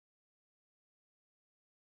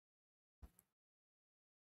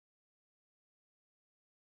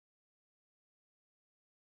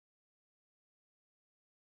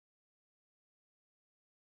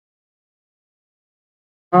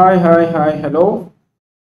Hi, hello.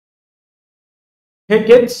 Hey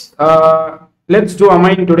kids, let's do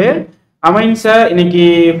Amine today. Amines இன்னைக்கு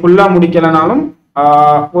ஃபுல்லா முடிக்கலனாலும்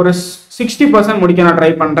ஒரு 60% முடிக்க நான் ட்ரை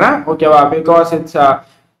பண்றேன். ஓகேவா? பிகாஸ் இட்ஸ்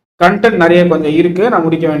கண்டென்ட் நிறைய கொஞ்சம் இருக்கு நான்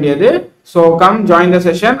முடிக்க வேண்டியது. So come join the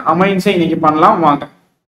session. அமைன்ஸை இன்னைக்கு பண்ணலாம் வாங்க.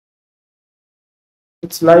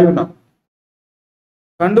 இட்ஸ் லைவ் நான்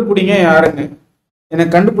கண்டுபிடிங்க யாருங்க.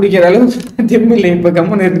 எனக்கு கண்டுபிடிக்கிற அளவு தெம்பில்லை. இப்ப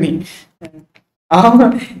கம்முன்னு இருக்கு. ஆமா,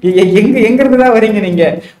 எங்க இருந்துதான் வரீங்க நீங்க?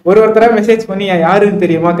 ஒருத்தரா மெசேஜ் பண்ணி யாருன்னு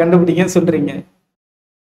தெரியுமா கண்டுபிடிங்கன்னு சொல்றீங்க.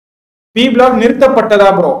 P block நிறுத்தப்பட்டதா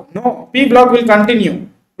bro? No, P block will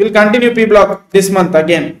continue P block this month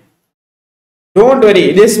again. Don't worry,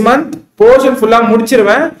 this month portion full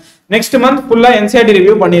முடிச்சிருவேன். Next month full NCERT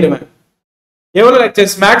review பண்ணிடுவேன். எவ்வளவு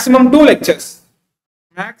lectures? Maximum 2 lectures.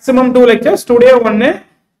 Today one,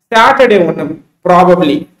 Saturday one,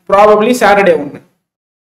 probably Saturday one.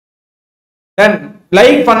 Then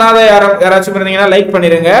like பண்ணாத யாராச்சும் இருந்தீங்கன்னா like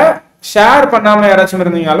பண்ணிருங்க. Share பண்ணாம யாராச்சும்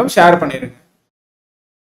இருந்தீங்கனாலும் share பண்ணிருங்க.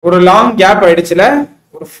 ஒரு லாங் கேப் ஆயிடுச்சுல,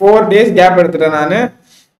 ஒரு 4 days கேப் எடுத்துட்டேன் நானு.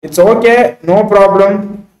 It's okay, no problem.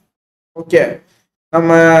 Okay,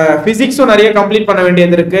 நம்ம பிசிக்ஸும் நிறைய கம்ப்ளீட் பண்ண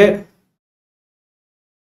வேண்டியது இருக்கு.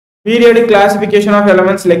 Periodic classification of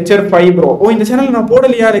elements lecture 5 bro. ஓ, இந்த சேனல் நான்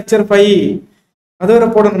போடலையா லெக்சர் 5? அது வரை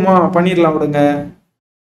போடணுமா? பண்ணிடலாம் விடுங்க.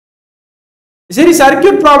 சரி,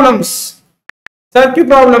 circuit problems.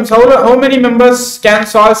 How many members can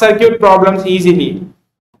solve circuit problems easily?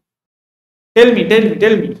 Tell me.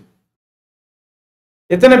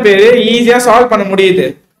 எத்தனை பேரு ஈஸியா சால்வ் பண்ண முடியுது?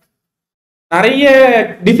 நிறைய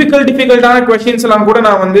டிஃபிகல்ட்டான கொஸ்டின்ஸ் எல்லாம் கூட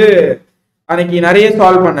நான் வந்து அன்னைக்கு நிறைய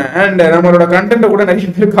சால்வ் பண்ணேன். அண்ட் நம்மளோட கண்டென்ட்டை கூட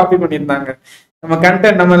நிறைய பேர் காப்பி பண்ணியிருந்தாங்க.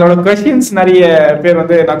 நம்மளோட கொஸ்டின்ஸ் நிறைய பேர்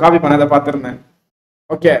வந்து நான் காப்பி பண்ணதை பார்த்துருந்தேன்.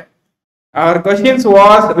 Okay, our questions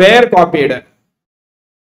were copied.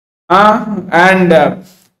 And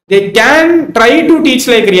they can try to teach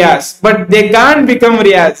like RIYAZ, but they can't become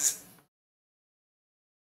RIYAZ.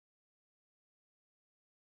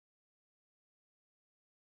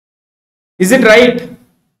 Is it right?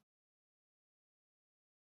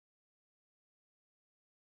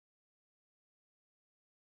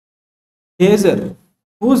 Hazer.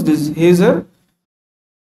 Who's this? Hazer?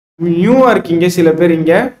 New இருக்கீங்க சில பேர்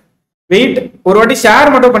இங்க. வெயிட், ஒரு வாட்டி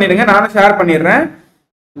ஷேர் மட்டும் பண்ணிடுங்க, நானும் ஷேர் பண்ணிடுறேன்.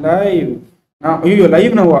 லைவ் ஐயோ,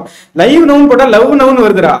 லைவ் நோவும் போட்டா லவ் நவுன்னு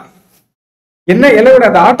வருதுடா. என்ன எலவிட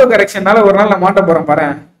அந்த ஆட்டோ கரெக்ஷன்னால ஒரு நாள் நான் மாட்ட போறேன் பாரு.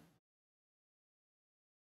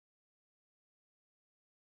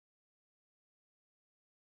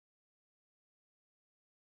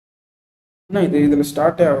 என்ன இதுல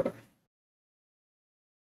ஸ்டார்டே ஆகுது.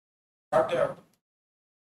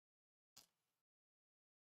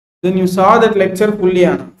 Then you saw that lecture fully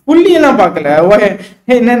எல்லாம் பார்க்கல.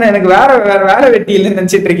 என்னென்ன எனக்கு வேற வெட்டி இல்லைன்னு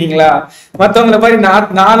நினைச்சிட்டு இருக்கீங்களா? மற்றவங்கள மாதிரி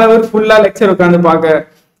 4 hour ஃபுல்லா லெக்சர் உட்காந்து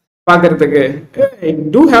பாக்குறதுக்கு.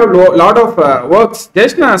 do have lot of works.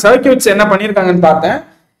 Just நான் சர்க்யூட்ஸ் என்ன பண்ணிருக்காங்கன்னு பார்த்தேன்.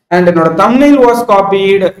 and என்னோட thumbnail was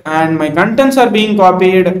copied and my contents are being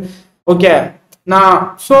copied. okay, நான்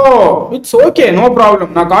so it's okay, no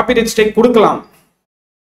problem. நான் copyright strike கொடுக்கலாம்.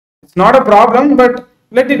 it's not a problem, but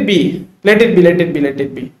let it be.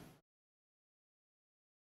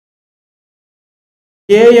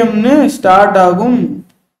 KM start ஆகும்.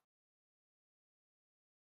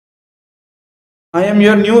 I am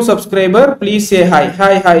your new subscriber. Please say hi.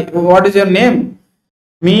 What is your name?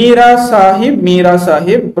 Meera Sahib.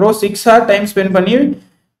 Bro 6 hours time spend பண்ணி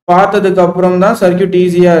பார்த்ததுக்கு அப்புறம் தான் circuit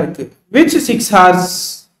ஈஸியா இருக்கு. Which 6 hours?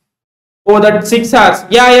 Oh, that 6 hours.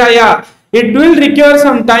 Yeah. It will require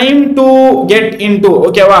some time to get into.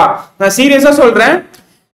 ஓகேவா? நான் சீரியஸா சொல்றேன்.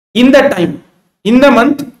 இந்த டைம், இந்த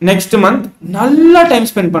மந்த், நெக்ஸ்ட் மந்த் நல்லா டைம்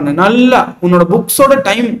ஸ்பெண்ட் பண்ண. நல்லா உன்னோட புக்ஸோட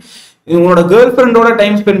டைம், உன்னோட கேர்ள் ஃப்ரெண்டோட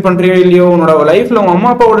டைம் ஸ்பெண்ட் பண்றியோ இல்லையோ, உன்னோட லைஃப்ல உங்க அம்மா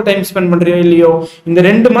அப்பாவோட டைம் ஸ்பெண்ட் பண்றியோ இல்லையோ, இந்த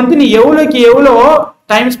 2 மந்த் நீ எவ்வளோ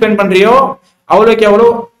டைம் ஸ்பெண்ட் பண்றியோ அவ்வளோக்கு எவ்வளோ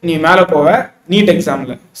நீ மேல போவ நீட்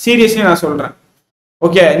எக்ஸாம்ல. சீரியஸ்லி நான் சொல்றேன்.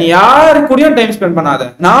 ஓகே, நீ யாரு கூடயும் டைம் ஸ்பெண்ட் பண்ணாத,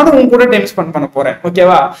 நானும் உன் கூட டைம் ஸ்பெண்ட் பண்ண போறேன்.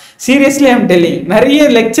 ஓகேவா? Seriously I'm telling. நிறைய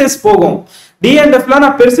லெக்சர்ஸ் போகும். D&Fலாம்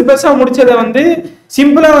நான் பெருசா முடிச்சதை வந்து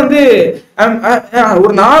சிம்பிளா வந்து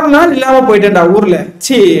ஒரு 4 நாள் இல்லாம போயிட்டேன்டா ஊர்ல,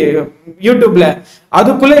 யூடியூப்ல.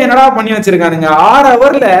 அதுக்குள்ள என்னடா பண்ணி வச்சிருக்கானுங்க. 6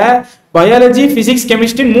 hourல பயாலஜி, பிசிக்ஸ்,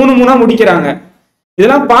 கெமிஸ்ட்ரி 3 முடிக்கிறாங்க.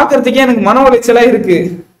 இதெல்லாம் பாக்குறதுக்கே எனக்கு மன உளைச்சலா இருக்கு.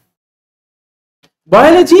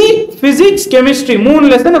 பயாலஜி, பிசிக்ஸ், கெமிஸ்ட்ரி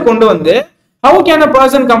 3 லெசனை கொண்டு வந்து how can a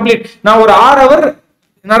person complete? நான் ஒரு 6 hour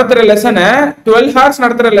நடத்துற லெசனை, 12 hours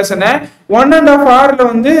நடத்துற லெசனை 1.5 hourல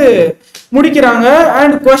வந்து முடிக்கிறாங்க.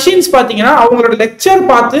 அண்ட் கொஸ்டின்ஸ் பாத்தீங்கன்னா அவங்களோட லெக்சர்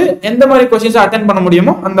பார்த்து எந்த மாதிரி கொஸ்டின்ஸ் அட்டென்ட் பண்ண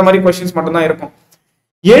முடியுமோ அந்த மாதிரி கொஸ்டின்ஸ் மட்டும் தான் இருக்கும்.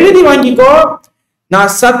 எழுதி வாங்கிக்கோ,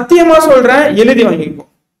 நான் சத்தியமா சொல்றேன், எழுதி வாங்கிக்கோ.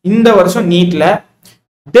 இந்த வருஷம் நீட்ல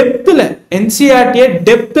டெப்த்ல என்சிஆர்டியை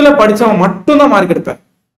டெப்த்ல படிச்சவன் மட்டும்தான் மார்க் எடுப்பேன்.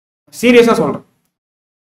 சீரியஸா சொல்றேன்.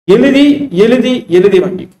 எழுதி எழுதி எழுதி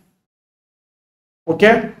வாங்கி.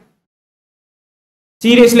 ஓகே,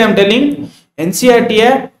 சீரியஸ்லி ஐம் டெல்லிங், என்சிஆர்டியை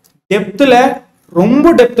டெப்த்ல ரொம்ப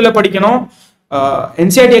டெப்த்ல படிக்கணும்.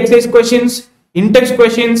 NCERT exercise questions, இன்டெக்ஸ்ட்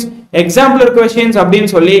questions, எக்ஸாம்பிளர் questions அப்படின்னு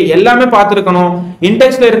சொல்லி எல்லாமே பார்த்துருக்கணும்.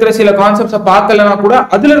 இன்டெக்ஸ்ட்ல இருக்கிற சில கான்செப்ட்ஸை பார்க்கலன்னா கூட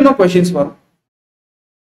அதுல இருந்தும் கொஸ்டின்ஸ் வரும்.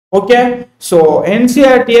 ஓகே, ஸோ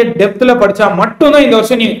என்சிஆர்டியை டெப்த்ல படிச்சா மட்டும்தான் இந்த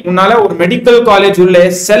வருஷம் நீ உன்னால ஒரு மெடிக்கல் காலேஜ் உள்ள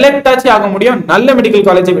செலக்ட் ஆச்சு ஆக முடியும். நல்ல மெடிக்கல்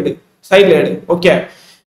காலேஜை விடு, சைட்ல எடு. ஓகே,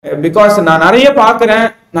 பிகாஸ் நான் நிறைய பார்க்குறேன்,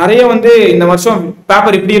 நிறைய வந்து இந்த வருஷம்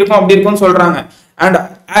பேப்பர் இப்படி இருக்கும் அப்படி இருக்கும்னு சொல்றாங்க. And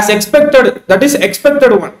as expected, that is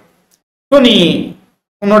expected one. So நீ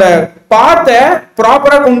உன்னோட பார்த்த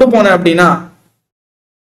ப்ராப்பரா கொண்டு போன அப்படின்னா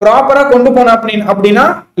அப்படின்னா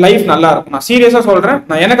லைஃப் நல்லா இருக்கும். நான் சீரியஸா சொல்றேன்,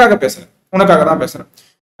 நான் எனக்காக பேசுறேன், உனக்காக தான் பேசுறேன்.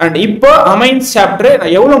 அண்ட் இப்போ அமைன்ஸ் சாப்டர்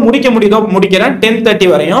நான் எவ்வளவு முடிக்க முடியுதோ முடிக்கிறேன், 10:30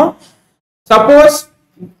 வரையும்.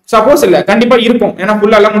 சப்போஸ் இல்ல, கண்டிப்பா இருக்கும், ஏன்னா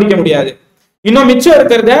ஃபுல்லா முடிக்க முடியாது. இன்னும் மிச்சம்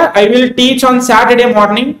இருக்கிறத I will teach on Saturday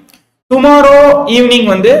morning. Tomorrow evening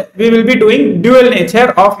வந்து we will be doing dual nature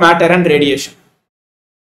of matter and radiation.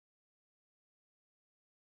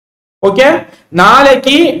 Okay,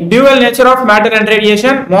 நாளைக்கு dual nature of matter and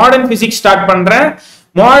radiation modern physics start பண்றேன்.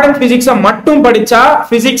 மாடர்ன் பிசிக்ஸை மட்டும் படிச்சா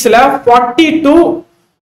பிசிக்ஸ்ல 40 to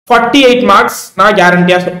 48 மார்க்ஸ் நான்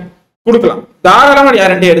கேரண்டியா கொடுக்கலாம். தாராளமா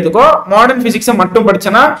guarantee எடுத்துக்கோ. Modern பிசிக்ஸை மட்டும்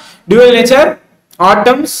படிச்சனா dual nature,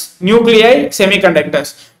 atoms, nuclei, semiconductors.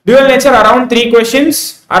 Dual nature around 3 questions,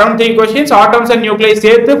 atoms and nuclei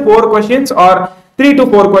சேர்த்து 4 questions or 3 to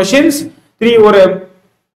 4 questions. 3 ஒரு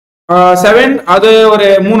 7, அது ஒரு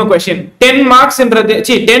 3 question. 10 மார்க்ஸ்ன்றது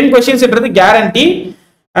 10 questions guarantee.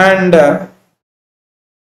 And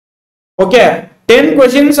okay, 10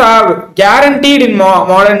 questions are guaranteed in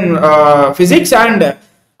modern physics. and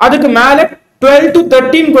அதுக்கு மேல 12 to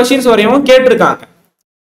 13 questions வரையும் கேட்டிருக்காங்க.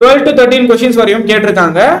 12 to 13 questions வரையும்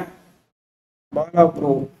கேட்டிருக்காங்க. பாலா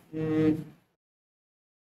ப்ரோ,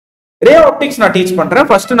 ரே ஆப்டிக்ஸ் நான் டீச் பண்றேன்.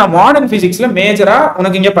 ஃபர்ஸ்ட் நான் மாடர்ன் பிசிக்ஸ்ல மேஜரா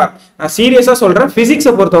உனக்கு இங்க பாரு, நான் சீரியஸா சொல்றேன்.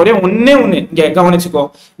 பிசிக்ஸை பொறுத்தவரையும் ஒண்ணு இங்க கவனிச்சுக்கோ.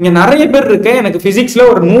 இங்க நிறைய பேர் இருக்கு, எனக்கு பிசிக்ஸ்ல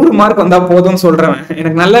ஒரு 100 மார்க் வந்தா போதும்னு சொல்றேன்.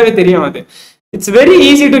 எனக்கு நல்லாவே தெரியும் அது. It's very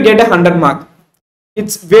easy to get 100 mark.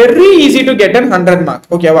 It's very easy to get 100 mark.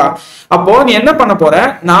 ஓகேவா? அப்போ நீ என்ன பண்ண போற,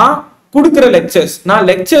 நான் கொடுக்குற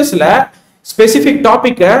லெக்சர்ஸ்ல ஸ்பெசிபிக்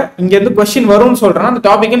டாபிக்கை இங்க இருந்து கொஸ்டின் வரும்னு சொல்றேன். அந்த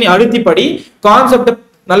டாபிக்கை நீ அழுத்தி படி, கான்செப்ட்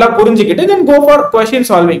நல்லா புரிஞ்சுக்கிட்டு then go for question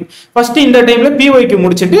solving. First இந்த டைம்ல PYQ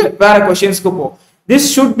முடிச்சிட்டு வேற क्वेश्चंसக்கு போ. this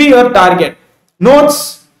should be your target. notes,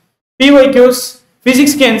 PYQs,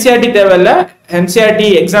 பிசிக்ஸ்க்கு NCERT தேவையில்ல, NCERT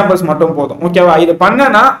எக்ஸாம்பிள்ஸ் மட்டும் போதும். ஓகேவா? இது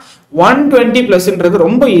பண்ணனா 120+ன்றது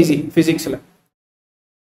ரொம்ப ஈஸி பிசிக்ஸ்ல.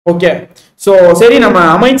 ஓகே, சோ சரி, நம்ம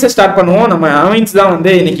அமைன்ஸ் ஸ்டார்ட் பண்ணுவோம். நம்ம அமைன்ஸ் தான்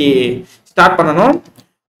வந்து இன்னைக்கு ஸ்டார்ட் பண்ணனும்.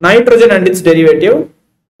 Nitrogen and it's derivative.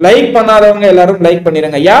 Like பண்ணாதவங்க எல்லாரும் லைக்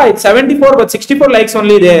பண்ணிருங்க. it's 74 but 64 likes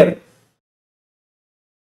only there.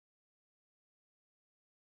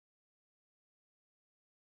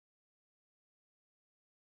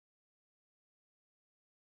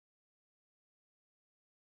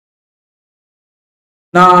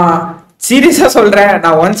 நான் சீரியஸா சொல்றேன்,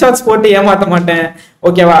 நான் ஒன் ஷாட்ஸ் போட்டு ஏமாத்த மாட்டேன்.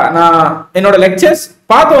 ஓகேவா? நான் என்னோட லெக்சர்ஸ்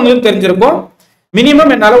பார்த்தவங்களுக்கு தெரிஞ்சிருக்கும்.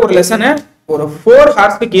 மினிமம் என்னால ஒரு லெசனை ஒரு 4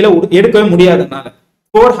 ஹார்ஸ்க்கு கீழே எடுக்கவே முடியாது. என்னால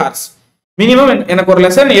 4 ஹார்ஸ் மினிமம். எனக்கு ஒரு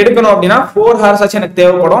லெசன் எடுக்கணும் அப்படின்னா 4 ஹார்ஸ் ஆச்சு எனக்கு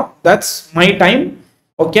தேவைப்படும். That's my time.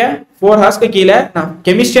 ஓகே, 4 ஹார்ஸ்க்கு கீழே நான்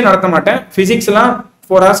கெமிஸ்ட்ரி நடத்த மாட்டேன். பிசிக்ஸ் எல்லாம்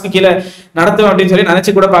 4 ஹார்ஸ்க்கு கீழே நடத்துவேன் அப்படின்னு சொல்லி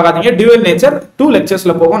நினைச்சு கூட பார்க்காதீங்க. டியூவல் நேச்சர் 2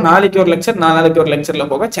 லெக்சர்ஸ்ல போகும். நாளைக்கு ஒரு லெக்சர், நாளைக்கு ஒரு லெக்சர்ல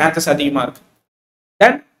போக சான்சஸ் அதிகமா இருக்கு.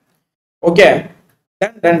 Done? Okay,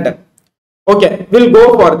 done. Okay, we'll go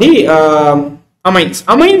for the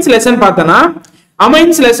amines lesson. பார்த்தனா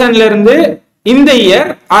amines lessonல இருந்து இந்த இயர்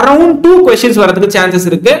around 2 questions வரதுக்கு chances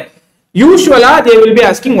இருக்கு. Usually they will be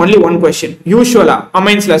asking only one question. Usually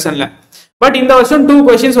amines lessonல, but இந்த வருஷம் 2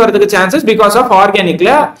 questions வரதுக்கு chances because of organicல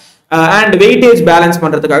and weightage balance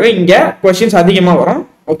பண்றதுக்காக இங்க questions அதிகமா வரும்.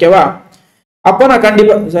 ஓகேவா? அப்போ நான்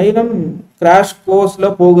கண்டிப்பா ஜைலம் கிராஷ் கோர்ஸ்ல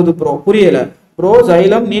போகுது ப்ரோ. புரியல ப்ரோ,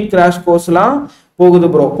 ஜைலம் நீட் கிராஷ் கோர்ஸ்லாம் போகுது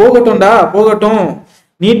ப்ரோ. போகட்டும்.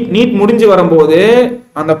 நீட் முடிஞ்சு வரும்போது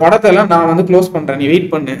அந்த படத்தை எல்லாம் நான் வந்து க்ளோஸ் பண்றேன், நீ வெயிட்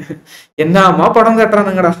பண்ணு. என்னமா படம்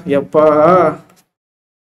கட்டுறானுங்கடா எப்பா.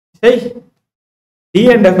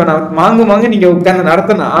 டிஎன்எஃப் மாங்கு நீங்க உட்கார்ந்து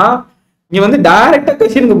நடத்தினா நீங்க வந்து டைரக்டா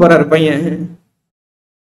கொஸ்டினுக்கு போறாரு பையன்.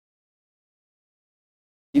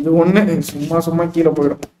 இது ஒண்ணு சும்மா கீழே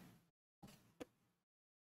போயிடும்.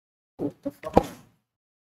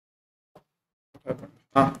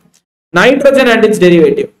 Nitrogen and its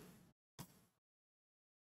derivative.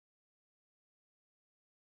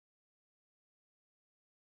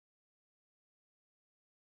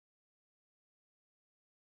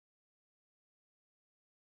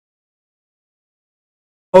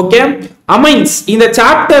 Okay, amines இந்த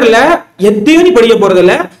சாப்டர்ல எதையும் நீ படிக்க போறது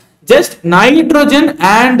இல்ல, just nitrogen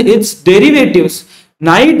and it's derivatives.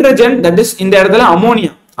 Nitrogen that is இந்த இடத்துல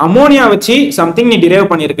அமோனியா, அமோனியா வச்சு சம்திங் நீ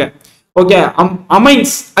டிரைவ் பண்ணிருக்க. Okay,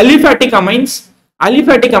 amines, aliphatic amines,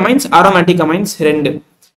 aliphatic amines, aromatic amines ரெண்டு.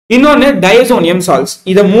 இன்னொன்னு டயசோனியம் சால்ட்ஸ்.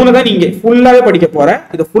 இதை மூணு தான் நீங்க ஃபுல்லாவே படிக்க போற.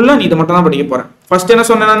 இது ஃபுல்லா நீ இதை மட்டும் தான் படிக்க போற. ஃபர்ஸ்ட் என்ன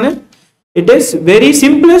சொன்னேன் நான், it is very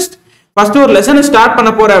simplest. First ஒரு லெசனை ஸ்டார்ட் பண்ண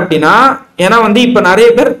போற அப்படின்னா, ஏன்னா வந்து இப்ப நிறைய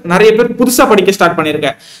பேர் புதுசா படிக்க ஸ்டார்ட்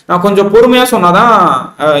பண்ணிருக்கேன். நான் கொஞ்சம் பொறுமையா சொன்னாதான்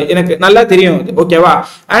எனக்கு நல்லா தெரியும். ஓகேவா?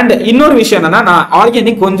 அண்ட் இன்னொரு விஷயம் என்னன்னா, நான்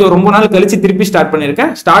ஆர்கானிக் கொஞ்சம் ரொம்ப நாள் கழிச்சு திருப்பி ஸ்டார்ட்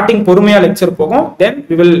பண்ணிருக்கேன். ஸ்டார்டிங் பொறுமையா லெக்சர் போகும், தென்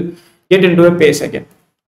we will get into a pace again.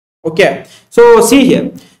 Okay, so see here,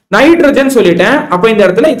 nitrogen சொல்லிட்டேன். அப்ப இந்த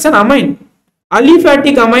இடத்துல it's an amine,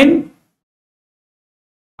 aliphatic amine,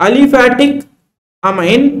 aliphatic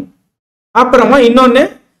amine. அப்புறமா இன்னொன்னு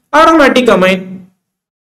அரோமேட்டிக் அமைன்,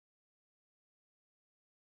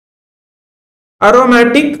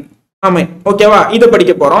 அரோமேட்டிக் அமைன். ஓகேவா? இத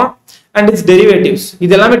படிக்க போறோம். அண்ட் இட்ஸ் டெரிவேட்டிவ்ஸ்,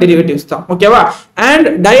 இது எல்லாமே டெரிவேட்டிவ்ஸ் தான். ஓகேவா? And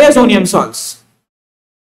diazonium salts.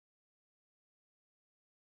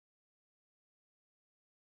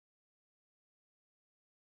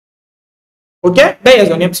 Okay,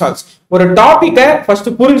 diazonium salts. ஒரு டாபிக்கை ஃபர்ஸ்ட்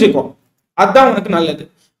புரிஞ்சுக்கோ, அதுதான் உனக்கு நல்லது.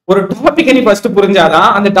 ஒரு டாபிக்கை நீ ஃபர்ஸ்ட் புரிஞ்சாதான்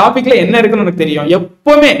அந்த டாபிக்ல என்ன இருக்குன்னு உனக்கு தெரியும்.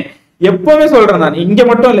 எப்பவுமே சொல்றேன் நான், இங்க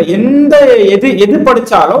மட்டும் இல்ல, எந்த எது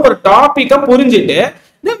படிச்சாலும் ஒரு டாபிக்கை புரிஞ்சுட்டு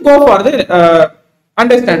then go for the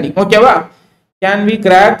understanding. ஓகேவா? can we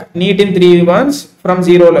crack NEET in 3 months from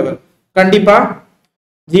 0 level? கண்டிப்பா.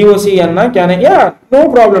 GOC Anna can, yeah, no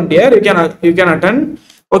problem dear, you can attend.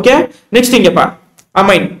 okay, next இங்க பா,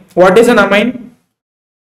 amine. what is an amine?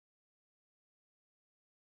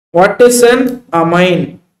 what is an amine?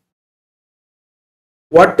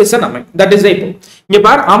 what is an amine? that is the இங்க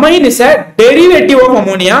பார், amine is a derivative of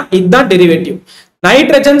ammonia. இதுதான் derivative.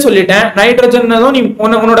 Nitrogen சொல்லிட்டேன். Nitrogen நீ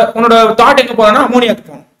உன்னோட thought எங்க போனா அமோனியாக்கு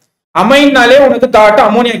போகணும். அமைன்னாலே உனக்கு தாட்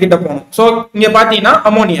அமோனியா கிட்ட போகணும். சோ இங்க பாத்தீங்கன்னா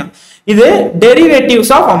அமோனியா, இது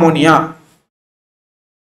derivatives of ammonia,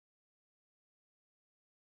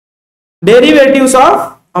 derivatives of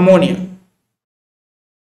ammonia.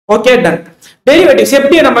 Okay, ton. Derivatives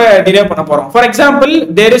எப்படி நம்ம டிரைவ் பண்ண போறோம்? For example,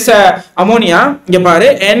 there is ammonia. இங்க பாரு,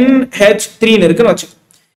 NH3 இருக்குன்னு வச்சு,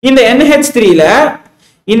 இந்த NH3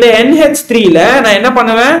 ல நான் என்ன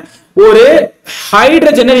பண்ணுவேன், ஒரு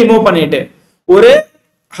ஹைட்ரஜனை ரிமூவ் பண்ணிட்டு ஒரு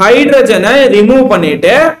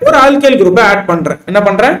ஆல்கைல் குரூப்பை ஆட் பண்றேன். என்ன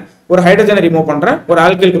பண்றேன்? ஒரு ஹைட்ரஜனை ரிமூவ் பண்றேன், ஒரு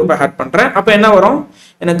ஆல்கைல் குரூப்பை ஆட் பண்றேன். அப்ப என்ன வரும்?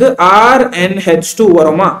 எனக்கு RNH2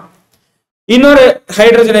 வருமா? இன்னொரு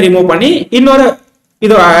ஹைட்ரஜனை ரிமூவ் பண்ணி இன்னொரு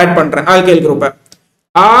இது ஆட் பண்றேன், ஆல்கைல் குரூப்பை,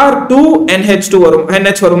 R2NH2 வரும்.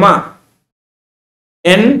 NH வருமா?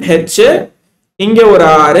 NH, இங்க ஒரு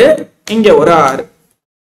R, இங்க ஒரு R.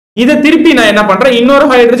 இதை திருப்பி நான் என்ன பண்றேன், இன்னொரு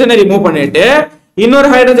ஹைட்ரஜனை ரிமூவ் பண்ணிட்டு இன்னொரு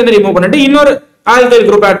ஆல்கைல்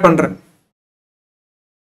குரூப் ஆட் பண்றேன்,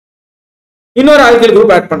 இன்னொரு ஆல்கைல்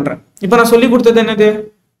குரூப் ஆட் பண்றேன். இப்போ நான் சொல்லி கொடுத்தது என்னது?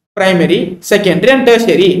 Primary, secondary and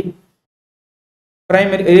tertiary.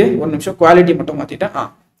 Primary, ஒரு நிமிஷம் குவாலிட்டி மட்டும் மாத்திட்டேன்.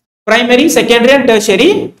 Primary, secondary and tertiary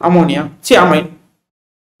ammonia, amine.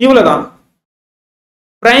 இவ்வளவுதான்.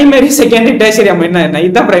 பிரைமரி, செகண்டரி, டெர்ஷியரி அமைன் என்ன?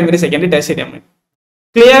 இதுதான் primary, secondary, tertiary amine.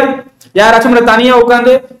 Clear? யாராச்சும் தனியா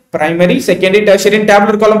உட்காந்து பிரைமரி, செகண்டரி, டெர்ஷியரி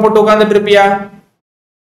டேப்லெட் காலம் போட்டு உட்கார்ந்துட்டு இருப்பியா?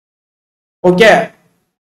 Okay,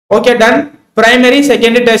 okay, ton. Primary,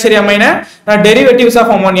 secondary, tertiary அமைன நான் டெரிவேட்டிவ்ஸ்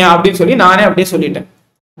ஆஃப் அமோனியா அப்படின்னு சொல்லி நானே அப்படியே சொல்லிட்டேன்.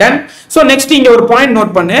 டன். சோ நெக்ஸ்ட் இங்க ஒரு பாயிண்ட்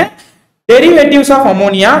நோட் பண்ணு. டெரிவேட்டிவ்ஸ் ஆஃப்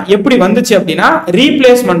அமோனியா எப்படி வந்துச்சு அப்படின்னா,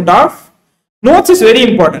 replacement of, notes is very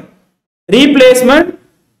important.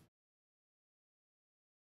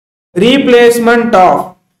 Replacement of,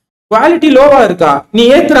 quality லோவா இருக்கா? நீ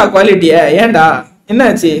ஏத்துறா குவாலிட்டிய, ஏண்டா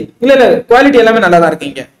என்னாச்சு? இல்ல குவாலிட்டி எல்லாமே நல்லா தான்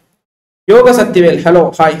இருக்கீங்க. யோக Sakthivel, hello,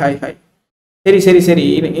 hi hi hi. சரி,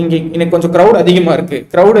 இங்க எனக்கு கொஞ்சம் கிரௌட் அதிகமா இருக்கு.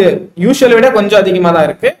 கிரௌடு யூஷுவலை விட கொஞ்சம் அதிகமா தான்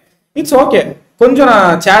இருக்கு. It's okay. கொஞ்சம்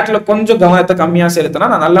நான் சாட்ல கொஞ்சம் கவனத்தை கம்மியா செலுத்தினா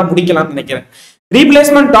நான் நல்லா முடிக்கலாம்னு நினைக்கிறேன்.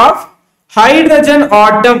 Replacement of hydrogen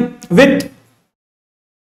atom with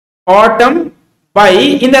atom by,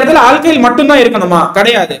 இந்த இடத்துல ஆல்கைல் மட்டும் தான் இருக்கணுமா?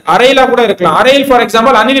 கிடையாது, அரைலா கூட இருக்கலாம். அரைல் ஃபார்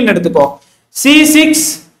எக்ஸாம்பிள் அனிலின் எடுத்துக்கோ,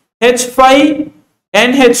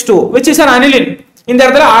 C6H5NH2 which is an aniline. இந்த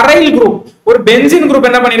இடத்துல அரைல் குரூப், ஒரு பென்சீன் குரூப்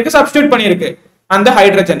என்ன பண்ணிருக்கு? சப்ஸ்டிட்யூட் பண்ணிருக்கு அந்த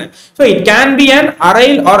hydrogen. so it can be an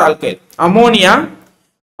aryl or alkyl. ammonia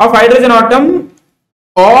of hydrogen atom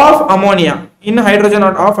of ammonia in hydrogen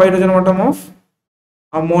atom of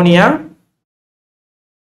ammonia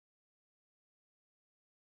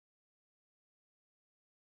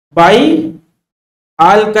by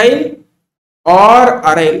alkyl or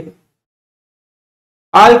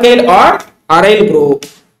aryl group.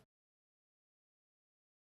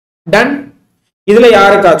 Ton. இதுல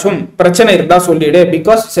யாருக்காச்சும் பிரச்சனை இருந்தா சொல்லிடு,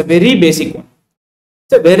 because it's a very basic one.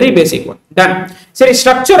 It's a very basic one. Done. Sorry,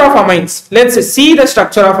 structure of amines. Let's see the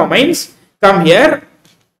structure of amines. Come here.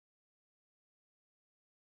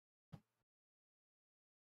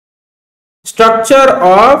 Structure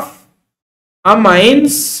of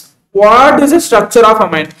amines. What is the structure of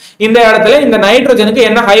amine? இந்த இடத்துல இந்த நைட்ரஜனுக்கு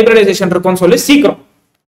என்ன hybridisation இருக்கும்னு சொல்லி சீக்கிரம்.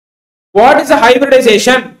 What is the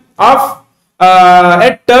hybridization of a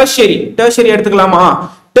tertiary? Tertiary எடுத்துக்கலாமா?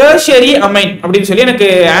 Tertiary amine அப்படின்னு சொல்லி எனக்கு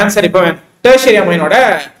ஆன்சர் இப்ப வேணும். Tertiary amine ஓட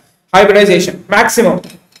hybridization maximum.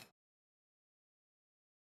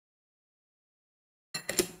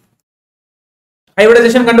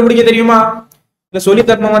 Hybridization கண்டுபிடிக்க தெரியுமா? இல்ல சொல்லி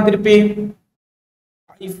தரணுமா திருப்பி?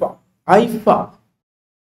 IIFA.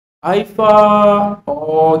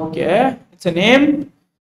 Okay, it's a name.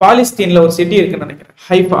 பாலிஸ்தீன்ல ஒரு சிட்டி இருக்குன்னு நினைக்கிறேன்.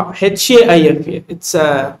 Haifa, HAIFA. It's a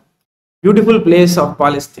beautiful place of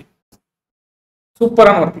Palestine.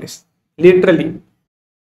 சூப்பரான ஒரு பிளேஸ், லிட்டரலி.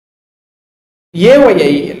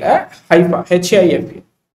 AYI இல்ல, Haifa, HAIFA.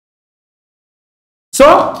 So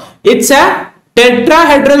it's a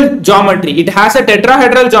tetrahedral geometry. It has a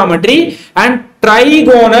tetrahedral geometry and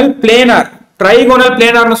trigonal planar. Trigonal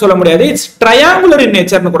planar னு சொல்ல முடியாது, it's triangular in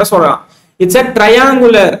nature னு கூட சொல்லலாம். It's a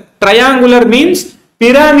triangular means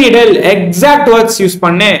pyramidal. exact words use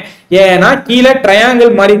பண்ணே, ஏனா கீழ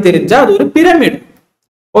triangle மாதிரி தெரிஞ்சா அது ஒரு pyramid.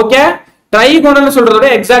 ஓகே, trigonal னு சொல்றதோட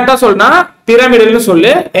எக்ஸாக்ட்டா சொல்லனா pyramidal னு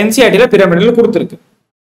சொல்லு. NCERT ல pyramidal னு கொடுத்திருக்கு,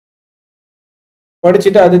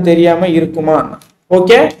 படிச்சிட்டு அது தெரியாம இருக்குமா?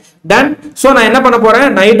 Okay, ton. சோ நான் என்ன பண்ண போறேன்,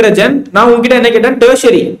 நைட்ரஜன். நான் உங்ககிட்ட என்ன கேட்டேன்,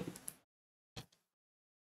 tertiary.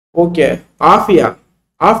 Okay,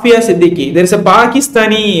 Afiya Siddiqui. there is a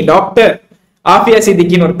Pakistani doctor Afiya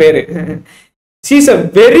சித்திகின்னு ஒரு பேரு. she is a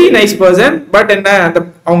very nice person, but என்ன அந்த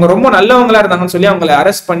அவங்க ரொம்ப நல்லவங்களா இருந்தாங்கன்னு சொல்லி அவங்களை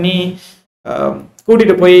அரெஸ்ட் பண்ணி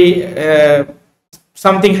கூட்டிட்டு போய்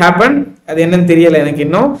something happened. அது என்னன்னு தெரியல, எனக்கு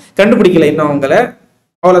இன்னும் கண்டுபிடிக்கல இன்னும் அவங்கள.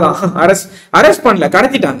 அவ்வளவுதான், அரெஸ்ட் பண்ணல,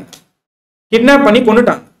 கடத்திட்டாங்க, கிட்னாப் பண்ணி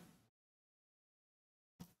கொண்டுட்டாங்க.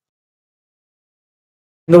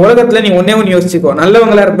 இந்த உலகத்துல நீ ஒன்னே ஒன்னு யோசிச்சுக்கோ,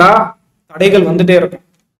 நல்லவங்களா இருந்தா தடைகள் வந்துட்டே இருக்கும்.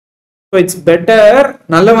 so it's better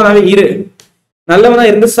நல்லவனாவே இரு. நல்லவனா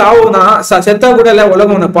இருந்து சாவுனா, செத்தா கூட இல்ல,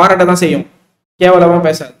 உலகம் உன்னை பாராட்ட தான் செய்யும், கேவலமா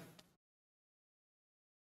பேசாது.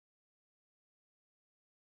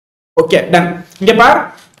 Okay, ton. இங்க பார்,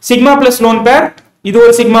 சிக்மா பிளஸ் லோன் பேர். இது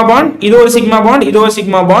ஒரு சிக்மா பாண்ட், இது ஒரு சிக்மா பாண்ட், இது ஒரு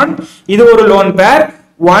சிக்மா பாண்ட், இது ஒரு லோன் பேர்.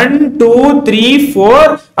 1 2 3 4.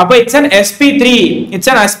 அப்ப it's an sp3. it's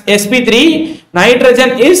an sp3.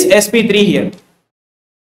 nitrogen is sp3 here.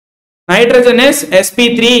 Nitrogen is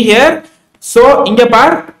sp3 here. so இங்க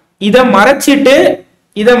பார், இத மறைச்சிட்டு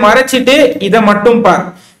இத மட்டும் பார்.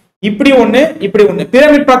 இப்படி ஒண்ணு, இப்படி ஒண்ணு.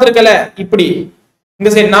 பிரமிட் பாத்துக்கல, இப்படி இந்த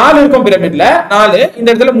சைடு 4 இருக்கும் பிரமிட்ல, 4. இந்த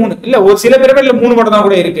இடத்துல 3 இல்ல, ஒரு சில பிரமிட்ல 3 மட்டும் தான்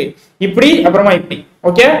கூட இருக்கு. இப்படி அப்புறமா இப்படி.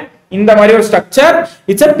 ஓகே, இந்த மாதிரி ஒரு structure.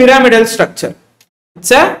 It's a pyramidal structure.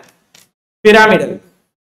 it's a pyramidal.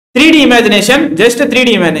 3D imagination, just a 3D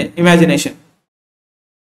imagination.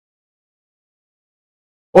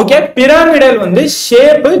 Okay, pyramidal வந்து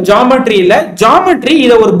ஷேப், ஜியோமெட்ரி இல்ல. ஜியோமெட்ரி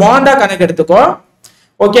இத ஒரு பாண்டா கணக்கு எடுத்துக்கோ.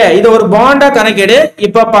 ஓகே, இத ஒரு பாண்டா கணக்கெடு.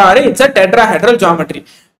 இப்ப பாரு, it's a tetrahedral geometry.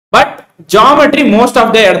 But geometry most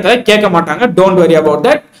of the இடத்துல கேட்க மாட்டாங்க, டோன்ட் வரி அபௌட்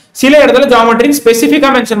தட். சில இடத்துல ஜியோமெட்ரி ஸ்பெசிஃபிக்கா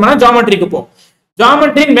மென்ஷன் பண்ணா ஜியோமெட்ரிக்கு போ.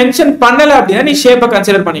 ஜியோமெட்ரி மென்ஷன் பண்ணல அப்படின்னா நீ ஷேப்பை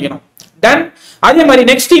கன்சிடர் பண்ணிக்கணும். டன். அதே மாதிரி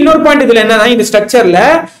நெக்ஸ்ட் இன்னொரு பாயிண்ட் இதுல என்னன்னா, இந்த ஸ்ட்ரக்சர்ல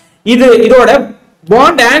இதோட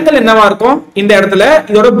பாண்ட் ஆங்கிள் என்னவா இருக்கும்? இந்த இடத்துல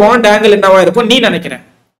இதோட பாண்ட் ஆங்கிள் என்னவா இருக்கும் நீ நினைக்கிற?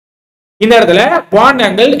 இந்த இடத்துல பாண்ட்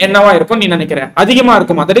ஆங்கிள் என்னவா இருக்கும் நீ நினைக்கிற? அதிகமா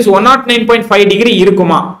இருக்குமா? தட் இஸ் 109.5 டிகிரி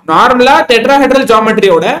இருக்குமா? நார்மலா tetrahedral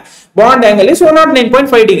ஜியோமெட்ரியோட bond angle is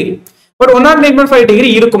 109.5 degree. But 109.5 degree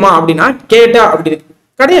இருக்குமா அப்படின்னா கேட்டா அப்படி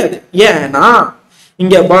கிடையாது. ஏன்னா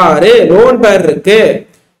இங்க பாரு, லோன் பேர் இருக்கு,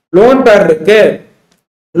 லோன்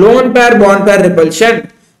பேர் பாண்ட் பேர் ரிப்பல்ஷன்,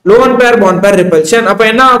 லோன் பேர் பாண்ட் பேர் ரிப்பல்ஷன். அப்ப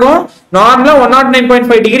என்ன ஆகும்? நார்மலா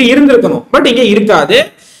 109.5 டிகிரி இருந்திருக்கணும், பட் இங்க இருக்காது.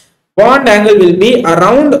 bond angle will be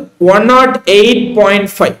around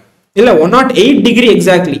 108.5 illa 108 degree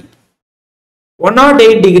exactly,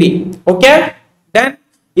 108 degree. Okay, then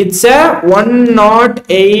it's a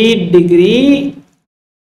 108 degree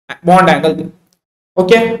bond angle.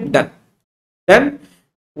 Okay, done. Then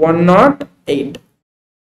 108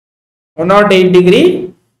 degree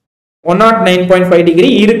 109.5 degree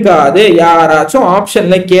இருக்காது. யாராச்சும்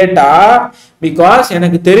ஆப்ஷன்ல கேட்டா, பிகாஸ்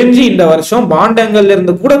எனக்கு தெரிஞ்சு இந்த வருஷம் பாண்ட் ஆங்கிள்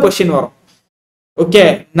இருந்து கூட क्वेश्चन வரும். Okay,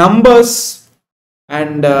 numbers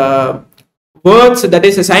and words, that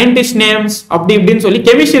is scientist names அப்படி இப்படின்னு சொல்லி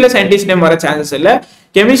கெமிஸ்ட்ரியில சயின்டிஸ்ட் நேம் வர சான்சஸ் இல்ல.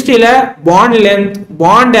 கெமிஸ்ட்ரியில பாண்ட் லென்த்,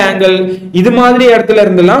 பாண்ட் ஆங்கிள் இது மாதிரி இடத்துல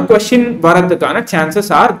இருந்தெல்லாம் கொஸ்டின் வரதுக்கான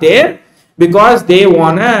chances are there because they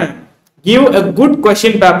wanna give a good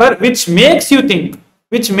question paper which makes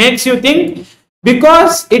you think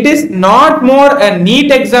because it is not more a NEET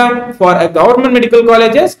exam for a government medical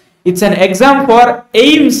colleges, it's an exam for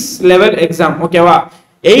AIMS level exam. okay va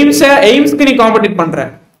AIMS க்கு நீ compete பண்ற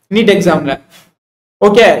NEET examல.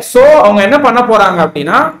 Okay, so அவங்க என்ன பண்ண போறாங்க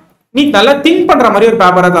அப்படின்னா நீ நல்லா திங்க் பண்ற மாதிரி ஒரு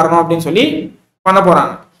பேப்பரை தரணும் அப்படின்னு சொல்லி பண்ண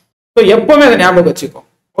போறாங்க. ஸோ எப்பவுமே அதை ஞாபகம் வச்சுக்கோ.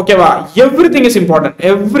 ஓகேவா, எவ்ரிதிங் இஸ் இம்பார்ட்டன்ட்.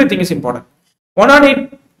 108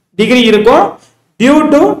 டிகிரி இருக்கும் டியூ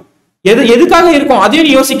டு எதுக்காக இருக்கும் அதையும்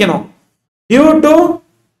நீ யோசிக்கணும். Due to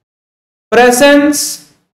presence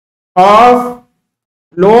of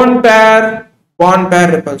lone pair bond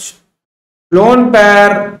பேர் ரிப்பல்ஷன். லோன்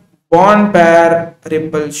பேர் பாண்ட் பேர்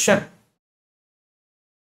repulsion.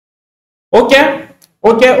 Okay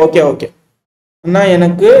okay okay okay அண்ணா,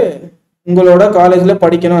 எனக்கு உங்களோட காலேஜ்ல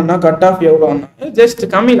படிக்கணும்னா கட் ஆஃப் எவ்வளோண்ணா? ஜஸ்ட்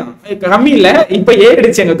கம்மி இல்லை, இப்போ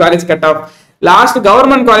ஏறிடுச்சு எங்க college cut off. Last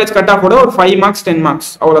government college cut off கூட ஒரு 5 மார்க்ஸ் 10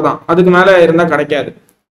 மார்க்ஸ் அவ்வளோதான், அதுக்கு மேல இருந்தா கிடைக்காது.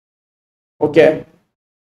 ஓகே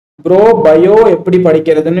ப்ரோ, பயோ எப்படி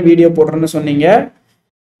படிக்கிறதுன்னு வீடியோ போடுறேன்னு சொன்னீங்க,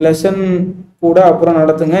 லெசன் கூட அப்புறம்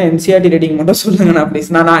நடத்துங்க, என்சிஆர்டி ரீடிங் மட்டும் சொல்லுங்கண்ணா ப்ளீஸ்.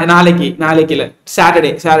 நான் நாளைக்கு இல்லை,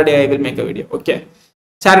 Saturday I will make a video. Okay,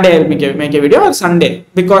 Saturday I will make a video or Sunday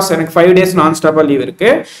because எனக்கு 5 days non-stop லீவ் இருக்கு.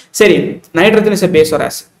 சரி, nitrogen is a base or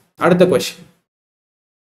acid. அடுத்த question,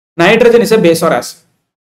 nitrogen is a base or acid.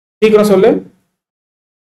 சீக்கிரம் சொல்லு,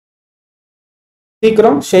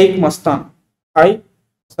 சீக்கிரம். ஷேக் Mastan, hi,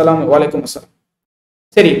 சலாம், வலைக்கும் அஸ்ஸலாம்.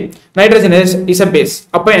 சரி, நைட்ரஜன் இஸ் a base.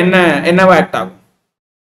 அப்ப என்னவா ஆக்ட் ஆகும்?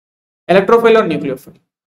 Electrophile or nucleophile?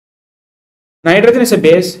 Nitrogen is a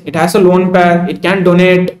base, it has a lone pair, it can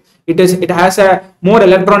donate, it has a more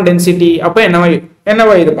electron density. அப்ப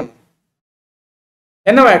என்னவா இது பண்ணும்?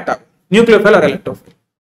 என்னவா ஆக்ட் ஆகும்? Nucleophile or electrophile?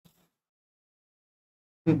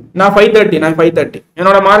 நான் 530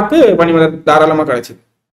 என்னோட மார்க் பனிமலர் தாராளமா கிடைச்சது.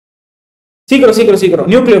 சீக்கிரம்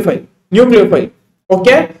நியூக்ளியோஃபைல்.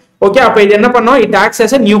 ஓகே, அப்ப இது என்ன பண்ணும்? it acts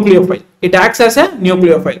as a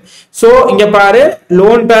nucleophile. So இங்க பாரு,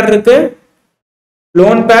 lone pair இருக்கு,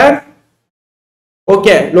 lone pair.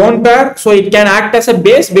 Okay, lone pair, so it can act as a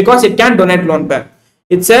base because it can donate lone pair.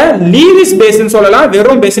 It's a Lewis base ன்னு சொல்லலாம்,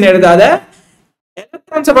 வெறும் பேஸ் எழுதாத.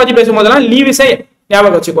 Electrons பத்தி பேசும்போதெல்லாம் லீவிஸை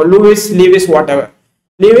ஞாபகம் வச்சுக்கோ. Lewis whatever.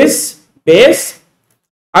 Lewis base.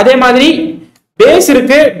 அதே மாதிரி பேஸ்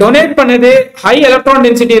இருக்கு, டொனேட் பண்ணுது, ஹை எலக்ட்ரான்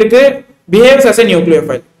டென்சிட்டி இருக்கு, behaves as a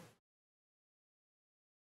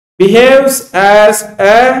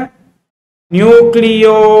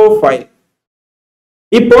nucleophile.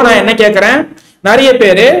 இப்போ நான் என்ன கேட்கிறேன், நிறைய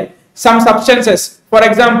பேரு some substances, for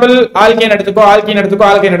example alkane எடுத்துக்கோ,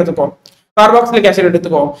 carboxylic acid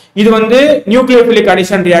எடுத்துக்கோ, இது வந்து நியூக்ளியோஃபிலிக்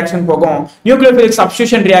அடிஷன் ரியாக்ஷன் போகும், நியூக்ளியோஃபிலிக்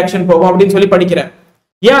சப்ஸ்டிடியூஷன் ரியாக்ஷன் போகும் அப்படின்னு சொல்லி படிக்கிறேன்.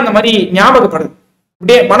 ஏன் அந்த மாதிரி ஞாபகப்படுது?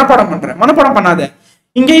 அப்படியே மனப்பாடம் பண்ணாத.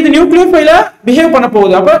 இங்க இது நியூக்ளியோஃபைல பிஹேவ் பண்ண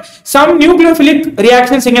போகுது, அப்ப some நியூக்ளியோஃபிலிக்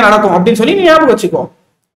ரியாக்ஷன்ஸ் இங்க நடக்கும் அப்படின்னு சொல்லி நீ ஞாபகம் வச்சுக்கோ.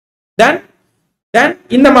 தென்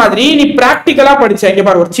இந்த மாதிரி நீ பிராக்டிகலா படிச்ச, இங்க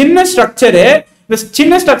பாரு, ஒரு சின்ன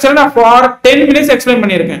ஸ்ட்ரக்சர் நான் ஃபார் 10 minutes எக்ஸ்பிளைன்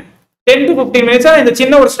பண்ணியிருக்கேன். 10 to 15 minutes இந்த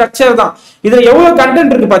சின்ன ஒரு ஸ்ட்ரக்சர் தான். இதுல எவ்வளவு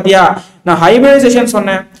கண்டென்ட் இருக்கு பாத்தியா? நான் ஹைபிரிடைசேஷன்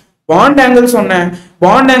சொன்னேன், பாண்ட் ஆங்கிள் சொன்னேன்,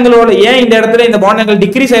 பாண்ட் ஆங்கிளோட ஏன் இந்த இடத்துல இந்த பாண்ட் ஆங்கிள்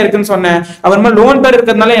டிக்ரீஸ் ஆயிருக்குன்னு சொன்னேன், அப்புறமா லோன் பேர்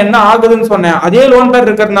இருக்கிறதுனால என்ன ஆகுதுன்னு சொன்னேன், அதே லோன் பேர்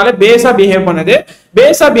இருக்கிறதுனால பேஸா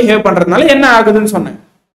பிஹேவ் பண்றதுனால என்ன ஆகுதுன்னு சொன்னேன்.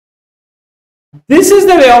 This is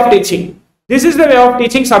the way of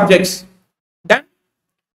teaching subjects.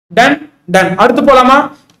 Done. அடுத்து போலாமா?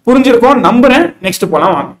 புரிஞ்சிருக்கோம் நம்புறேன். நெக்ஸ்ட்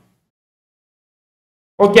போலாம் வாங்க.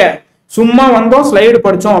 ஓகே, சும்மா வந்தோம் ஸ்லைடு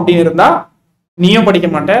படிச்சோம் அப்படின்னு இருந்தா நீயும் படிக்க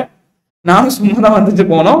மாட்டேன், நானும் சும்மா தான் வந்துட்டு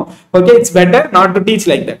போனோம். Okay, it's better not to teach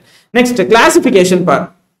like that. Next classification bar.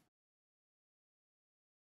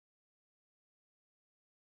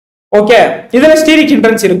 Okay, இதுல ஸ்டீரிக்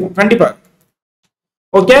ஹிண்ட்ரன்ஸ் இருக்கும் கண்டிப்பா.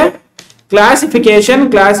 ஓகே, கிளாசிபிகேஷன்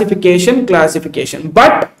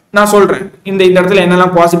பட் நான் சொல்றேன் இந்த இடத்துல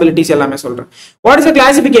என்னெல்லாம் பாசிபிலிட்டிஸ் எல்லாமே சொல்றேன். What is the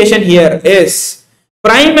classification here is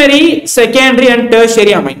primary, secondary and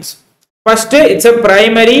tertiary amines. First it's a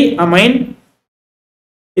primary amine,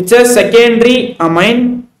 it's a secondary amine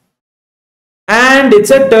and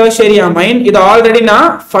it's a tertiary amine. இது ஆல்ரெடி நான்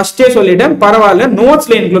ஃபர்ஸ்டே சொல்லிட்டேன், பரவாயில்ல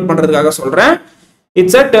நோட்ஸ்ல இன்க்ளூட் பண்றதுக்காக சொல்றேன்.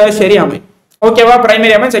 it's a tertiary amine. ஓகேவா?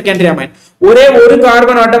 Primary amine, secondary amine. ஒரே ஒரு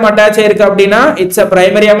கார்பன் ஆட்டம் அட்டாச் ஆயிருக்கு அப்படின்னா இட்ஸ் a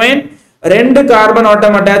primary amine. ரெண்டு கார்பன்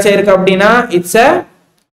ஆட்டம் அட்டாச் ஆயிருக்கு அப்படின்னா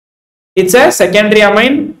it's a secondary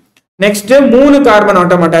amine. Next 3 carbon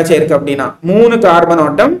atom attach ஆயிருக்கு அப்படின்னா 3 கார்பன்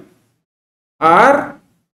ஆட்டம் ஆர்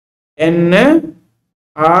n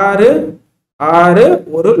 6 6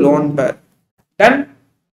 ஒரு lone pair. Done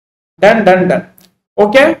done done done.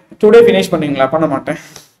 Okay, today finish பண்ணீங்களா? பண்ண மாட்டேன்.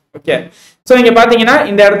 ஓகே, சோ இங்க பாத்தீங்கன்னா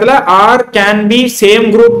இந்த இடத்துல r can be same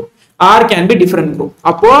group, r can be different group.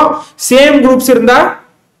 அப்போ சேம் குரூப்ஸ் இருந்தா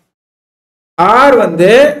r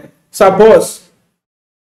வந்து சப்போஸ்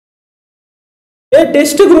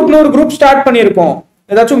டெஸ்ட் குரூப்ல ஒரு குரூப் ஸ்டார்ட் பண்ணிருக்கோம்,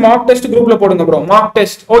 ஏதாச்சும் மார்க் டெஸ்ட் குரூப்ல போடுங்க ப்ரோ. Mark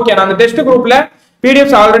test. ஓகே, நான் அந்த டெஸ்ட் குரூப்ல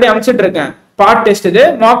பிடிஎஃப்ஸ் ஆல்ரெடி அனுப்பிச்சிட்டு இருக்கேன். பார்ட் டெஸ்ட் இது,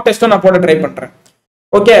 மார்க் டெஸ்டும் நான் போட ட்ரை பண்றேன்.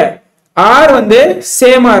 ஓகே, r வந்து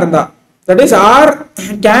சேமா இருந்தா, that is r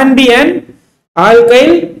can be an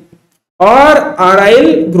alkyl or aryl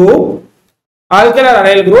group, alkyl or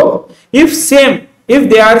aryl group if same, if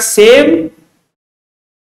they are same,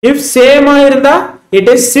 if same இருந்தா it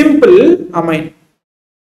is simple amine,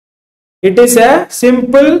 it is a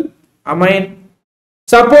simple amine.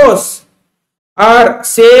 Suppose are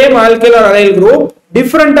same alkyl or aryl group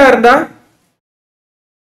different இருந்தா,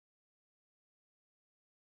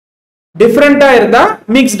 different இருந்தா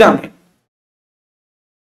mixed amine.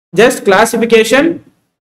 Just classification.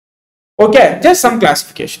 Okay, just some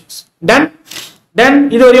classifications. Done.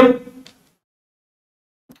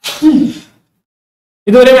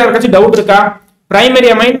 இதுவரையும் யாருக்காச்சும் doubt இருக்கா? Primary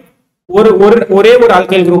amine ஒரே ஒரு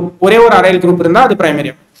alkyl group, ஒரே ஒரு aryl group இருந்தா அது primary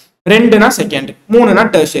amine, 2னா secondary, 3னா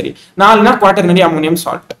tertiary, 4னா quaternary ammonium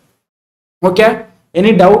salt. Okay,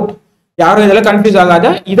 any doubt? யாரும் இதெல்லாம் கன்ஃபியூஸ் ஆகாத.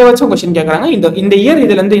 இதை வச்சு क्वेश्चन கேக்குறாங்க. இந்த இயர்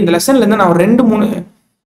இதுல இருந்து, இந்த லெசன்ல இருந்து நான் 2-3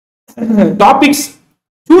 டாபிக்ஸ்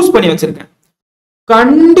சூஸ் பண்ணி வச்சிருக்கேன்.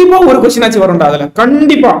 கண்டிப்பா ஒரு क्वेश्चन ஆச்சு வரும்டா அதுல,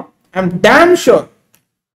 கண்டிப்பா. ஐ அம் dam sure,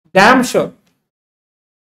 dam sure.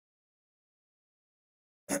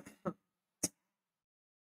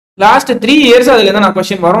 Last 3 years அதுல இருந்து நான்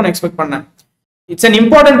क्वेश्चन வரும்னு எக்ஸ்பெக்ட் பண்ணேன். It's an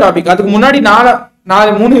important topic. அதுக்கு முன்னாடி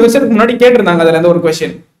 3 வருஷத்துக்கு முன்னாடி கேட்டிருந்தாங்க அதுல இருந்து ஒரு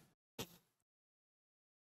क्वेश्चन.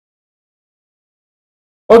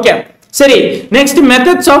 ஓகே, சரி, நெக்ஸ்ட்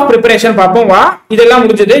மெத்தட்ஸ் ஆஃப் ப்ரிப்பரேஷன் பார்ப்போம். வா, இதெல்லாம்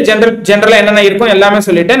முடிஞ்சது. ஜெனரலா என்னென்ன இருக்கும் எல்லாமே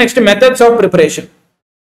சொல்லிட்டேன். Next methods of preparation.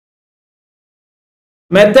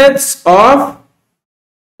 Methods of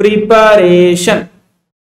preparation,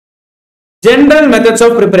 general methods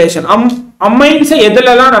of preparation. Amines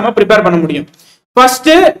எதுலலாம் நம்ம ப்ரிப்பேர் பண்ண முடியும்?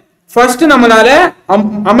 ஃபர்ஸ்ட் நம்மளால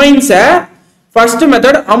அமைன்ஸ ஃபர்ஸ்ட்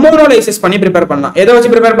மெத்தட் அமோனோலைசிஸ் பண்ணி ப்ரிப்பேர் பண்ணலாம். எதை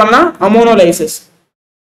வச்சு ப்ரிப்பேர் பண்ணலாம்? அமோனோலைசிஸ்.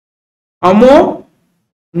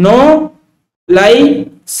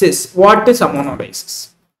 Ammonilysis. What is ammonolysis?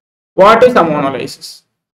 What is ammonolysis?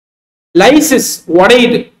 Lysis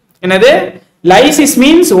உடையுது. என்னது? Lysis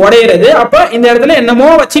means உடையிறது. அப்ப இந்த இடத்துல என்னமோ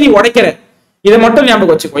வச்சு நீ உடைக்கிற, இதை மட்டும்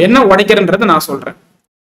ஞாபகம் வச்சுக்கோ. என்ன உடைக்கிறன்றதை நான் சொல்றேன்.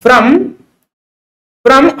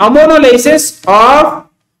 From ammonolysis of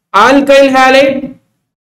alkyl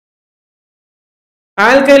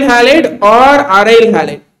halide or aryl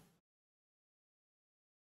halide.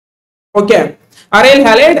 Okay, aryl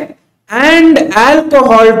halide and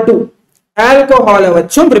alcohol too. alcohol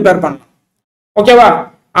வச்சும் prepare பண்ணலாம். ஓகேவா?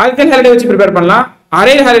 alkyl halide வச்சு prepare பண்ணலாம்,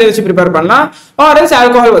 aryl halide வச்சு prepare பண்ணலாம், or else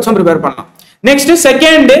alcohol வச்சும் prepare பண்ணலாம். Next,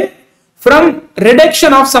 second, from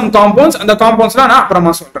reduction of some compounds. அந்த compoundsலாம் நான்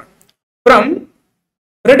அப்புறமா சொல்றேன். From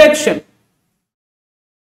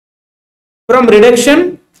reduction.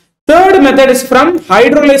 Third method is from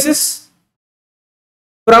hydrolysis.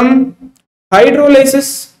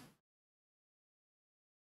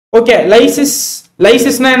 Okay,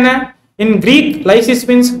 lysis na enna? In Greek, lysis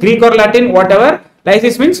means, Greek or Latin, whatever,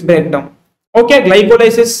 lysis means breakdown. Okay,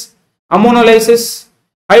 glycolysis, ammonolysis,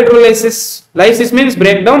 hydrolysis. Lysis means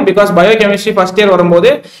breakdown, because biochemistry first year வரும்போது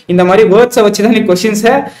இந்த மாதிரி words வச்சு தான் நீ questions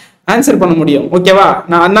answer பண்ண முடியும். ஓகேவா?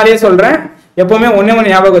 நான் அன்னாலே சொல்றேன், எப்பவுமே ஒண்ணே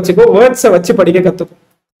ஞாபகம் வச்சுக்கோ, வேர்ட்ஸ் வச்சு படிக்க கத்துக்கோ.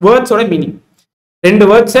 வேர்ட்ஸோட meaning, 2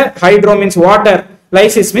 words, hydro means water,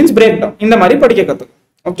 lysis means breakdown, இந்த மாதிரி படிக்க கத்துக்கோ.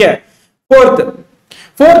 ஓகே,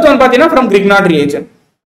 fourth one பாத்தீங்கன்னா from Grignard reagent.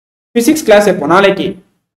 physics class எப்போ? நாளைக்கு.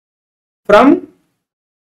 from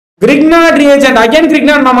Grignard reagent. again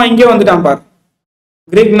Grignard மாமா இங்கே வந்துட்டான் பார்.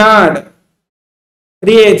 Grignard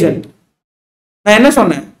reagent. நான் என்ன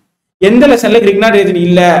சொன்னேன்? எந்த லெசன்ல Grignard reagent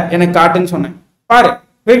இல்ல எனக்கு காட்டுன்னு சொன்னேன். பாரு,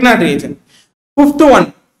 Grignard reagent. fifth one,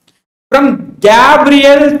 from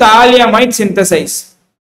Gabriel thalamide synthesis.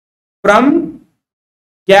 From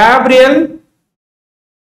Gabriel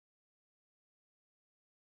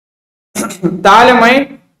thalamide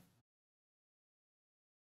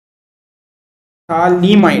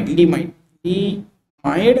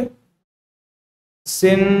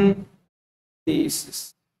synthesis.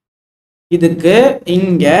 இதுக்கு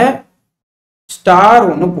இங்க ஸ்டார்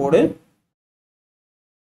ஒன்னு போடு,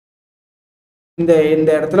 இந்த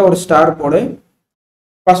இடத்துல ஒரு ஸ்டார் போடு,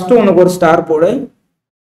 ஃபர்ஸ்ட் ஒன்னுக்கு ஒரு ஸ்டார் போடு,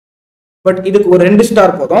 பட் இதுக்கு ஒரு 2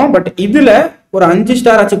 ஸ்டார் போதும். பட் இதுல ஒரு 5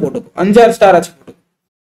 ஸ்டார் ஆச்சு போட்டுக்கும், 5-6 ஸ்டார் ஆச்சு போட்டுக்கும்.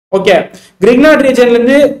 ஓகே, கிரிக்னாட் ரீஜன்ல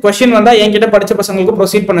இருந்து क्वेश्चन வந்தா என்கிட்ட படிச்ச பசங்களுக்கு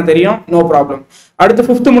ப்ரொசீட் பண்ண தெரியும், நோ ப்ராப்ளம். அடுத்து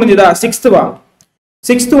 5th முடிஞ்சதா? 6th வா.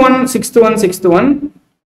 6th one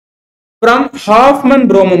from Hoffman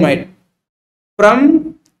bromamide, from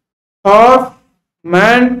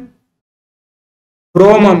Hoffman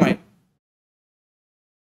bromamide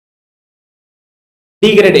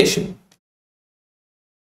degradation.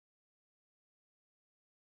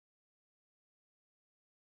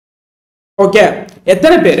 Okay,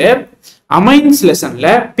 எத்தனை பேரு அமைன்ஸ் லெசன்ல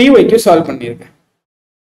PYQ சால்வ் பண்ணிருக்கேன்?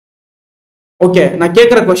 ஓகே, நான்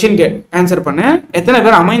கேக்குற क्वेश्चन ஆன்சர் பண்ண. எத்தனை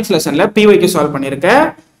பேர் அமைன்ஸ் லெசன்ல PYQ சால்வ் பண்ணிருக்க?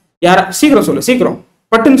 யாரா சீக்கிரம் சொல்லு, சீக்கிரம்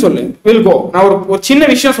பட்டுன்னு சொல்லு. Will go. நான் ஒரு சின்ன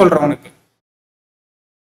விஷயம் சொல்றேன் உனக்கு.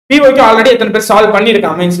 PYQ ஆல்ரெடி எத்தனை பேர் சால்வ்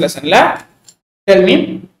பண்ணிருக்க அமைன்ஸ் லெசன்ல? Tell me.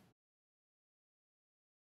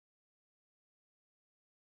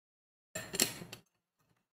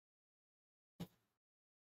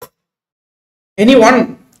 Anyone?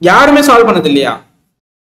 யாருமே சால்வ் பண்ணது இல்லையா?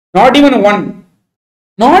 Not even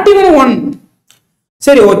one.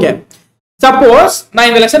 சரி, ஓகே. சப்போஸ் நான்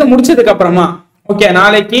இந்த லெசன் முடிச்சதுக்கு அப்புறமா, ஓகே,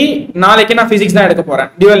 நாளைக்கு நான் பிசிக்ஸ் தான் எடுக்க போறேன்,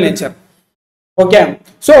 dual nature. Okay,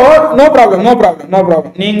 so no problem.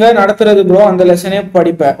 நீங்க நடத்துறது ப்ரோ அந்த லெசனே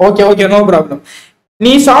படிப்ப. Okay, no problem.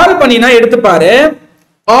 நீ சால்வ் பண்ணினா எடுத்து பாரு.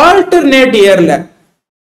 ஆல்டர்னேட் இயர்ல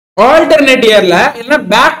இல்ல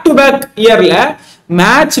பேக் டு பேக் இயர்ல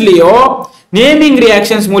மேட்ச்லயோ நேமிங்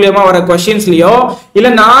ரியாக்ஷன்ஸ் மூலமா வர क्वेश्चंसலயோ இல்ல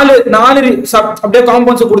நாலு அப்படியே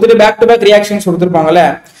காம்பவுண்ட்ஸ் கொடுத்துட்டு பேக் டு பேக் ரியாக்ஷன்ஸ் கொடுத்திருப்பாங்கல,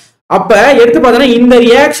 அப்ப எடுத்து பார்த்தா இந்த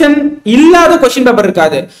ரியாக்ஷன் இல்லாத क्वेश्चन பேப்பர்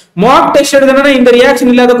இருக்காது. மார்க் டெஸ்ட் எழுதுனா இந்த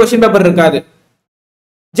ரியாக்ஷன் இல்லாத क्वेश्चन பேப்பர் இருக்காது.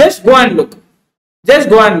 just go and look.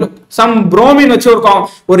 some bromine வச்சு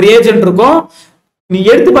ஒரு ரிஏஜென்ட் இருக்கும், நீ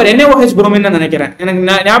எடுத்து பாரு. NaOH bromine தான் நினைக்கிறேன், எனக்கு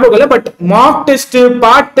ஞாபகம் இல்ல. But mark test,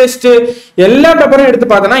 part test எல்லா பேப்பரும் எடுத்து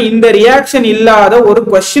பார்த்தனா இந்த ரியாக்ஷன் இல்லாத ஒரு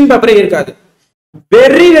क्वेश्चन பேப்பரே இருக்காது.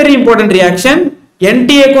 Very very important reaction.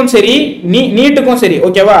 NTA-க்கும் சரி, நீட்டுக்கும் சரி,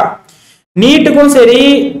 ஓகேவா? நீட்டுக்கும் சரி,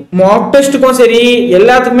 மார்க் டெஸ்ட்டுக்கும் சரி,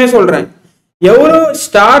 எல்லாத்துக்குமே சொல்றேன். எவ்வளவு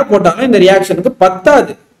ஸ்டார் போட்டாலும் இந்த ரியாக்ஷனுக்கு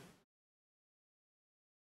பத்தாது.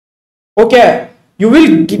 Okay, you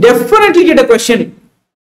will definitely get a question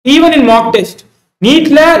even in mock test.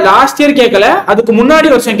 நீட்ல last year கேட்கல, அதுக்கு முன்னாடி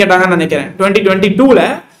வருஷம் கேட்டாங்கன்னு நினைக்கிறேன். 2022ல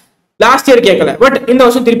லாஸ்ட் இயர் கேட்கல, பட் இந்த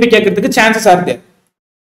வருஷம் திருப்பி கேட்கறதுக்கு சான்சஸ் இருக்கு.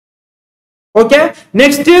 ஓகே,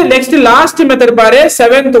 நெக்ஸ்ட் லாஸ்ட் மெத்தட் பாரு.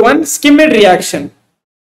 7th one, skimmed reaction.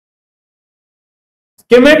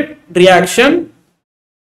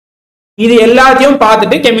 இது எல்லாத்தையும்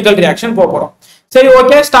பார்த்துட்டு கெமிக்கல் ரியாக்ஷன் போறோம். சரி,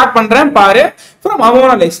 ஓகே, ஸ்டார்ட் பண்றேன் பாரு. ஃப்ரம்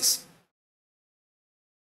அமோனோலைசிஸ்.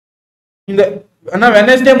 இந்த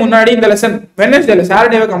வெனஸ்டே முன்னாடி இந்த லெசன், வெனஸ்டேல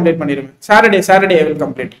சாட்டர்டேவே கம்ப்ளீட் பண்ணிடுவேன். Saturday I will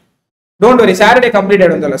complete. Don't worry, Saturday complete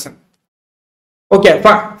ஆயிடும் இந்த lesson. Okay,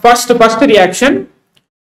 first reaction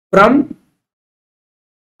from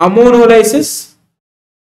அமோனோலைசிஸ்.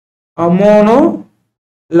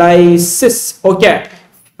 Okay,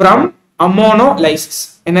 from அமோனோலைசிஸ்.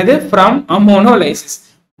 என்னது? ஃப்ரம் அமோனோலைசிஸ்.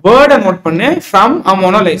 வேர்டை நோட் பண்ணு. From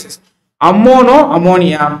அமோனோலைசிஸ்.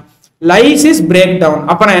 Ammonia, lysis break down.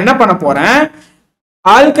 அப்ப நான் என்ன பண்ண போறேன்?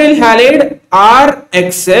 Alkyl halide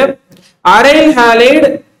RX, aryl halide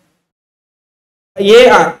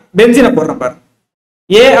AR, பென்சீனை போடுறேன் பாரு.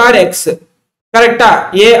 ARX, கரெக்டா?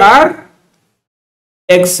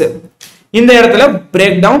 ARX. இந்த இடத்துல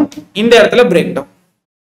பிரேக் டவுன், இந்த இடத்துல பிரேக் டவுன்.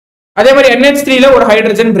 அதே மாதிரி NH3ல ஒரு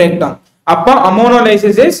ஹைட்ரஜன் பிரேக் டவுன். அப்ப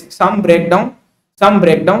அமோனோலைசிஸ் is some break down.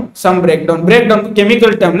 Break down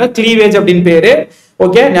chemical டேர்ம்ல cleavage அப்படின்னு பேரு.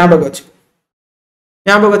 ஓகே, ஞாபகம்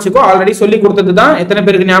வச்சுக்கோ. ஆல்ரெடி சொல்லி கொடுத்தது தான். எத்தனை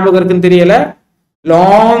பேருக்கு ஞாபகம் இருக்குன்னு தெரியல.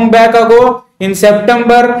 லாங் பேக் ஆகோ இன்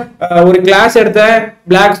செப்டம்பர் ஒரு கிளாஸ் எடுத்தேன்.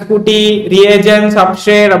 பிளாக் ஸ்கூட்டி, ரியேஜன்,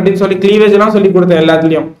 சப்ஸ்ட்ரேட் அப்படின்னு சொல்லி கிளீவேஜ் எல்லாம் சொல்லி கொடுத்தேன்.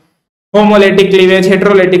 எல்லாத்துலயும் ஹோமோலைட்டிக் கிளீவேஜ்,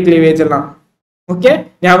 ஹெட்ரோலைட்டிக் கிளீவேஜ் எல்லாம். ஓகே,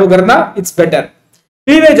 ஞாபகம் இருந்தா it's better.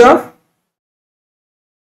 Cleavage of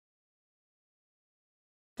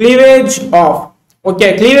okay,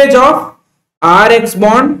 cleavage of RX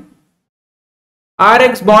bond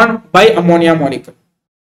by ammonia molecule.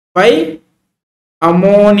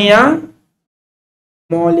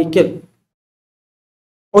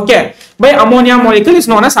 Okay, by ammonia molecule is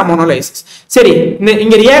known as ammonolysis. சரி,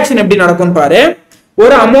 இங்க ரியாக்ஷன் எப்படி நடக்கும்னு பாரு.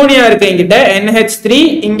 ஒரு அமோனியா இருக்கு என்கிட்ட, NH3,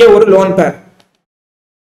 இங்க ஒரு லோன்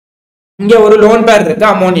பேர் இருக்கு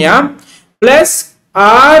ammonia, plus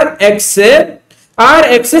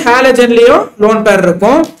RX ஹாலஜன்லயும் lone pair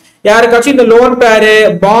இருக்கும். யாருக்காச்சும் இந்த லோன் பேர்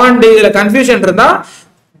பாண்ட் இதுல கன்ஃபியூஷன் இருந்தா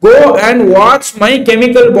go and watch my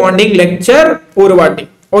chemical bonding lecture ஒரு வாட்டி.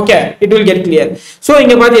 Okay, it will get clear. So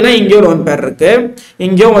இங்க பாத்தீங்கன்னா இங்கேயும் லோன் பேர் இருக்கு,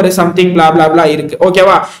 இங்கேயும் ஒரு சம்திங் blah blah blah இருக்கு.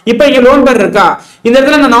 ஓகேவா? இப்போ இங்க லோன் பேர் இருக்கா, இந்த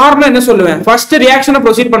இடத்துல நான் நார்மலா என்ன சொல்லுவேன், ஃபர்ஸ்ட் ரியாக்ஷனை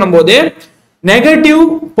ப்ரொசீட் பண்ணும்போது நெகட்டிவ்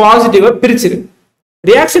பாசிட்டிவ் பிரிச்சிரு.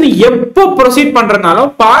 ரியாக்ஷன் எப்போ ப்ரொசீட் பண்றதுனாலும்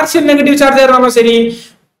பார்ஷியல் நெகட்டிவ் சார்ஜ் இருந்தாலும் சரி,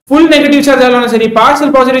 ஃபுல் நெகட்டிவ் சார்ஜ் இருந்தாலும் சரி,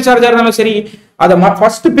 பார்ஷியல் பாசிட்டிவ் சார்ஜ் இருந்தாலும் சரி, அதை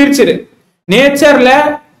ஃபர்ஸ்ட் பிரிச்சிரு. நேச்சர்ல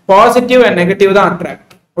பாசிட்டிவ் அண்ட் நெகட்டிவ் தான்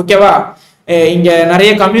அட்ராக்ட். ஓகேவா? இங்க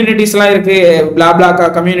நிறைய கம்யூனிட்டிஸ்லாம் இருக்கு, பிளாப்லா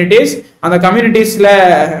கம்யூனிட்டிஸ். அந்த கம்யூனிட்டிஸ்ல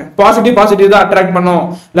பாசிட்டிவ் தான் அட்ராக்ட் பண்ணும்,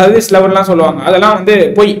 லவ் இஸ் லவ்லாம் சொல்லுவாங்க, அதெல்லாம் வந்து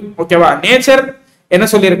போய். ஓகேவா? நேச்சர் என்ன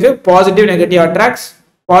சொல்லியிருக்கு, positive negative attracts,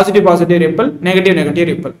 positive ripple, negative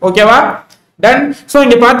ripple. ஓகேவா? டன். சோ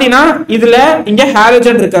இங்க பாத்தீங்கன்னா இதுல இங்க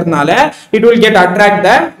ஹாலஜன் இருக்கிறதுனால it will get attract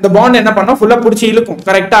the bond என்ன பண்ணும், ஃபுல்லா புடிச்சு இழுக்கும்.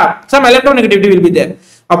 கரெக்ட்டா? some electronegativity will be there.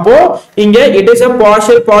 அப்போ இங்க it is a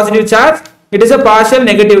partial positive charge, it is a partial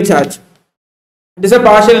negative charge, it is a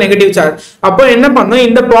partial negative charge. அப்போ என்ன பண்ணும்,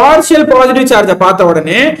 இந்த partial positive charge பார்த்த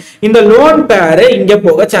உடனே இந்த லோன் பேர் இங்க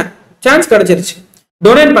போக சான்ஸ் கிடைச்சிருச்சு,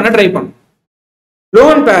 டொனேட் பண்ண ட்ரை பண்ணும்.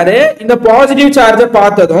 லோன் பேர் இந்த பாசிட்டிவ் சார்ஜை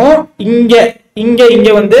பார்த்ததும்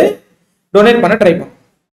இங்க வந்து டொனேட் பண்ண ட்ரை பண்ணும்.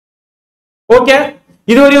 ஓகே,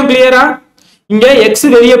 இது வரையும் கிளியரா? இங்க எக்ஸ்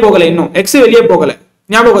வெளியே போகல, இன்னும் எக்ஸ் வெளியே போகல,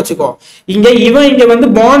 ஞாபகம் வச்சுக்கோ. இங்க வந்து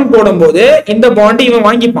பாண்ட் போடும்போது இந்த பாண்ட் இவன்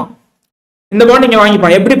வாங்கிப்பான், இந்த பாண்ட் இங்க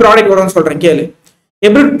வாங்கிப்பான். எப்படி ப்ராடக்ட் வரும்னு சொல்றேன் கேளு,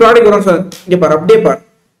 எப்படி ப்ராடக்ட் வரும்னு சொல்றேன். இங்க பாரு, அப்படியே பாரு.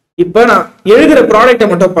 இப்ப நான் எழுதுற ப்ராடக்ட்டை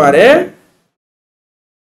மட்டும் பாரு.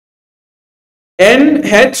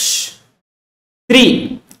 NH3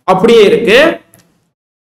 அப்படியே இருக்கு,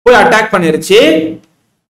 போய் அட்டாக் பண்ணிருச்சு.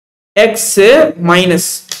 x மைனஸ்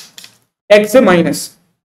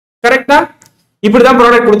கரெக்டா? இப்படிதான்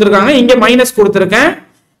ப்ராடக்ட் கொடுத்துருக்காங்க. இங்க மைனஸ் கொடுத்துருக்கேன்,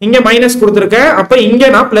 இங்க மைனஸ் கொடுத்துருக்கேன். அப்ப இங்க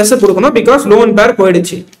நான் பிளஸ் கொடுக்கணும், பிகாஸ் லோன் பேர்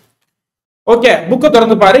போயிடுச்சு. ஓகே, புக்கை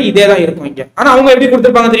திறந்து பாரு, இதே தான் இருக்கும் இங்க. ஆனா அவங்க எப்படி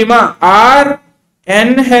கொடுத்துருப்பாங்க தெரியுமா,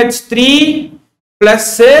 RNH3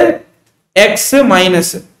 பிளஸ் x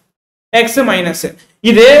மைனஸ்.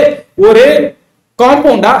 இது ஒரு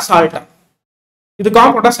காம்பவுண்டா சால்ட்டா? இது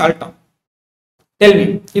காம்பவுண்டா சால்ட்டா? Tell me,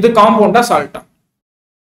 இது காம்பவுண்டா சால்ட்டா?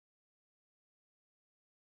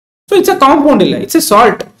 So it's a compound illa, it's a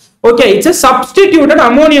salt. Okay, it's a substituted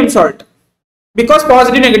ammonium salt because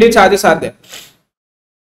positive negative charges are there.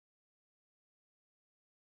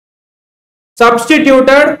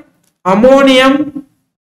 Substituted ammonium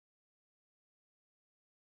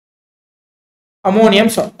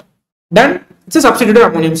salt. Done. It's a substituted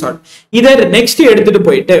ammonium salt. Either next எடுத்துட்டு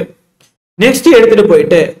போயிட்டு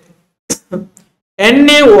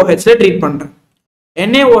NaOH ல treat பண்றேன்.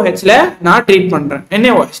 NaOH ல நான் treat பண்றேன்.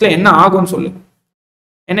 NaOH ல என்ன ஆகும்னு சொல்லு.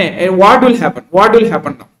 What will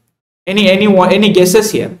happen now? Any guesses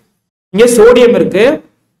here? இங்க சோடியம் இருக்கு.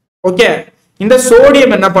 ஓகே, இந்த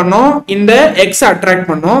சோடியம் என்ன பண்ணும், இந்த X அட்ராக்ட்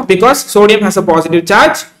பண்ணும், because sodium has a positive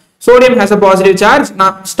charge.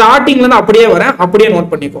 நான் ஸ்டார்டிங்ல இருந்து அப்படியே வரேன், அப்படியே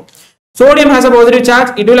நோட் பண்ணிக்கோ. Sodium has a positive charge,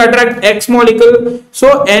 it will attract X molecule, so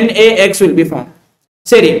NaX will be formed.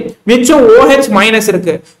 சரி, மிச்சம் OH மைனஸ்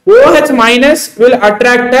இருக்கு. OH minus will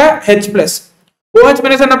attract a H plus. OH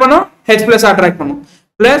minus என்ன பண்ணும், H plus attract பண்ணும்,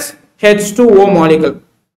 plus H2O molecule.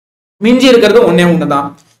 மிஞ்சி இருக்கிறது ஒண்ணே ஒண்ணுதான்,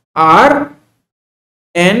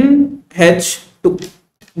 RNH2.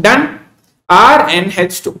 done.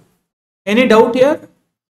 RNH2. Any doubt here?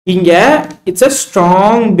 இங்க it's a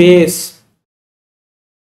strong base.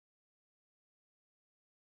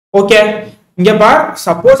 okay, இங்க பார்,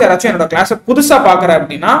 சப்போஸ் யாராச்சும் என்னோட கிளாஸை புதுசா பாக்குற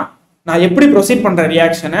அப்படின்னா நான் எப்படி ப்ரொசீட் பண்ற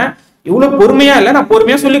ரியாக்ஷனை இவ்வளவு பொறுமையா இல்ல, நான்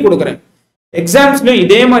பொறுமையா சொல்லி கொடுக்குறேன். எக்ஸாம்ஸ்லயும்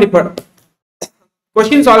இதே மாதிரி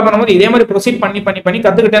கொஸ்டின் சால்வ் பண்ணும்போது இதே மாதிரி ப்ரொசீட் பண்ணி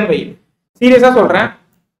கத்துக்கிட்டேன்னு வை. சீரியஸா சொல்றேன்,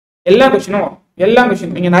 எல்லா கொஸ்டினும்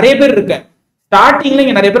இங்க நிறைய பேர் இருக்கு. ஸ்டார்டிங்ல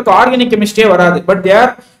இங்க நிறைய பேருக்கு ஆர்கானிக் கெமிஸ்ட்ரியே வராது, but they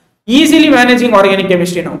are easily managing organic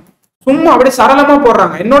chemistry. நான் சும்மா அப்படியே சரளமா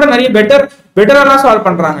போடுறாங்க, என்னோட நிறைய பெட்டரெல்லாம் சால்வ்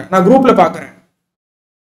பண்றாங்க, நான் குரூப்ல பாக்குறேன்.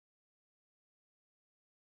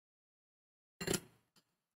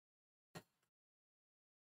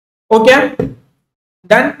 Okay,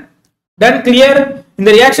 ton clear. இந்த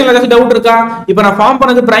ரியாக்ஷன்ல ஏதாவது டவுட் இருக்கா? இப்போ நான் ஃபார்ம்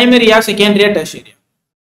பண்ணது பிரைமரியா செகண்டரியா டெர்ஷரியா?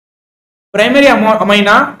 Primary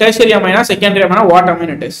அமைனா, tertiary அமைனா, secondary அமைனா, what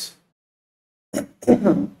amine it is?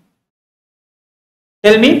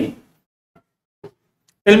 tell me.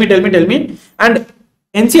 And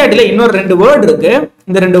NCERT ல இன்னொரு ரெண்டு வேர்ட் இருக்கு,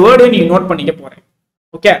 இந்த ரெண்டு வேர்டையும் நீங்க நோட் பண்ணிக்க போறேன்.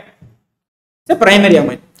 Okay, it's a primary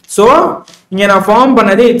amine. So இங்க நான் ஃபார்ம்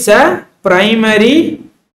பண்ணது it's a primary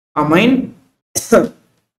amine.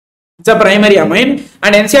 It's a primary amine.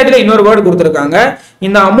 And NCERT ல இன்னொரு வேர்ட் கொடுத்திருக்காங்க.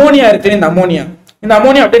 இந்த அமோனியா இருக்கு, இந்த அமோனியா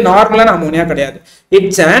அப்படியே நார்மலான அமோனியா கிடையாது.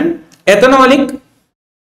 It's an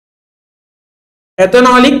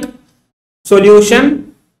ethanoic solution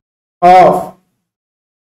of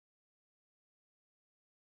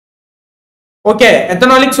Okay,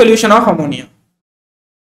 ethanolic solution of ammonia.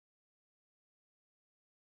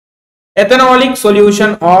 Ethanolic solution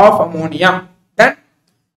of ammonia.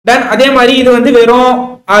 Then அதே மாதிரி இது வந்து வெறும்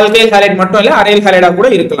alkyl halide மட்டும் இல்ல aryl halide கூட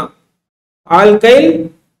இருக்கலாம். Alkyl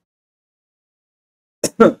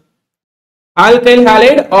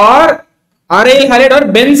halide or aryl halide or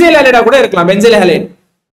benzyl halide கூட இருக்கலாம். Benzyl halide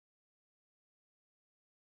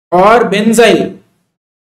or benzyl.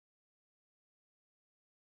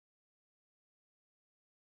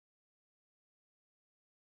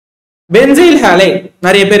 Benzyl halide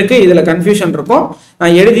நிறைய பேருக்கு இதுல கன்ஃபியூஷன் இருக்கும்.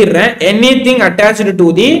 நான் எழுதிறேன். Anything attached to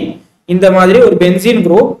the இந்த மாதிரி ஒரு பென்சீன்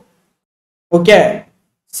குரூப், ஓகே,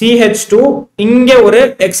 CH2 இங்க ஒரு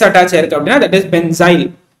X அட்டாச் ஆயிருக்கு அப்படினா that is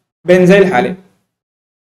benzyl halide.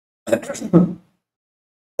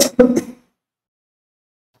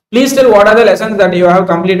 Please tell what are the lessons that you have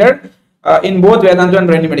completed in both Vedanta and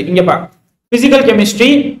Brainimatic. இங்க பா, physical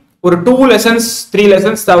chemistry ஒரு 2 lessons 3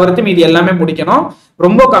 lessons தவிர்த்து மீதி எல்லாமே முடிக்கணும்.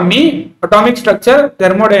 ரொம்ப கம்மி. atomic structure,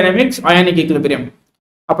 thermodynamics, ionic equilibrium,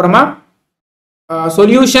 அப்புறமா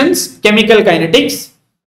solutions, chemical kinetics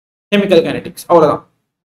அவ்வளவுதான்.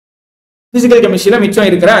 physical chemistryல மிச்சம்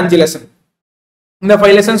இருக்கிற 5 லெசன், இந்த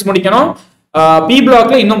 5 lessons முடிக்கணும். P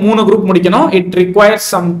blockல இன்னும் 3 group முடிக்கணும். it requires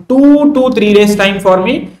some 2 to 3 days time for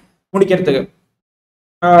me முடிக்கிறதுக்கு.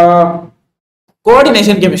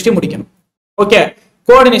 coordination chemistry முடிக்கணும். ஓகே,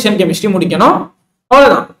 coordination chemistry முடிக்கணும்.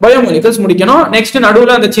 அவ்வளவுதான். பயோமாலிகல்ஸ் முடிக்கணும். நெக்ஸ்ட்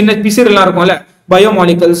நடுவுல அந்த சின்ன பிசிறு எல்லாம் இருக்கும்ல,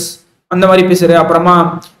 பயோமாலிகல்ஸ் அந்த மாதிரி பிசிறு, அப்புறமா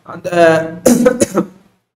அந்த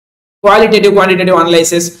குவாலிட்டேட்டிவ் குவான்டிட்டேட்டிவ்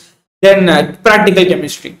அனலைசிஸ், தென் பிராக்டிகல்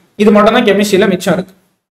கெமிஸ்ட்ரி. இது மட்டும் தான் கெமிஸ்ட்ரியில மிச்சம் இருக்கு.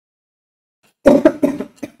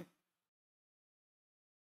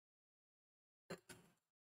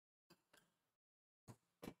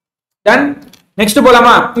 தென் நெக்ஸ்ட்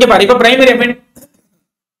போலாமா? இங்க பாரு, இப்ப பிரைமரி அமைன்,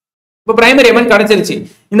 இப்போ பிரைமரி அமைன் கிடைச்சிருச்சு.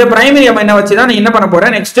 இந்த பிரைமரி அமைனை வச்சு தான் நான் என்ன பண்ண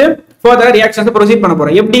போறேன், நெக்ஸ்ட் ஃபர்தர் ரியாக்ஷன்ஸ் ப்ரொசீட் பண்ண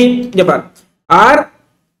போறேன். எப்படி? இங்க பாரு,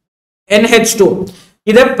 RNH2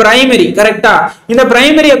 இத பிரைமரி, கரெக்ட்டா? இந்த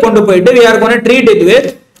பிரைமரியை கொண்டு போயிட்டு we are going to treat it with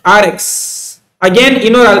RX, again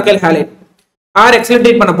இன்னொரு alkyl halide RX ல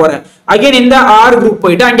ட்ரீட் பண்ண போறேன். again இந்த R குரூப்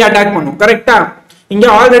போயிட்டு அங்க அட்டாக் பண்ணும், கரெக்ட்டா? இங்க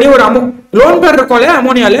ஆல்ரெடி ஒரு லோன் பேர் இருக்கும்ல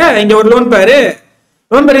அமோனியால, இங்க ஒரு லோன் பேர்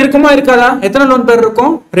இருக்குமா இருக்காதா? எத்தனை லோன் பேர்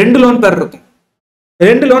இருக்கும்? 2 லோன் பேர் இருக்கும்.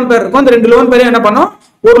 2 லோன் பேர் இருக்கும். அந்த 2 லோன் பேரை என்ன பண்ணும்,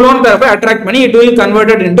 ஒரு லோன் பேரை போய் அட்ராக்ட் பண்ணி it will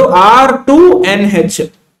converted into R2NH.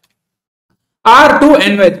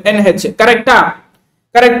 R2NH, கரெக்ட்டா?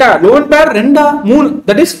 லோன் பேர் 2 3,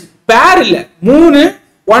 that is பேர் இல்ல, 3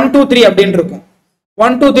 1 2 3 அப்படினு இருக்கும்.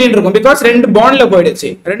 1 2 3 இருக்கும் because 2 பாண்ட்ல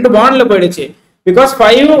போயிடுச்சு. because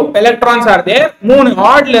 5 electrons are there, 3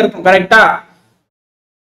 ஆட்ல இருக்கும், கரெக்ட்டா?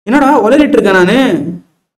 என்னடா உளறிட்டு இருக்கேன் நானு?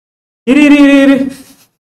 இரு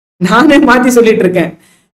நானே மாத்தி சொல்லிட்டு இருக்கேன்.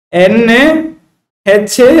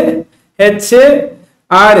 NHR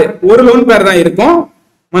ஒரு லோன் பேர் தான் இருக்கும்.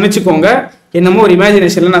 மன்னிச்சுக்கோங்க, என்னமோ ஒரு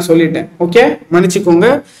இமேஜினேஷன்ல நான் சொல்லிட்டேன். ஓகே, மன்னிச்சுக்கோங்க.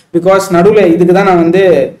 பிகாஸ் நடுவுல இதுக்கு தான் நான் வந்து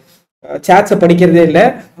சாட்ஸை படிக்கிறதே இல்லை.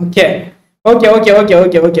 ஓகே,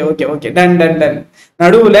 டன்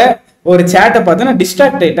நடுவுல ஒரு சேட்டை பார்த்து நான்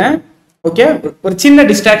டிஸ்ட்ராக்ட் ஆயிட்டேன். ஓகே, ஒரு சின்ன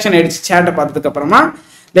டிஸ்ட்ராக்ஷன் ஆயிடுச்சு சேட்டை பார்த்ததுக்கு அப்புறமா.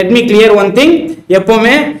 Let me clear one thing,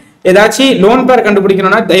 எப்பவுமே ஏதாச்சும் லோன் பேர்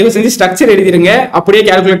கண்டுபிடிக்கணும்னா தயவு செஞ்சு ஸ்ட்ரக்சர் எழுதிருங்க, அப்படியே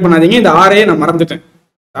கால்குலேட் பண்ணாதீங்க. இந்த ஆரையே நான் மறந்துட்டேன்.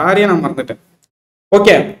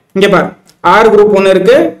 ஓகே, இங்க பாரு, R குரூப் 1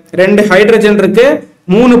 இருக்கு, 2 ஹைட்ரஜன் இருக்கு,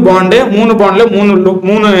 3 பாண்டு, 3 பாண்ட்ல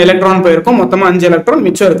 3 எலக்ட்ரான் போயிருக்கும், மொத்தமா 5 எலக்ட்ரான்,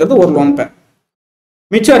 மிச்சம் இருக்கிறது ஒரு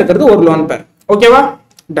லோன் பேர். ஓகேவா?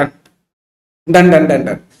 டன்.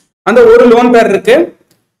 அந்த ஒரு லோன் பேர் இருக்கு,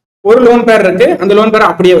 அந்த லோன் பேரை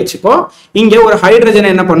அப்படியே வச்சுக்கோ. இங்க ஒரு ஹைட்ரஜனை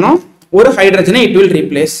என்ன பண்ணும், ஒரு ஹைட்ரஜனை it will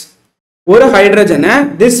replace, ஒரு ஹைட்ரஜனை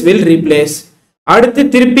this will replace. அடுத்து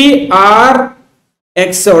திருப்பி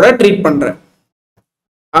RX ஓட ட்ரீட் பண்ற,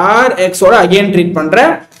 RX ஓட அகைன் ட்ரீட் பண்ற.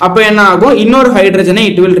 அப்ப என்ன ஆகும், இன்னொரு ஹைட்ரஜனை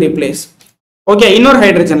it will replace. ஓகே, இன்னொரு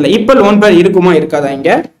ஹைட்ரஜன்ல இப்ப லோன் பேர் இருக்குமா இருக்காதா? இங்க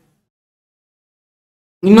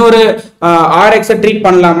இன்னொரு RX ட்ரீட்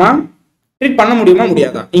பண்ணலாமா? ட்ரீட் பண்ண முடியுமா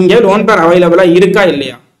முடியாதா? இங்க லோன் பேர் அவைலபிளா இருக்கா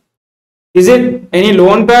இல்லையா? Is it any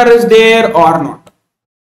lone pair is there or not?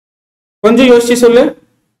 கொஞ்சம் யோசிச்சு சொல்லு.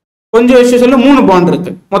 3 பாண்ட்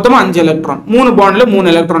இருக்கு, மொத்தமா 5 எலக்ட்ரான், 3 பாண்ட்ல 3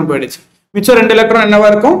 எலக்ட்ரான் போயிடுச்சு, மிச்சம் 2 எலக்ட்ரான் என்னவா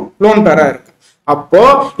இருக்கும், லோன் பேரா இருக்கு. அப்போ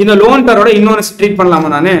இந்த லோன் பேரோட இன்னொரு ட்ரீட் பண்ணலாமா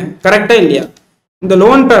நானு? கரெக்டா இல்லையா? இந்த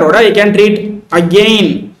லோன் பேரோட I can treat again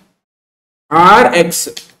RX.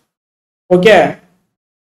 Okay,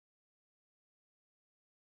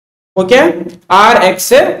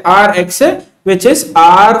 RX which is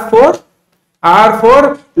R4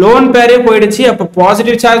 loan பேரே போயிடுச்சு. அப்ப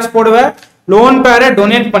பாசிட்டிவ் சார்ஜ் போடுவ, லோன் பேரை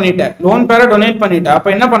டொனேட் பண்ணிட்ட, அப்ப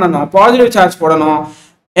என்ன பண்ணணும், பாசிட்டிவ் சார்ஜ் போடணும்.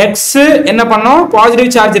 x என்ன பண்ணோம்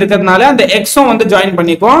பாசிட்டிவ் சார்ஜ் இருக்கிறதுனால அந்த x-உம் வந்து ஜாயின்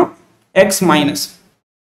பண்ணிக்கும் x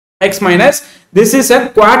minus this is a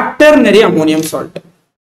quaternary ammonium salt.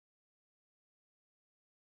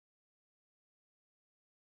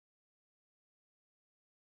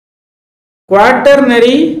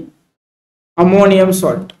 Quaternary ammonium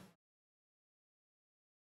salt.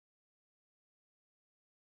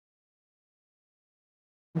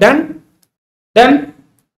 Done.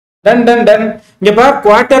 இங்க பாரு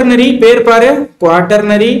quaternary பேர் பாரு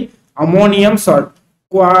quaternary ammonium salt.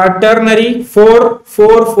 Quaternary 4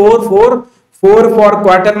 for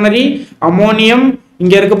quaternary ammonium.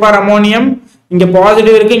 இங்க இருக்கு பாரு ammonium, இங்க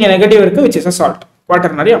பாசிட்டிவ் இருக்கு இங்க நெகட்டிவ் இருக்கு, which is a salt.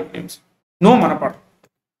 Quaternary ammonium. No மனப்பாடம்.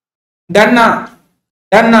 Done.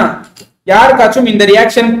 யாருக்காச்சும் இந்த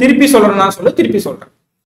ரியாக்ஷன் திருப்பி சொல்லணும்னா சொல்லு, திருப்பி சொல்றேன்.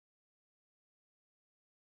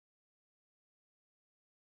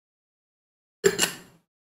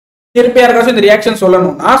 திருப்பி யாருக்காச்சும் இந்த ரியாக்ஷன்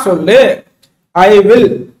சொல்லணும்னா சொல்லு. I will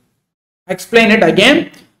explain it again.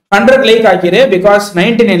 100 like ஆக்கிரு because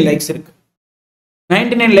 99 likes இருக்கு.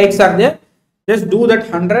 99 likes are there. Just do that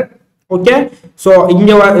 100. Okay. So இங்க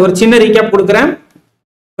ஒரு சின்ன ரீகேப் கொடுக்கிறேன்.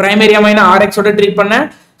 பிரைமரி அமைனை RX ஓட ட்ரீட் பண்ண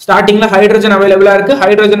ஸ்டார்டிங்ல ஹைட்ரஜன் அவைலபிளா இருக்கு,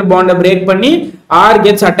 ஹைட்ரஜன் பாண்டை பிரேக் பண்ணி R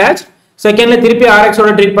gets attached. செகண்ட்ல திருப்பி RX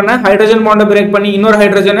ஓட ட்ரீட் பண்ண ஹைட்ரஜன் பாண்டை பிரேக் பண்ணி இன்னொரு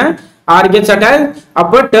ஹைட்ரஜனை R gets attached.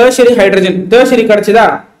 அப்ப டெர்ஷரி ஹைட்ரஜன் டெர்ஷரி கிடைச்சதா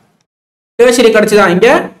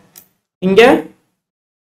இங்க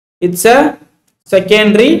it's a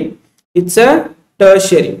secondary, it's a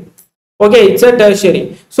tertiary. Okay, it's a tertiary.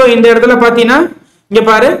 So இந்த இடத்துல பாத்தீங்கன்னா இங்க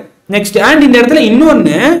பாரு next and இந்த இடத்துல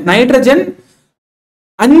இன்னொன்னு நைட்ரஜன்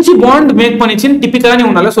 5 பாண்ட் மேக் பண்ணிச்சின்னு டிபிக்கலா நீ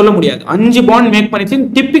உன்னால சொல்ல முடியாது. 5 பாண்ட் மேக் பண்ணிச்சின்னு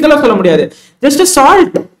டிபிக்கலா சொல்ல முடியாது. Just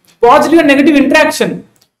salt positive and negative interaction,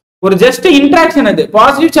 ஒரு ஜஸ்ட் இன்டராக்ஷன். அது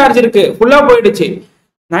பாசிட்டிவ் சார்ஜ் இருக்கு ஃபுல்லா போயிடுச்சு.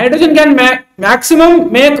 நைட்ரஜன் கேன் மேக்ஸிமம்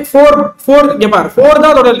மேக் 4 இங்க பாரு 4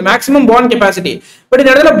 தான் அதோட மேக்ஸிமம் பாண்ட் கெபாசிட்டி. பட்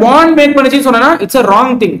இந்த இடத்துல பாண்ட் மேக் பண்ணிச்சின்னு சொன்னா it's a wrong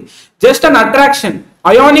thing. Just an attraction,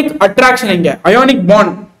 ionic attraction, இங்க அயானிக்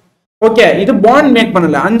பாண்ட். ஓகே, இது பாண்ட் மேக்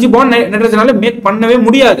பண்ணல. 5 பாண்ட் நைட்ரஜனால மேக் பண்ணவே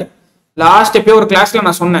முடியாது. லாஸ்ட் எப்போ ஒரு கிளாஸ்ல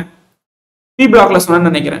நான் சொன்னேன், பி பிளாக்ல சொன்னேன்னு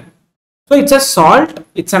நினைக்கிறேன். So it's a salt,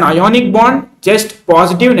 it's an ionic bond, just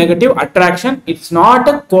positive negative attraction, it's not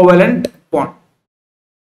a covalent bond.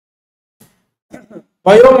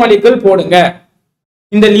 பயோமாலிகல் போடுங்க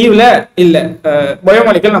இந்த லீவ்ல இல்ல.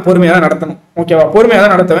 பயோமாலிகல் நான் பொறுமையா தான் நடத்தணும். ஓகேவா, பொறுமையா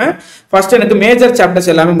தான் நடத்துவேன். ஃபர்ஸ்ட் எனக்கு மேஜர் சாப்டர்ஸ்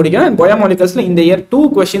எல்லாமே முடிக்கணும். பயோமாலிகல்ஸ்ல இந்த இயர் 2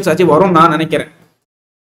 क्वेश्चंस ஆச்சு வரும் நான் நினைக்கிறேன்.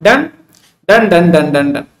 டன்.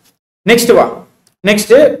 நெக்ஸ்ட் வா.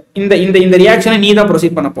 நெக்ஸ்ட் இந்த இந்த இந்த ரியாக்ஷனை நீ தான்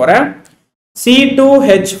ப்ரொசீட் பண்ண போற.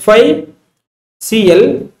 C2H5Cl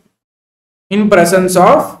in presence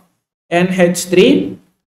of NH3.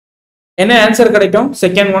 என்ன ஆன்சர் கிடைக்கும்?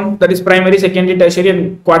 Second one, that is primary, secondary, tertiary and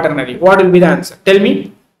quaternary. What will be the answer? Tell me.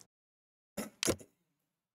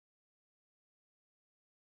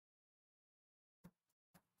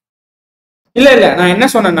 இல்ல நான் என்ன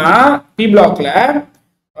சொன்னேன்னா பி பிளாக்ல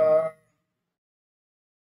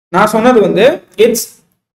நான் சொன்னது வந்து இட்ஸ்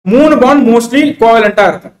 3 பாண்ட் மோஸ்ட்லி கோவலண்டா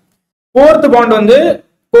இருக்கும். 4th பாண்ட் வந்து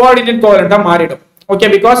கோஆர்டினேட் கோவலண்டா மாறிடும். Okay,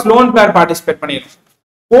 because lone pair participate பண்ணிடும்.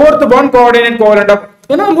 4th பாண்ட் கோஆர்டினேட் கோவலண்டா,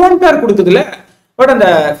 ஏன்னா லோன் பேர் கொடுக்குதுல. பட் அந்த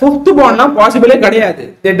 5th பாண்ட்லாம் பாசிபிளே கிடையாது.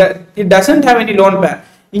 It doesn't have any lone pair.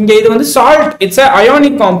 இங்க இது வந்து salt, it's a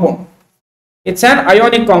ionic compound. It's an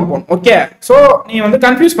ionic compound. Okay, so நீ வந்து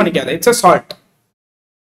confuse பண்ணிக்காத, it's a salt.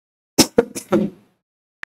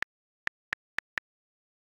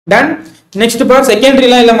 Done. Next part secondary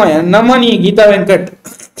லாம் இல்லம்மா, என்னம்மா நீ Geetha Venkat.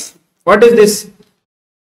 What is this?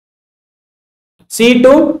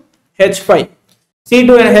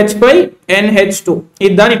 C2H5NH2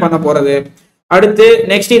 இதுதான் நீ பண்ண போறது. அடுத்து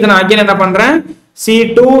நெக்ஸ்ட் இத நான் அகைன் என்ன பண்றேன்,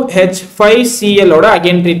 C2H5Cl ஓட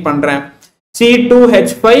அகைன் ட்ரீட் பண்றேன்.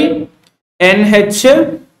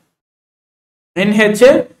 C2H5NH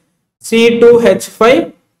C2H5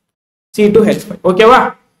 ஓகேவா?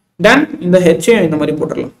 டன். இந்த H இந்த மாதிரி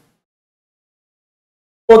போட்டுடலாம்.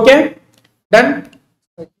 Okay, ton.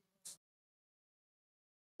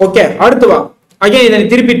 ஓகே, அடுத்து வா. அகைன் இதை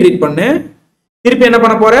திருப்பி ட்ரீட் பண்ணு. திருப்பி என்ன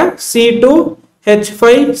பண்ண போற,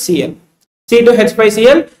 C2H5Cl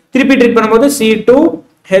திருப்பி ட்ரீட் பண்ணும்போது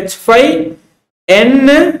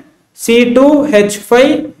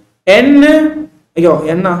C2H5N ஐயோ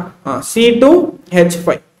என்ன C2H5.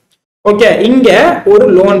 ஓகே, இங்க ஒரு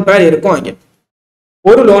லோன் பேர் இருக்கும். இங்க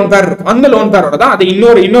ஒரு லோன் பேர் இருக்கும். அந்த லோன் பேரோட தான் அது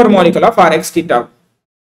இன்னொரு மாலிகுல் ஆஃப் RX தீட்டா,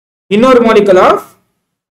 இன்னொரு molecule of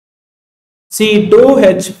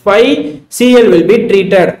C2H5Cl will be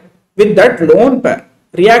treated with that lone pair,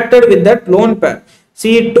 reacted with that lone pair.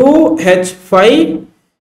 C2H5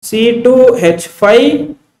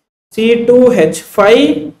 C2H5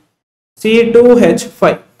 C2H5.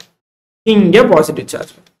 Inge positive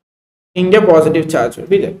charge. Inge positive charge will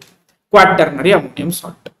be there. Quaternary ammonium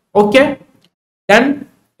salt. Okay. Then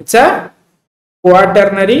it's a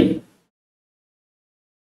quaternary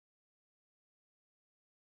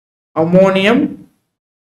ammonium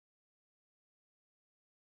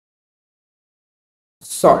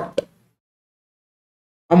salt.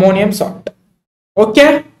 Ammonium salt. Okay.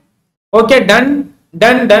 Okay. Done.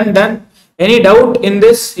 Done. Any doubt in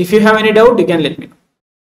this? If you have any doubt, you can let me know.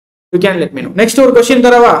 Next ஒரு question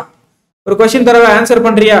தரவா? Answer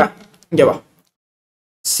பண்றியா? இங்க வா.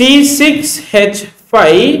 C6H5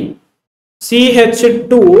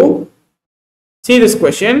 CH2. See this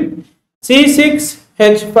question.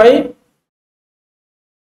 C6H5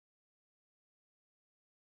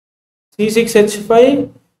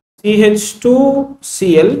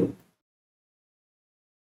 CH2Cl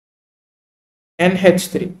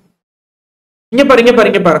NH3. இங்க பாரு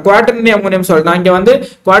quaternary ammonium salt. நான் இங்க வந்து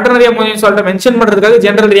குவாட்டர்னரி அம்மோனியம் சால்ட்டை மென்ஷன் பண்றதுக்காக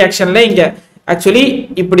ஜெனரல் ரியாக்ஷன்ல இங்க ஆக்சுவலி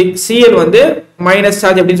இப்படி Cl வந்து மைனஸ்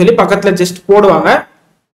சார்ஜ் அப்படின்னு சொல்லி பக்கத்துல ஜஸ்ட் போடுவாங்க.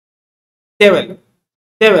 தேவையில்லை.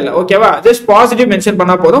 ஓகேவா? ஜஸ்ட் பாசிட்டிவ் மென்ஷன்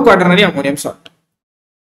பண்ணா போதும் quaternary ammonium salt.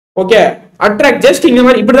 Okay. Attract just இங்க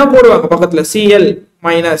மாதிரி இப்படி தான் போடுவாங்க பக்கத்துல Cl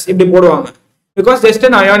மைனஸ் இப்படி போடுவாங்க. Because just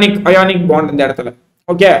an ionic bond இந்த இடத்துல.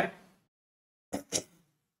 Okay.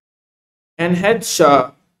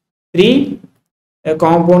 NH3, a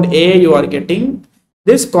compound A you are getting.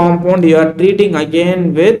 This compound you are treating again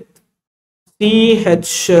with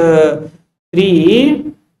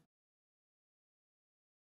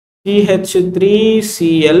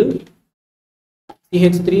CH3Cl.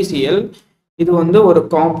 இது வந்து ஒரு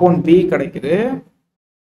compound B கிடைக்குது.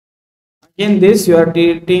 Again this you are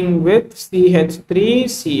treating with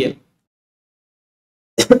CH3Cl.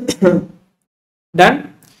 Done.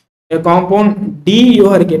 A compound D you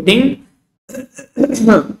are getting.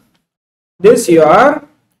 This you are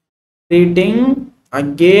treating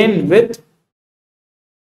again with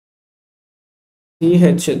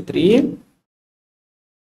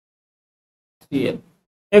CH3Cl.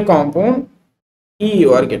 A compound E you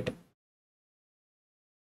are getting.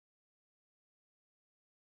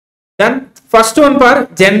 Then first one for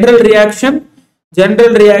general reaction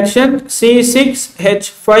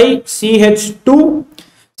C6H5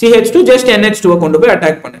 CH2 just NH2 கொண்டு போய்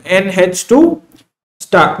attack பண்ணு. NH2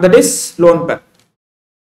 star, that is lone pair.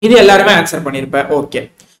 இது எல்லாரும் answer பண்ணிருப்ப. Okay.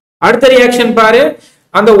 அடுத்த reaction பாரு.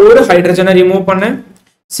 அந்த ஒரு ஹைட்ரஜனை ரிமூவ் பண்ணு.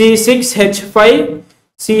 C6H5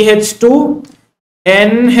 CH2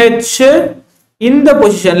 NH இந்த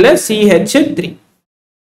பொசிஷன்ல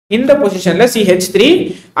CH3.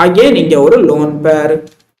 அகைன் இங்க ஒரு லோன்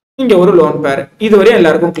பேர். இதுவரை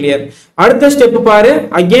எல்லாருக்கும் கிளியர். அடுத்த ஸ்டெப் பாரு.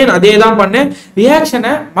 அகைன் அதே தான் பண்ணு.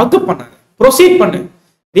 ரியாக்ஷனை மக்கப் பண்ணாத. ப்ரொசீட் பண்ணு.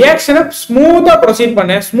 ரியாக்ஷனை ஸ்மூத்தா ப்ரொசீட்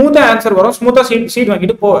பண்ணு. ஸ்மூத்தா ஆன்சர் வரும். ஸ்மூத்தா சீட்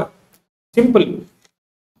வாங்கிட்டு போவ. Simple.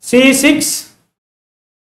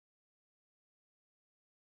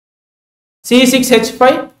 C6H5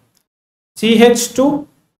 CH2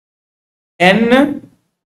 N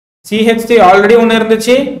CH3 already ஒன்னு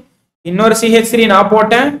இருந்துச்சு. இன்னொரு CH3 நான்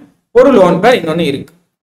போட்டேன். ஒரு லோன் பேர் இன்னொன்னு இருக்கு.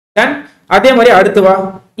 Then அதே மாதிரி அடுத்து வா.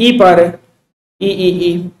 E பாரு. E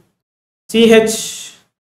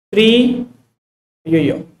CH3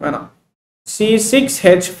 ஐயோ வேணாம்.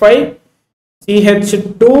 C6H5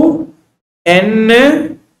 CH2 N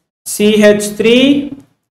CH3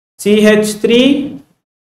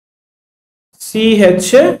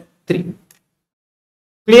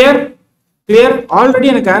 clear already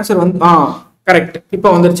எனக்கு ஆன்சர் வந்து கரெக்ட். இப்போ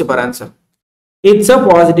வந்துருச்சு பாரு answer. It's a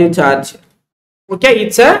positive charge. Okay,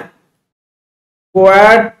 it's a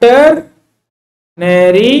quaternary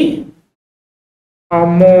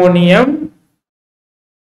ammonium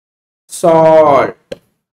salt.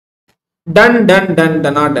 Done.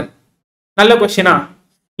 நல்ல क्वेश्चना.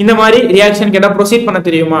 இந்த மாதிரி ரியாக்ஷன் கேட்டா ப்ரோசீட் பண்ண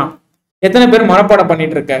தெரியுமா? எத்தனை பேர் மனப்பாடம்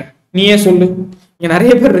பண்ணிட்டு இருக்க? நீயே சொல்லு. இங்க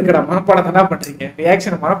நிறைய பேர் இருக்கடா மனப்பாடம் தான பண்றீங்க.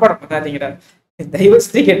 ரியாக்ஷன் மனப்பாடம் பண்ணாதீங்கடா. தயவு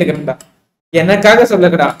செஞ்சு கேட்டுக்கறேன்டா. எனக்காக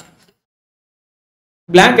சொல்லுங்கடா.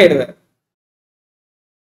 blank ஆயிடுவே.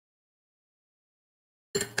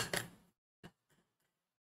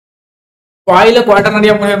 வாயில குவாட்டர்னரி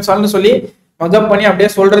அம்மோனியம் சால்ட்னு சொல்லி மகப் பண்ணி அப்படியே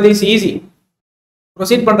சொல்றது இஸ் ஈஸி.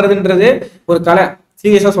 ப்ரொசீட் பண்றதுன்றது ஒரு கலை.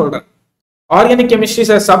 சீரியஸா சொல்றேன். Organic chemistry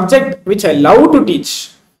is a subject which I love to teach.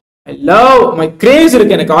 I love my craze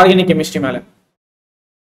இருக்கு எனக்கு ஆர்கானிக் கெமிஸ்ட்ரி மேல.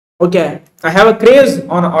 Okay, I have a craze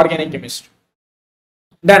on organic chemistry.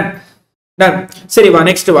 Done. சரி வா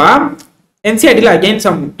நெக்ஸ்ட் வா. NCERT ல again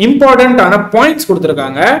some important ஆன points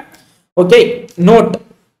கொடுத்திருக்காங்க. Okay, note.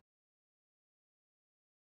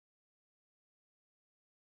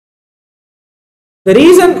 The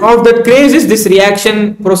reason of that craze is this reaction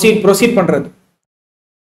proceed பண்றது.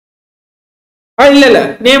 இல்ல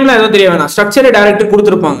நேம்ல ஏதோ தெரிய வேணாம், ஸ்ட்ரக்சர் டைரக்ட்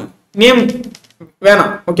கொடுத்திருப்பாங்க, நேம்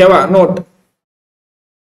வேணாம். ஓகேவா? நோட்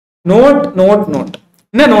நோட் நோட் நோட்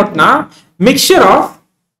என்ன நோட்னா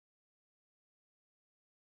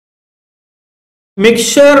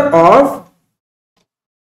mixture of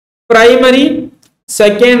primary,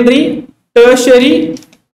 secondary, tertiary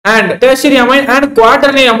amine and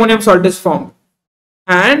quaternary ammonium salt is formed,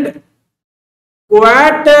 and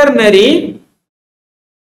quaternary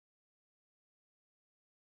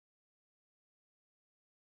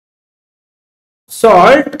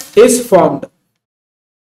salt is formed.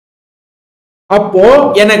 அப்போ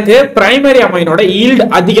எனக்கு பிரைமரி அமைனோட ஈல்ட்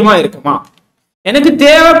அதிகமா இருக்குமா? எனக்கு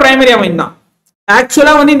தேவை பிரைமரி அமைன் தான்.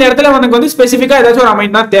 ஆக்சுவலா வந்து இந்த இடத்துல எனக்கு வந்து ஸ்பெசிஃபிக்கா ஏதாச்சும் ஒரு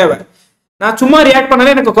அமைன் தான் தேவை. நான் சும்மா ரியாக்ட்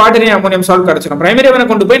பண்ணாலே எனக்கு குவாட்டர்னரி அம்மோனியம் சால்ட் கிடைச்சிடும். பிரைமரி அமைனை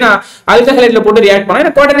கொண்டு போய் நான் ஆல்கஹாலைட்ல போட்டு ரியாக்ட் பண்ணா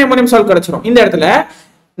எனக்கு குவாட்டர்னரி அம்மோனியம் சால்ட் கிடைச்சிடும். இந்த இடத்துல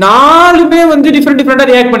நாலுமே வந்து டிஃபரெண்டா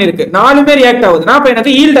ரியாக்ட் பண்ணிருக்கு, நாலுமே ரியாக்ட் ஆகுதுன்னா அப்ப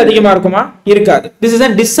எனக்கு ஈல்ட் அதிகமா இருக்குமா? இருக்காது. This is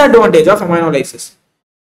a disadvantage of aminolysis.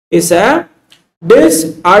 is a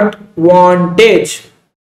disadvantage.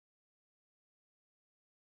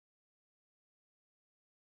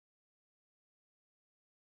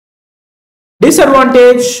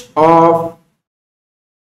 Disadvantage of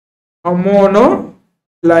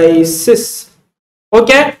ammonolysis.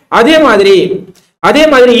 Okay, அதே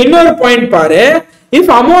மாதிரி இன்னொரு பாயிண்ட் பாரு. If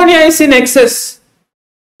ammonia is in excess,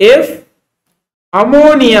 if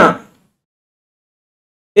ammonia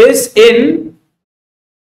is in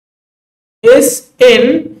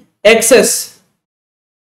excess,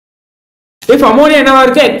 if ammonia என்னவா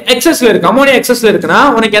இருக்கு? excessல இருக்கு. ammonia excessல இருக்குனா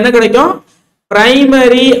உனக்கு என்ன கிடைக்கும்?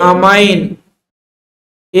 primary amine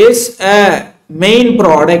is a main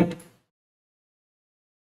product.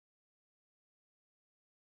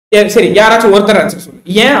 சரி, யாராச்சும் ஒருத்தர் ஆன்சர் சொல்லு.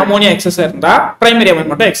 ஏன் அமோனியா எக்ஸஸ் இருந்தா பிரைமரி அமைன்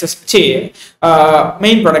மட்டும் எக்ஸஸ்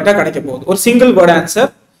மெயின் ப்ராடக்டா கிடைக்க போகுது? ஒரு சிங்கிள் வேர்ட் ஆன்சர்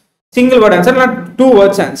நான் 2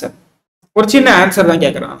 வேர்ட்ஸ் ஆன்சர். ஒரு சின்ன ஆன்சர் தான்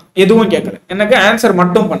கேட்கறான், எதுவும் கேட்கல, எனக்கு ஆன்சர்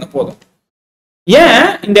மட்டும் பண்ண போதும். ஏன்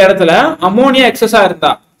இந்த இடத்துல அமோனியா எக்ஸஸா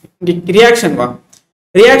இருந்தா இங்க ரியாக்ஷன்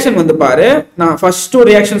வந்து பாரு. நான் ஃபர்ஸ்ட்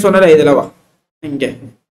ரியாக்ஷன் சொன்னல, இதுல வா. இங்க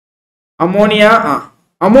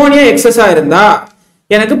அமோனியா எக்ஸஸா இருந்தா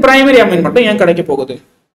எனக்கு பிரைமரி அமைன் மட்டும் ஏன் கிடைக்க போகுது?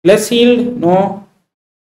 less yield, no.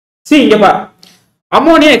 see இங்க பா,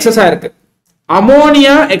 அமோனியா எக்ஸஸா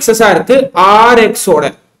இருக்கு RX ஓட.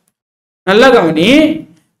 நல்லா கவனி,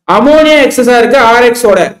 அமோனியா எக்ஸஸா இருக்கு RX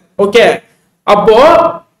ஓட. ஓகே, அப்போ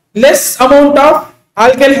less amount of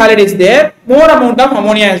alkyl halide is there, more amount of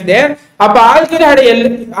ammonia is there. அப்ப alkyl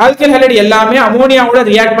halide எல்லாமே அமோனியாவோட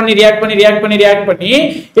ரியாக்ட் பண்ணி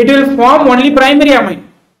it will form only primary amine.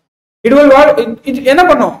 it will என்ன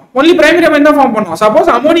பண்ணும்? only primary amine தான் ஃபார்ம் பண்ணும். சப்போஸ்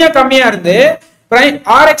அமோனியா கம்மியா இருந்து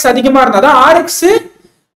RX அதிகமா இருந்தா தான் RX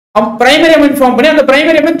பிரைமரி அமைன் ஃபார்ம் பண்ணி அந்த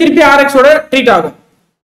பிரைமரி அமைன் திருப்பி RX ஓட ட்ரீட் ஆகும்.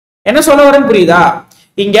 என்ன சொல்ல வரேன்னு புரியுதா?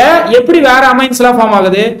 இங்க எப்படி வேற அமைன்ஸ் எல்லாம் ஃபார்ம்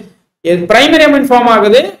ஆகுது? பிரைமரி அமைன் ஃபார்ம்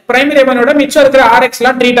ஆகுது, பிரைமரி அமைனோட மிச்சம் இருக்கிற RX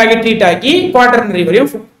எல்லாம் ட்ரீட் ஆகி குவாட்டர்னரி வரையும்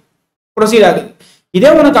ப்ரொசீட் ஆகுது.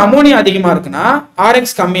 இதே உனக்கு அமோனியா அதிகமா இருக்குன்னா RX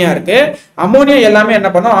கம்மியா இருக்கு, அமோனியா எல்லாமே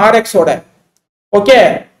என்ன பண்ணும்? RX ஓட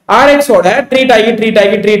ட்ரீட் ஆகி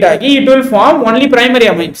it will form only primary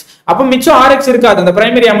amines. அப்ப மிச்சம் RX இருக்காது, அந்த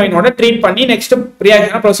பிரைமரி அமைனோட ட்ரீட் பண்ணி நெக்ஸ்ட்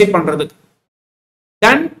ரியாக்ஷனை ப்ரோசீட் பண்றதுக்கு.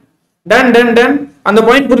 டன். அந்த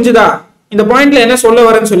பாயிண்ட் புரிஞ்சுதா? இந்த பாயிண்ட்ல என்ன சொல்ல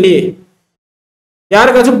வரேன்னு சொல்லி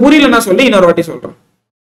யாருக்காச்சும் புரியலன்னா சொல்லி இன்னொரு வாட்டி சொல்றேன்.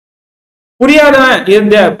 புரியாதவன்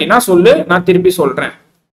இருந்த அப்படின்னா சொல்லு, நான் திருப்பி சொல்றேன்.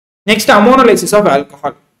 Next அமோனோலைசிஸ் of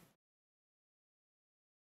alcohol.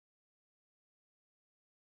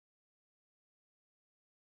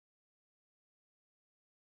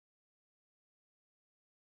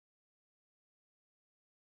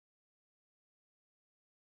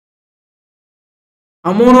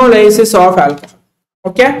 அமோனோலைசிஸ் of alcohol.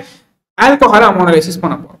 Okay, alcohol அமோனோலைசிஸ்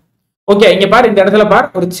பண்ண போறோம். ஓகே, இங்க பாரு, இந்த இடத்துல பாரு,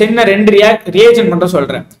 ஒரு சின்ன 2 ரியாக்ஷன் மட்டும்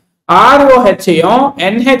சொல்றேன். ROH யும்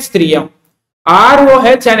NH3 யும்,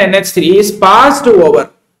 ROH and NH3 is passed over.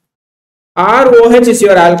 ROH is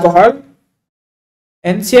your alcohol.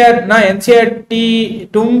 NCERT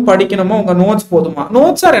டும் படிக்கணுமோ உங்க நோட்ஸ் போதுமா?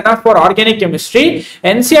 Notes R enough for organic chemistry.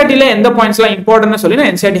 NCERT ல எந்த பாயிண்ட்ஸ்லாம் இம்பார்ட்டன்ட்னு சொல்லி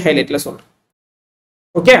நான் NCERT ஹைலைட்ல சொல்றேன்.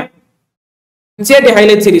 ஓகே, NCERT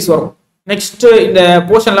ஹைலைட் சீரிஸ் வரும். நெக்ஸ்ட் இந்த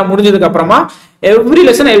போர்ஷன்லாம் முடிஞ்சதுக்கு அப்புறமா every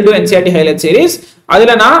lesson I will do NCERT highlight series.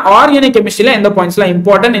 அதுல நான் ஆர்கானிக் கெமிஸ்ட்ரியில எந்த பாயிண்ட்ஸ்லாம்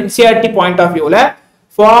இம்பார்ட்டன்ட் NCERT பாயிண்ட் ஆஃப் வியூல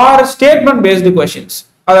ஃபார் ஸ்டேட்மெண்ட் பேஸ்டு क्वेश्चंस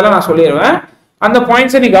அதெல்லாம் நான் சொல்லிடுவேன். அந்த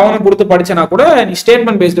பாயிண்ட்ஸை நீ கவனம் கொடுத்து படிச்சனா கூட நீ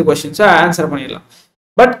ஸ்டேட்மெண்ட் பேஸ்டு क्वेश्चंस ஆன்சர் பண்ணிடலாம்.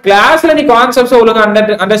 பட் கிளாஸ்ல நீ கான்செப்ட்ஸை ஒழுங்கா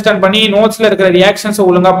அண்டர்ஸ்டாண்ட் பண்ணி நோட்ஸ்ல இருக்கிற ரியாக்ஷன்ஸை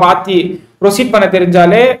ஒழுங்கா பார்த்து ப்ரொசீட் பண்ண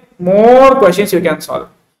தெரிஞ்சாலே மோர் questions you can solve.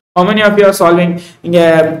 How many of you are solving?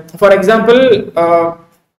 For example,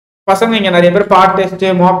 பசங்க இங்க நிறைய பேர் பார்ட் டெஸ்ட்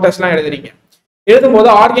மாக் டெஸ்ட்லாம் எழுதுறீங்க. எழுதும்போது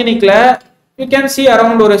ஆர்கானிக்ல you can see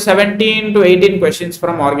around ஒரு 17 to 18 questions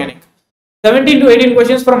from organic. 17 to 18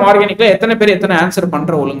 questions from organicல எத்தனை பேர் எத்தனை ஆன்சர்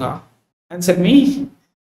பண்ற ஒழுங்கா? Answer me.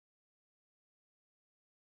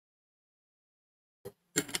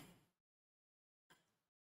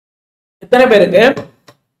 எத்தனை பேருக்கு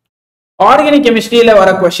ஆர்கானிக் கெமிஸ்ட்ரியில வர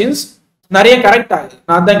கொஸ்டின்ஸ் நிறைய கரெக்ட் ஆகுது?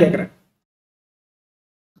 நான் தான் கேட்கிறேன்.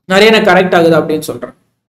 நிறைய கரெக்ட் ஆகுது அப்படின்னு சொல்றேன்.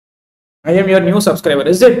 I am your new subscriber,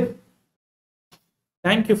 is it?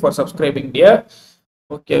 Thank you for subscribing, dear.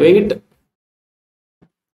 Okay, wait.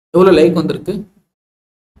 எவ்வளவு லைக் வந்திருக்கு?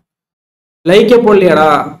 லைக்கே போடலையாடா?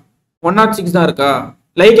 106 தான் இருக்கா?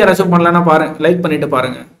 லைக் யாராச்சும் பண்ணலன்னா பாருங்க, லைக் பண்ணிட்டு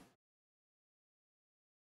பாருங்க.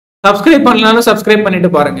 சப்ஸ்கிரைப் பண்ணலனாலும் சப்ஸ்கிரைப்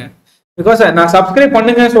பண்ணிட்டு பாருங்க. பிகாஸ் நான் சப்ஸ்கிரைப்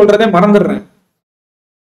பண்ணுங்க சொல்றதே மறந்துடுறேன்,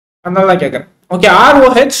 அதனால தான் கேட்கறேன். Okay,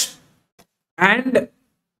 ROH and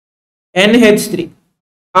NH3.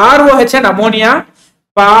 ROH and ammonia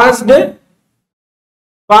passed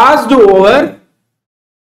over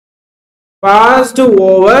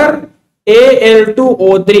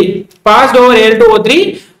Al2O3. Passed over Al2O3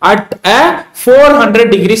 at a 400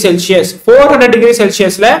 degree Celsius. 400 degree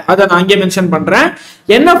Celsiusல அதை நான் அங்கே மென்ஷன் பண்றேன்.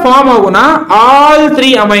 என்ன ஃபார்ம் ஆகும்னா all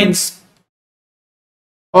three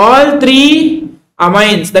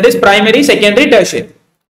amines, that is primary, secondary, tertiary.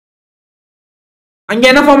 அங்க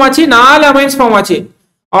என்ன ஃபார்ம் ஆச்சு? 4 amines ஃபார்ம் ஆச்சு.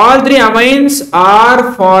 All three amines are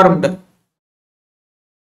formed.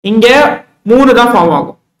 இங்க 3 தான் ஃபார்ம்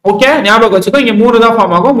ஆகும். ஓகே, ஞாபகம் வச்சுக்கோ, இங்க 3 தான்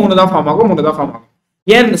ஃபார்ம் ஆகும், 3 தான் ஃபார்ம் ஆகும், 3 தான் ஃபார்ம் ஆகும்.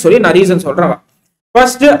 ஏன்னு சொல்லி நான் ரீசன் சொல்றேன்.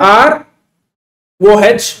 First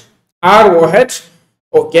ROH,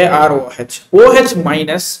 okay, ROH, OH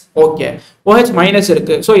minus, okay, OH minus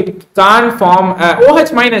இருக்கு. So it Khan form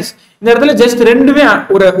OH minus. இந்த இடத்துல ஜஸ்ட் ரெண்டுமே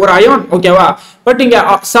ஒரு அயான், ஓகேவா? பட் இங்க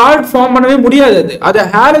சால்ட் ஃபார்ம் பண்ணவே முடியாது. அது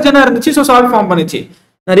ஹாலஜனா இருந்துச்சு, சோ சால்ட் ஃபார்ம் பண்ணுச்சு.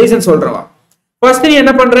 நான் ரீசன் சொல்றேன். ஃபர்ஸ்ட் நீ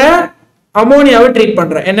என்ன பண்ற? அமோனியாவை ட்ரீட்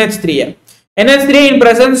பண்ற, NH3 in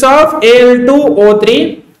presence of Al2O3.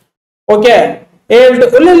 Okay, Al2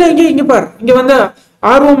 இல்ல இங்க பாரு, இங்க வந்து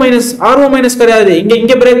RO minus கிடையாது.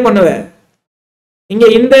 இங்க பிரேக் பண்ணுவேன். இங்க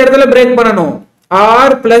இந்த இடத்துல பிரேக் பண்ணணும்.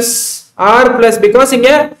 R plus because இங்க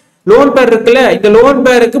லோன் பேர் இருக்குல்ல, இந்த லோன்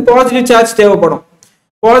பேருக்கு பாசிட்டிவ் சார்ஜ் தேவைப்படும்.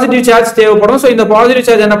 சோ இந்த பாசிட்டிவ்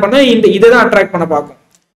சார்ஜ் என்ன பண்ண, இதுதான் அட்ராக்ட் பண்ண பார்க்கும்.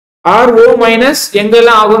 RO மைனஸ்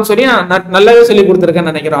எங்கெல்லாம் ஆகும்னு சொல்லி நான் நல்லாவே சொல்லி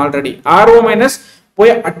கொடுத்துருக்கேன்னு நினைக்கிறேன் ஆல்ரெடி. RO மைனஸ்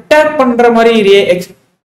போய் அட்டாக் பண்ற மாதிரி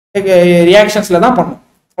ரியாக்ஷன்ஸ்ல தான் பண்ணும்,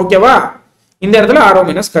 ஓகேவா? இந்த இடத்துல RO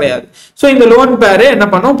மைனஸ் கிடையாது. சோ இந்த லோன் பேர் என்ன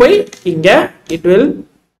பண்ணும், போய் இங்க it will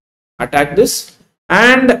attack this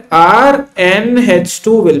and RNH2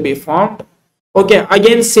 will be formed. Okay,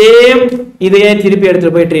 again same இதையே திருப்பி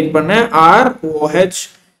எடுத்துட்டு போய் ட்ரீட் பண்ண ROH,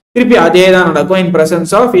 திருப்பி அதே தான் நடக்கும் in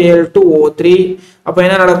presence of Al2O3. அப்ப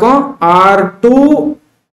என்ன நடக்கும்?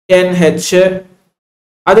 R2NH,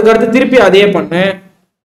 அதுக்கு அடுத்து திருப்பி அதே பண்ணு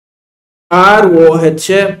ROH,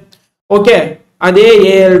 ஓகே, அதே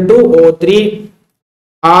Al2O3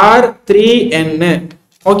 R3N,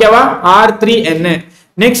 ஓகேவா? R3N.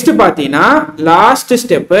 நெக்ஸ்ட் பாத்தீங்கன்னா லாஸ்ட்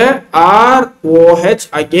ஸ்டெப் ROH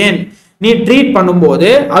அகைன் நீ ட்ரீட் பண்ணும்போது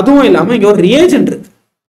அதுவும் இல்லாம இங்க ஒரு ரியேஜென்ட் இருக்கு.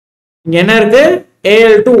 இங்க என்ன இருக்கு?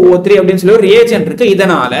 Al2O3 அப்படின்னு சொல்லி ஒரு ரியேஜென்ட் இருக்கு.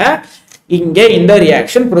 இதனால இங்க இந்த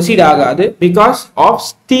ரியாக்ஷன் ப்ரொசீட் ஆகாது பிகாஸ் ஆஃப்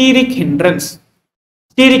ஸ்டீரிக் ஹிண்ட்ரன்ஸ்.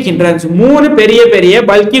 3 பெரிய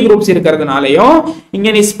பல்கி குரூப்ஸ் இருக்கிறதுனாலயும் இங்க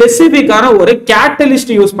நீ ஸ்பெசிபிக்கான ஒரு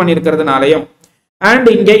கேட்டலிஸ்ட் யூஸ் பண்ணிருக்கிறதுனாலயும். அண்ட்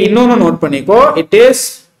இங்க இன்னொன்னு நோட் பண்ணிக்கோ, it is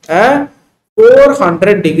a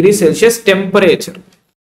 400 degree Celsius temperature.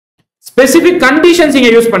 Specific conditions இங்க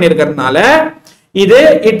யூஸ் பண்ணிருக்கிறதுனால இது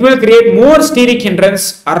it will create more steric hindrance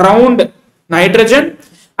around nitrogen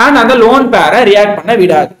and அந்த lone pair react பண்ண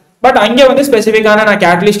விடாது. பட் அங்க வந்து ஸ்பெசிபிக்கான நான்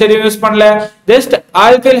கேட்டலிஸ்ட் யூஸ் பண்ணல, ஜஸ்ட்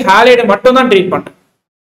ஆல்கைல் ஹாலைடு மட்டும் தான் ட்ரீட் பண்ணேன்.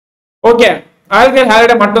 ஓகே, ஆல்கைல்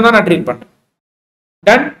ஹாலைடு மட்டும் தான் நான் ட்ரீட் பண்ணேன்.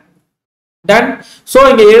 டன். சோ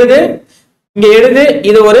இங்க எழுது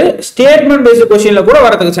இது ஒரு ஸ்டேட்மெண்ட் பேஸ்ட் क्वेश्चनல கூட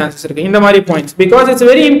வரதுக்கு சான்சஸ் இருக்கு இந்த மாதிரி points, because it's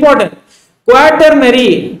very important.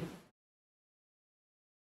 quaternary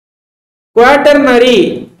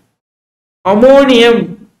ammonium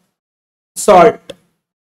salt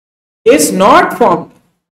is not formed.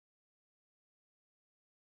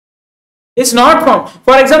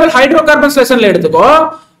 For example, hydrocarbons lessonல எடுத்துக்கோ,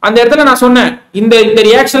 அந்த இடத்துல நான் சொன்னேன் இந்த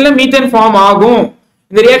ரியாக்ஷன்ல மீத்தேன் ஃபார்ம் ஆகும்.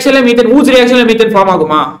 இந்த ரியாக்ஷன்ல மீத்தேன் ஊட்ஸ் ரியாக்ஷன்ல மீத்தேன் ஃபார்ம்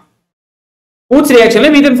ஆகுமா? ஊட்ஸ் ரியாக்ஷன்ல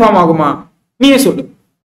மீத்தேன் ஃபார்ம் ஆகுமா? நீயே சொல்லு.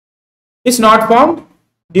 is not formed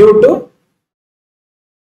due to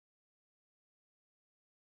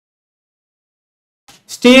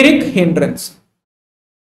steric hindrance.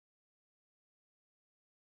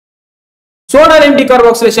 Soda Lime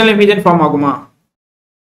டிகார்பாக்சிலேஷன்ல methane form ஆகுமா?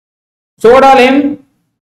 சோடா லைம்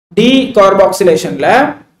டிகார்பாக்சிலேஷன்ல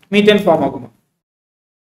மீத்தேன் ஃபார்ம் ஆகுமா?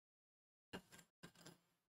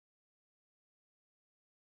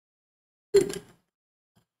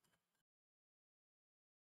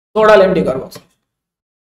 சோடா லைம் டிகார்பாக்சிலேஷன்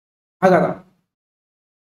ஆகாதா?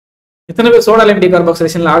 எத்தனை பேர் சோடா லைம்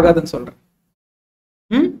டிகார்பாக்சிலேஷன்ல ஆகாதுன்னு சொல்றேன்?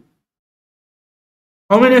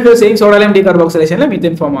 How many of you saying soda lime decarboxylation la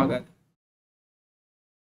methane form agadu?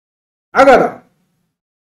 Agada?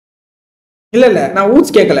 Illa na oots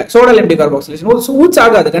kekala. Soda lime decarboxylation oots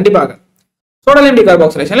agadu kandipa agadu. Soda lime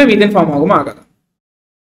decarboxylation la methane form aguma agada?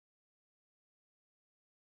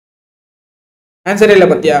 Answer illa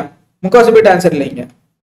pathiya. Mukkasu bit answer illa inga.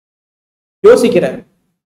 யோசிக்கிற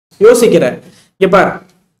இங்க பாரு,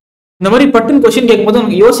 இந்த மாதிரி பட்டுன்னு question கேட்கும்போது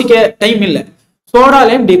உங்களுக்கு யோசிக்க time இல்லை. சோடா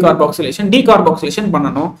லைம் டீகார்பாக்சிலேஷன்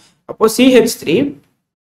பண்ணணும். அப்போ CH3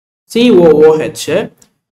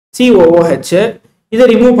 COOH இதை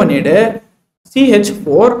ரிமூவ் பண்ணிடு.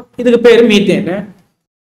 CH4 இதுக்கு பேர் மீத்தேன்,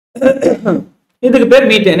 இதுக்கு பேர்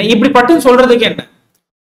மீத்தேன். இப்படி பட்டுன்னு சொல்றதுக்கு என்ன?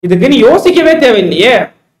 இதுக்கு நீ யோசிக்கவே தேவையில்லையே.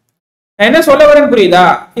 என்ன சொல்ல வரேன்னு புரியுதா?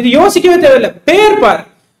 இது யோசிக்கவே தேவையில்லை. பேர் பாரு,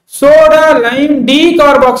 சோடா லைம்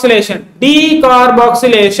டீகார்பாக்சிலேஷன்.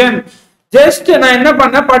 ஜஸ்ட் நான் என்ன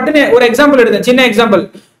பண்ணேன், பட்டுன்னு ஒரு எக்ஸாம்பிள் எடுத்தேன், சின்ன எக்ஸாம்பிள்.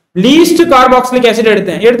 லீஸ்ட் கார்பாக்சிலிக் ஆசிட்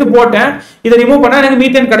எடுத்து போட்டேன், இதை ரிமூவ் பண்ணா எனக்கு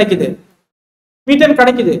மீத்தேன் கிடைக்குது.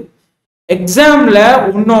 எக்ஸாம்ல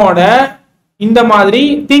உன்னோட இந்த மாதிரி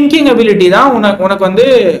திங்கிங் அபிலிட்டி தான் உனக்கு வந்து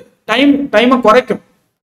டைமை குறைக்கும்.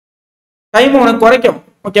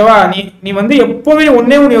 ஓகேவா? நீ வந்து எப்பவுமே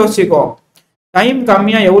ஒன்னே ஒன்று யோசிச்சுக்கோ. டைம்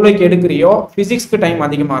கம்மியா எவ்வளோக்கு எடுக்கிறியோ பிசிக்ஸ்க்கு டைம்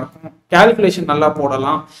அதிகமா இருக்கும். கால்குலேஷன் நல்லா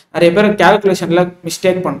போடலாம். நிறைய பேர் கால்குலேஷன்ல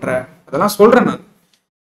மிஸ்டேக் பண்ற, அதெல்லாம் சொல்றேன் நான்.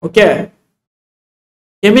 ஓகே,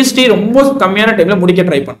 கெமிஸ்ட்ரி ரொம்ப கம்மியான டைம்ல முடிக்க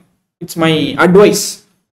ட்ரை பண்ணு. It's my advice.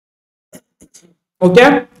 Okay,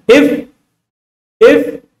 if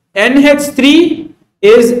NH3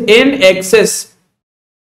 is in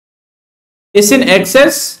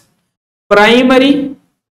excess, primary,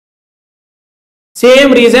 same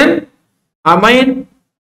reason, amine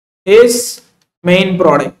is main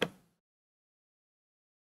product.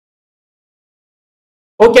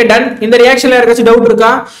 Okay, ton. இந்த ரியாக்ஷன்ல யாருக்காச்சும் டவுட்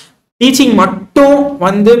இருக்கா? டீச்சிங் மட்டும்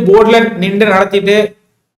வந்து போர்ட்ல நின்று நடத்திட்டு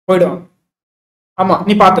போயிடுவாங்க. ஆமா,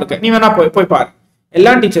 நீ பார்த்துருக்க, நீ வேணா போய் பாரு.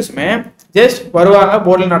 எல்லா டீச்சர்ஸுமே ஜஸ்ட் வருவாங்க,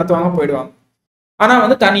 போர்ட்ல நடத்துவாங்க, போயிடுவாங்க. ஆனா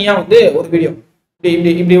வந்து தனியா வந்து ஒரு வீடியோ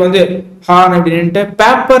இப்படி வந்து ஹான் அப்படி நின்று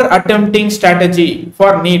paper attempting strategy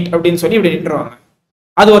for NEET அப்படின்னு சொல்லி இப்படி நின்றுவாங்க.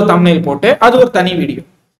 அது ஒரு தம்ப்நெயில் போட்டு அது ஒரு தனி வீடியோ.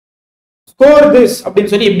 ஸ்கோர் திஸ்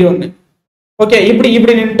அப்படின்னு சொல்லி இப்படி ஒண்ணு. ஓகே,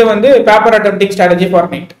 இப்படி நின்று வந்து paper attempting strategy for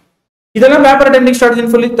NEET. இதெல்லாம் பேப்பர் அட்டெம்ப்டிங்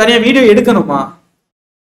ஸ்ட்ராட்டஜின்னு சொல்லி தனியா வீடியோ எடுக்கணுமா?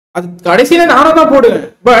 அது கடைசியில நானும் தான் போடுவேன்.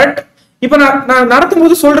 பட் இப்ப நான் நடத்தும்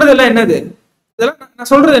போது சொல்றது எல்லாம் என்னது? இதெல்லாம்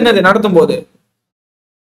நான் சொல்றது என்னது? நடத்தும் போது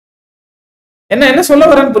என்ன சொல்ல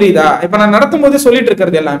வரேன்னு புரியுதா? இப்ப நான் நடத்தும் போது சொல்லிட்டு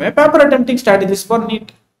இருக்கிறது எல்லாமே paper attempting strategies for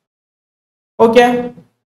NEET. Okay,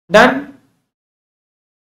 ton.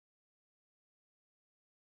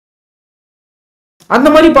 அந்த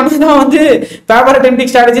மாதிரி பண்ணதான் வந்து பேப்பர்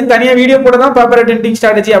அட்டெம்ப்டிங் ஸ்ட்ராட்டஜி தனியா வீடியோ போட தான் பேப்பர் அட்டெம்ப்டிங்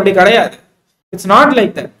ஸ்ட்ராட்டஜி. அப்படி கிடையாது. It's not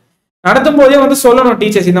like that. நடத்தும் போதே வந்து சொல்லணும்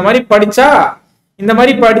டீச்சர்ஸ், இந்த மாதிரி படிச்சா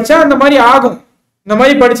அந்த மாதிரி ஆகும், இந்த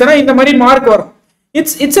மாதிரி படிச்சனா இந்த மாதிரி மார்க் வரும்.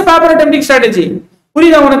 It's a paper attempting strategy.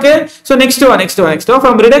 புரியுதா உனக்கு? சோ நெக்ஸ்ட் வா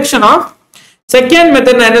from reduction of second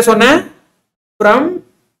method. நான் என்ன சொன்னேன்? from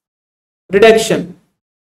reduction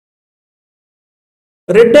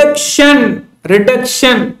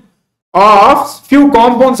of few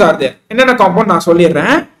compounds are there. என்னென்ன காம்பவுண்ட் நான்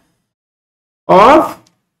சொல்லிடுறேன். of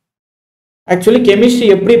actually chemistry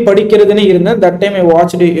எப்படி படிக்கிறதுன்னு இருந்தேன். that time I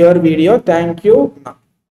watched your video. Thank you.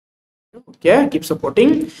 Okay, keep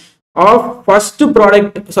supporting. of first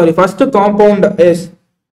compound is,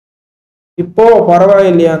 இப்போ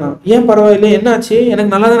பரவாயில்லையானா? ஏன் பரவாயில்லை? என்னாச்சு?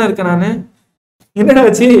 எனக்கு நல்லா தானே இருக்கேன் நானு. என்னடா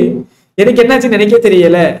ஆச்சு? எனக்கு என்னாச்சுன்னு எனக்கே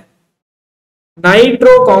தெரியல.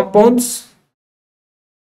 Nitro compounds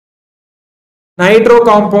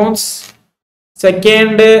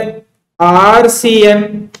second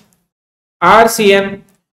RCN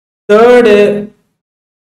third.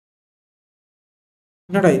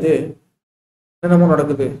 என்னடா இது? என்னமோ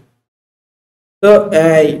நடக்குது.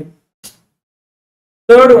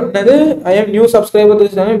 Third one, I am new subscriber to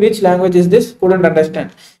this channel. Which language is this? Couldn't understand.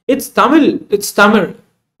 It's Tamil.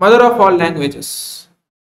 Mother of all languages.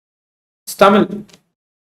 It's Tamil.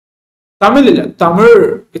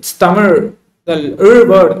 It's Tamil. The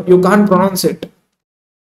word, you can't pronounce it.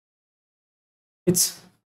 It's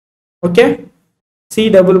okay. C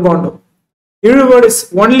double bond. Word is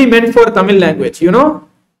only meant for Tamil language. You know.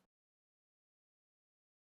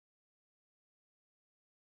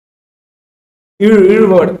 இழ்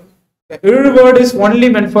word. The இழ் word is only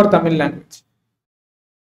meant for Tamil language.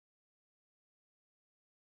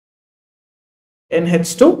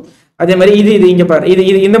 NH2 அதே மாதிரி இது இங்க பாரு இது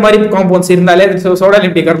இந்த மாதிரி compounds இருந்தாலே soda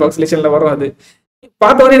limbic கார்பாக்சிலேஷன்ல வரும். அது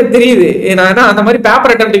பார்த்தோன்னே எனக்கு தெரியுது. நான் அந்த மாதிரி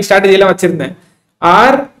பேப்பர் அட்டெம்ப்டிங் ஸ்ட்ராட்டஜி எல்லாம் வச்சிருந்தேன்.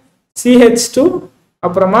 R CH2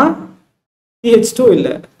 அப்புறமா CH2 இல்ல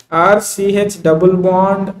R CH double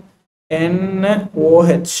bond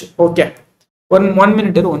NOH. Okay, one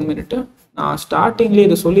minute. நான் ஸ்டார்டிங்லேயே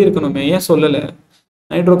இதை சொல்லியிருக்கணுமே, ஏன் சொல்லலை?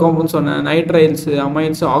 நைட்ரோ காம்பவுண்ட் சொன்னேன், நைட்ரைல்ஸ்,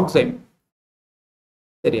 அமைன்ஸ், ஆக்சைடு.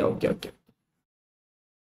 சரி, ஓகே.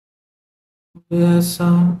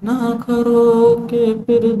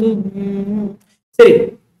 சரி,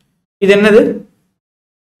 இது என்னது?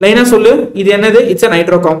 லைனா சொல்லு, இது என்னது? It's a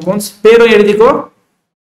nitro compounds. பேரும் எழுதிக்கோ,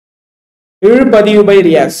 இழுபதிவு by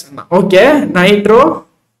Riyaz. Okay, nitro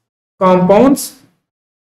compounds,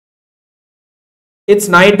 it's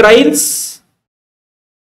nitriles,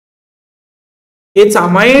 it's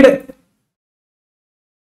amide,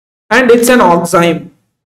 and it's an oxime.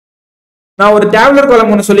 நான் ஒரு டேபுலர்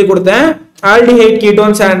காலம் ஒன்று சொல்லி கொடுத்தேன், aldehyde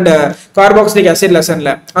ketones and carboxylic acid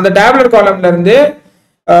லெசன்ல. அந்த டேபுலர் காலம்ல இருந்து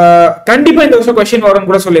கண்டிப்பா இந்த வருஷம் क्वेश्चन வரும்னு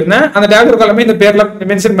கூட சொல்லியிருந்தேன். அந்த டேபுலர் காலமே இந்த பேர்ல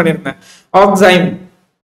மென்ஷன் பண்ணியிருந்தேன், ஆக்சைம்.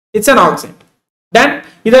 It's an oxime. தென்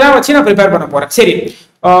இதெல்லாம் வச்சு நான் ப்ரிப்பேர் பண்ண போறேன். சரி,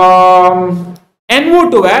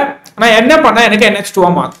 NO2 நான் என்ன பண்ண எனக்கு NH2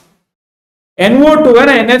 மாத்தணும். NO2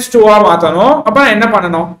 நான் NH2 மாத்தணும். அப்ப நான் என்ன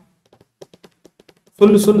பண்ணணும்?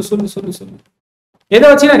 சொல்லு. எதை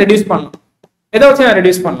வச்சு நான் ரெடியூஸ் பண்ணலாம்?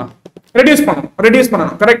 ரெடியூஸ்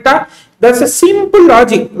பண்ணணும். கரெக்டா? That's a simple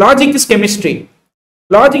logic. Logic is chemistry.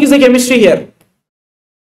 Logic is a chemistry here.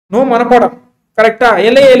 No மனப்பாடம். கரெக்டா?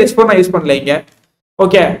 LALH4 நான் யூஸ் பண்ணல இங்க.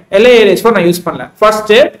 ஓகே, LALH4 நான் யூஸ் பண்ணல.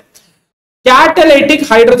 ஃபர்ஸ்ட் catalytic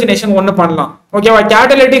hydrogenation ஒன்னு பண்ணலாம். ஓகேவா?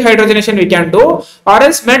 catalytic hydrogenation we can do, or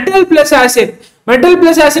else metal plus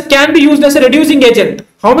acid can be used as a reducing agent.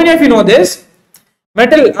 How many of you know this?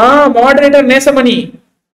 Metal moderator Nesamani.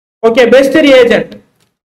 Okay, best reagent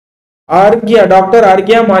Dr.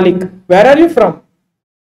 Argya Malik. Where are you from?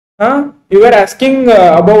 You were asking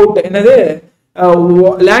about another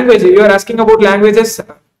language. You are asking about languages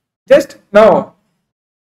just now.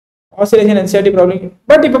 Oscillation anxiety problem.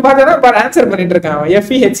 But if you answer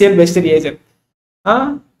FeHCl best reagent.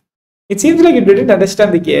 It seems like you didn't understand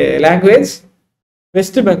the language.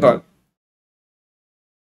 West Bengal.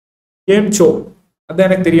 Kemcho. அதான்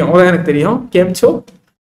எனக்கு தெரியும். Kemcho.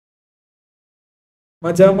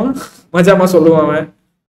 மஜாமா சொல்லுவான்.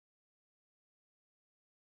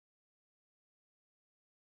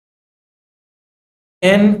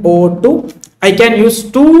 NO2. I can use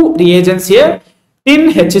two reagents here. Tin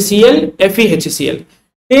HCl, FeHCl.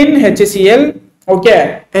 Tin HCl, okay,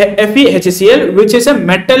 FeHCl, which is a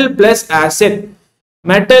metal plus acid.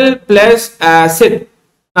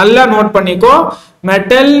 நல்லா note பண்ணிக்கோ,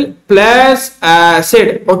 metal plus acid.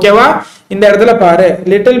 ஓகேவா? இந்த இடத்துல பாரு,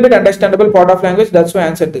 little bit understandable part of language, that's why I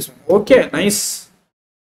answered this one. Okay, nice.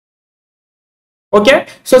 Okay,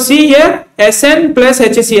 so see here, Sn plus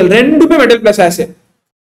HCl ரெண்டுமே metal plus acid.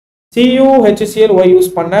 CuHCl use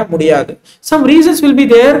பண்ண முடியாது. Some reasons will be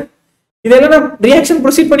there. இதெல்லாம் நான் reaction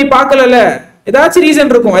proceed பண்ணி பார்க்கலல, ஏதாச்சும்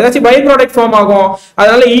reason இருக்கும், ஏதாச்சும் by product form ஆகும்,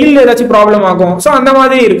 அதனால ஈல்ட் ஏதாச்சும் ப்ராப்ளம் ஆகும். சோ அந்த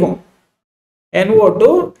மாதிரி இருக்கும். NO2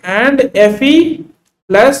 and Fe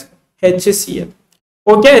plus HCl.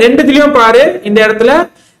 Okay, ரெண்டுத்துலயும் பாரு, இந்த இடத்துல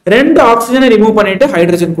ரெண்டு ஆக்சிஜனை ரிமூவ் பண்ணிட்டு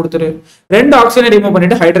ஹைட்ரஜன் கொடுத்துரு, ரெண்டு ஆக்சிஜனை ரிமூவ்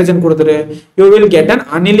பண்ணிட்டு ஹைட்ரஜன் கொடுத்துரு. You will get an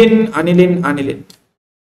aniline.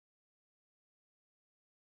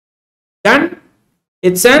 Then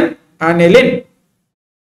it's an aniline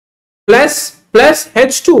plus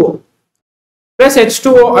H2O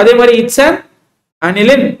அதே மாதிரி it's an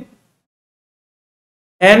aniline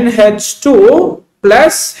NH2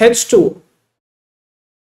 plus H2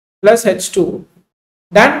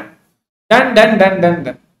 done.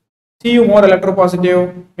 Cu more electropositive,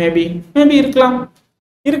 maybe இருக்கலாம்.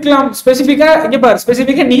 ஸ்பெசிஃபிக்கா இங்க பாரு,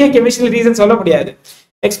 ஸ்பெசிஃபிக்கா நீங்க கெமிக்கல் ரீசன் சொல்ல முடியாது.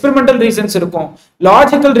 எக்ஸ்பெரிமெண்டல் ரீசன்ஸ் இருக்கும்,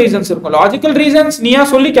 லாஜிக்கல் ரீசன்ஸ் இருக்கும். லாஜிக்கல் ரீசன்ஸ் நீயா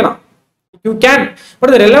சொல்லிக்கலாம், யூ கேன். பட்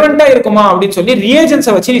அது ரெலவெண்டா இருக்குமா அப்படின்னு சொல்லி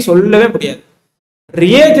ரிஏஜென்ட்ஸை வச்சு நீ சொல்லவே முடியாது.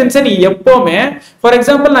 ரிஏஜென்ட்ஸை நீ எப்பவுமே, ஃபார்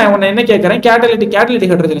எக்ஸாம்பிள் நான் உன்னை என்ன கேட்கறேன்,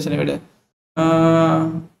 கேட்டலிட்டிக் ஹைட்ரஜனேஷனை விட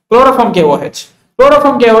குளோரோஃபார்ம்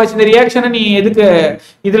KOH இந்த ரியாக்ஷனை நீ எதுக்கு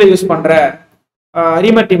இதுல யூஸ் பண்ற,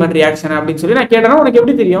 ரீமர் ரியாக்ஷன் அப்படின்னு சொல்லி நான் கேட்டேன்னா உனக்கு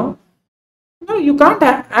எப்படி தெரியும்? You can't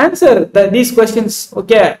answer these questions.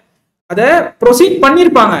 Okay, அத ப்ரோசீட்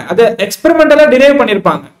பண்ணிருப்பாங்க, அத எக்ஸ்பெரிமெண்டலா டிரைவ்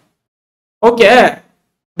பண்ணிருப்பாங்க. Okay,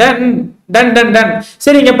 ton.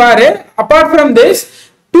 சரி, இங்க பாரு, apart from this,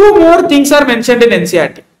 two more things are mentioned in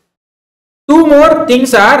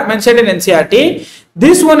NCERT.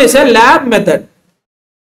 This one is a lab method.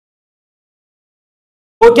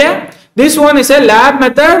 Okay, this one is a lab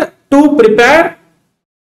method to prepare.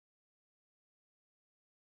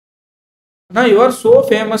 Now you are so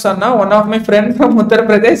famous, Anna. One of my friends from Uttar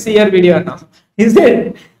Pradesh see your video now. Is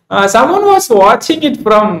it? Someone was watching it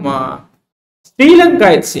from Sri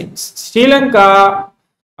Lanka, it seems. Sri Lanka,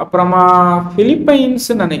 அப்புறமா Philippines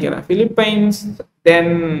நினைக்கிறேன். Philippines, then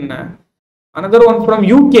another one from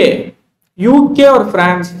UK or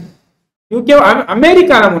France. UK,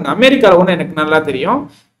 அமெரிக்கால ஒன்று எனக்கு நல்லா தெரியும்.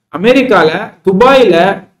 அமெரிக்கால துபாயில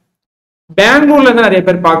பெங்களூர்ல இருந்து நிறைய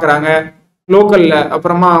பேர் பாக்குறாங்க லோக்கல்ல.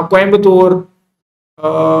 அப்புறமா கோயம்புத்தூர்,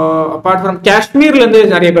 அப்பார்ட் ஃப்ரம் காஷ்மீர்ல இருந்து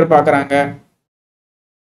நிறைய பேர் பாக்குறாங்க.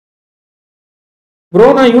 ப்ரோ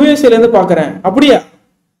நான் யூஎஸ்ஏல இருந்து பாக்குறேன். அப்படியா?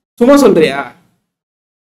 சும்மா சொல்றியா?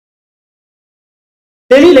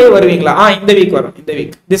 டெல்லியிலே வருவீங்களா? இந்த வீக் வரும். இந்த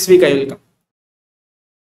week, this week I will come.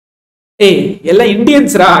 ஏய் எல்லாம்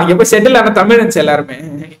இந்தியன்ஸ்ரா, எப்ப செட்டில் ஆன தமிழன்ஸ் எல்லாருமே.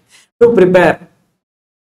 To prepare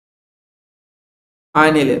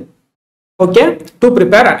Anil. Okay, to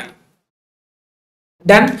prepare Anil.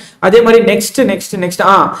 Ton. அதே மாதிரி next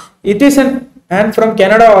it is and from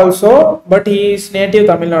Canada also, but he is native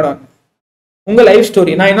Tamil Nadu. உங்க லைஃப்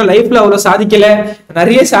ஸ்டோரி. நான் இன்னும் லைஃப்ல அவ்வளவு சாதிக்கல,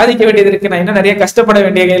 நிறைய சாதிக்க வேண்டியது இருக்கு. நான் இன்னும் நிறைய கஷ்டப்பட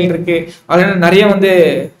வேண்டியது இருக்கு. அதனால நிறைய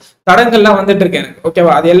தடங்கள்லாம் வந்துட்டு இருக்கு எனக்கு.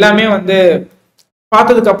 ஓகேவா? அது எல்லாமே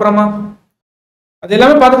பார்த்ததுக்கு அப்புறமா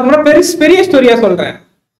பெரிய ஸ்டோரியா சொல்றேன்.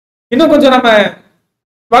 இன்னும் கொஞ்சம் நம்ம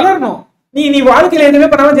வளரணும். நீ வாழ்க்கையில எதுவுமே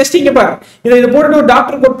பண்ணாம ஜஸ்ட் இங்க பாரு, இதை போட்டு ஒரு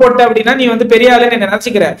டாக்டர் கோட் போட்ட அப்படின்னா நீ பெரிய ஆளுன்னு என்ன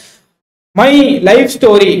நினைச்சுக்கிற. My life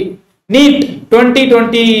story, NEET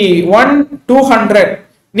 2021 200,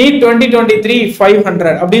 NEET 2023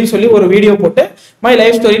 500 அப்படின்னு சொல்லி ஒரு வீடியோ போட்டு மை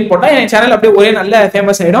லைஃப் ஸ்டோரின்னு போட்டா என் சேனல் அப்படியே ஒரே நல்ல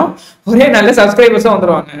ஃபேமஸ் ஆயிடும், ஒரே நல்ல சப்ஸ்கிரைபர்ஸும்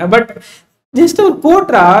வந்துருவாங்க. பட் ஜஸ்ட் ஒரு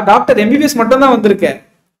கோட்ரா, டாக்டர் எம்பிபிஎஸ் மட்டும் தான் வந்திருக்கு.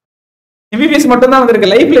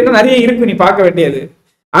 லைஃப்ல இன்னும் நிறைய இருக்கு நீ பார்க்க வேண்டியது.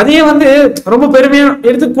 அதையே ரொம்ப பெருமையா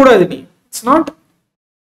எடுத்துக்க கூடாது நீ. இட்ஸ் நாட்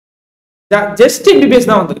ஜஸ்ட் எம்பிபிஎஸ்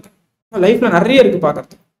தான் வந்திருக்கு. லைஃப்ல நிறைய இருக்கு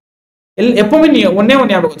பார்க்கறது. எப்பவுமே நீ ஒன்னே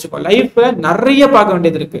ஞாபகம் வச்சுக்கோ, லைஃப்ல நிறைய பார்க்க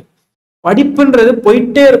வேண்டியது இருக்கு. படிப்புன்றது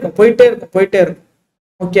போயிட்டே இருக்கும்.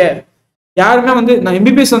 ஓகே, யாருமே நான்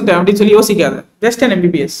எம்பிபிஎஸ் வந்துட்டேன் அப்படின்னு சொல்லி யோசிக்காத. ஜஸ்ட் அன்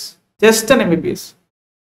எம்பிபிஎஸ்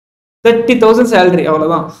 30,000 சேலரி,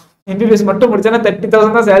 அவ்வளவுதான். எம்பிபிஎஸ் மட்டும் முடிச்சா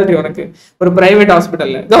 30,000 தான் சேலரி உனக்கு ஒரு பிரைவேட்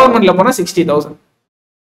ஹாஸ்பிட்டல்ல. கவர்மெண்ட்ல போனா 60,000.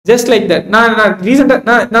 Just like that. நான் ரீசெண்டா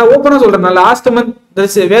நான் ஓப்பனா சொல்றேன், நான் லாஸ்ட் மந்த்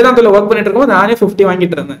வேதாந்தில ஒர்க் பண்ணிட்டு இருக்கும்போது நானே 50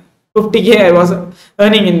 வாங்கிட்டு இருந்தேன். 50K I was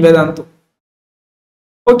earning in Vedanta.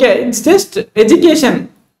 Okay, it's just education.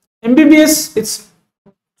 MBBS it's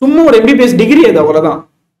சும்மா ஒரு எம்பிபிஎஸ் டிகிரி, அது அவ்வளவுதான்.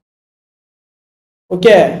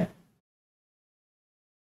 Okay,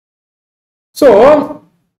 so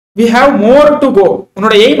we have more to go.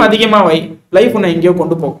 உன்னோட எய்ம் அதிகமா வை, லைஃப் உன்னை எங்கேயோ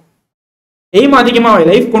கொண்டு போகும். எய்ம் அதிகமா வை,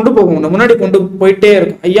 லைஃப் கொண்டு போகும், உன்னை முன்னாடி கொண்டு போயிட்டே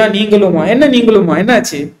இருக்கும். ஐயா நீங்களுமா என்ன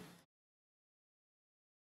ஆச்சு?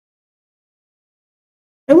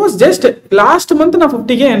 I was just last month நான்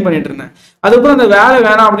 50K earn பண்ணிட்டு இருந்தேன். அதுக்கப்புறம் அந்த வேலை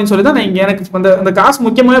வேணாம் அப்படின்னு சொல்லி தான் நான் இங்க, எனக்கு அந்த காசு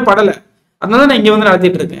முக்கியமாவே படலை. அதனால நான் இங்க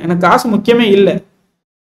நடத்திட்டு இருக்கேன். எனக்கு காசு முக்கியமே இல்லை.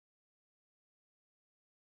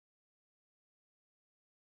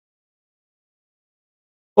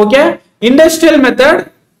 Okay, industrial method.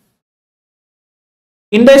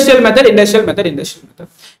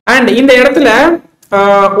 அண்ட் இந்த இடத்துல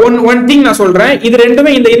ஒன் திங் நான் சொல்றேன். இது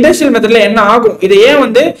ரெண்டுமே இந்த இண்டஸ்ட்ரியல் மெத்தட்ல என்ன ஆகும், இது ஏன்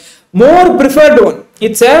மோர் preferred one.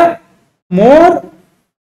 It's a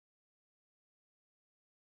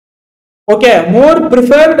more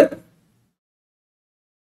preferred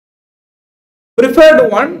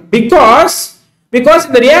one because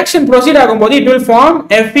இந்த reaction proceed ஆகும்போது it will form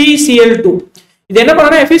FeCl2. இது என்ன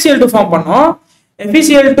பண்ணனும்? FeCl2 ஃபார்ம் பண்ணும்.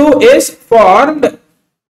 FeCl2 is formed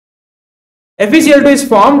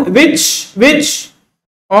which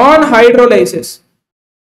on hydrolysis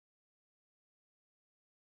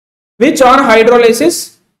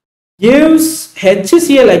gives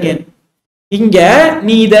HCl again. இங்க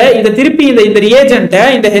நீ இத திருப்பி இந்த ரியேஜென்ட்,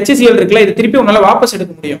 இந்த HCl இருக்குல, இத திருப்பி உன்னால வாபஸ்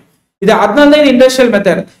எடுக்க முடியும். இது அதனால தான் இந்த இண்டஸ்ட்ரியல்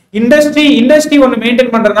மெத்தட். இண்டஸ்ட்ரி ஒன்னு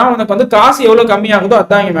மெயின்டைன் பண்றதுனா உனக்கு காசு எவ்வளவு கம்மி ஆகுதோ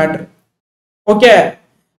அதான் இங்க மேட்டர். ஓகே,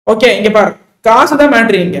 இங்க பாரு, காசு தான்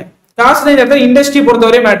மேட்டர். இங்க காசு தான் இந்த இடத்துல இண்டஸ்ட்ரி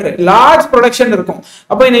பொறுத்தவரை மேட்டர். லார்ஜ் ப்ரொடக்ஷன் இருக்கும்.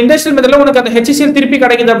 அப்போ இந்த இண்டஸ்ட்ரியல் மெத்தட்ல உனக்கு அந்த HCl திருப்பி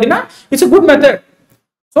கிடைக்குது அப்படின்னா it's a good method.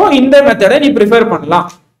 So இந்த மெத்தடை நீ ப்ரிஃபர் பண்ணலாம்.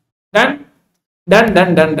 டன்.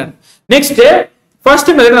 நெக்ஸ்ட்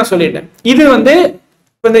ஃபர்ஸ்ட் மெத்தட் நான் சொல்லிட்டேன். இது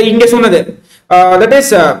இங்க சொன்னது தட்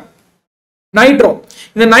இஸ் நைட்ரோ.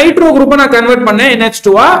 இந்த நைட்ரோ குரூப்பை நான் கன்வெர்ட் பண்ணேன் NH2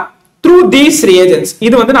 த்ரூ தீஸ் ரியேஜென்ட்ஸ்.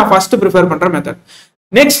 இது நான் ஃபர்ஸ்ட் ப்ரிஃபர் பண்ற மெத்தட்.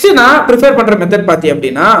 நெக்ஸ்ட் நான் ப்ரிஃபர் பண்ற மெத்தட் பார்த்தா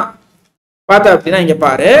அப்படின்னா இங்க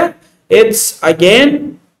பாரு, it's again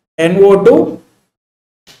NO2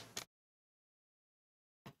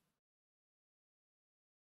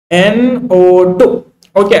 NO2.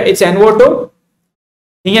 Okay, it's NO2.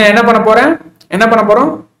 நீங்க என்ன பண்ண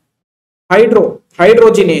போறோம்?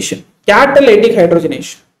 Hydrogenation, catalytic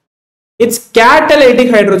hydrogenation. It's catalytic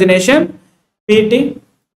hydrogenation. PT,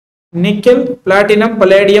 nickel, platinum,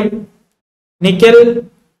 palladium, nickel,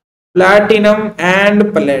 platinum and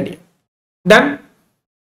palladium. Done.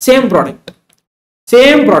 Same product.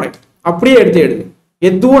 அப்படியே எடுத்து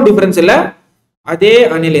எதுவும் டிஃபரன்ஸ் இல்ல, அதே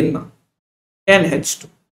அனிலின் தான். NH2.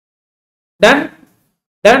 Done.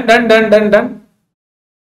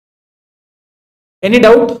 Any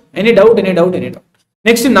doubt?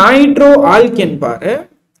 Next, nitroalkane பாரு.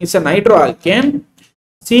 It's a nitroalkane.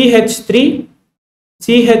 CH3,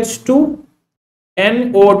 CH2,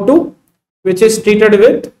 NO2, which is treated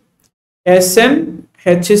with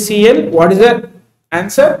SnHCl. What is the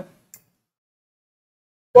answer?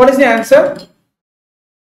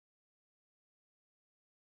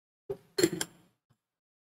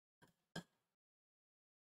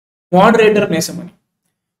 Moderator Nesamani.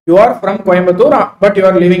 You are from Coimbatore, but you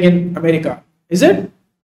are living in America. Is it?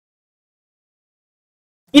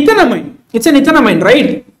 Ethanamine. It's an ethanamine, right?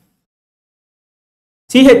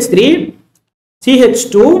 CH3,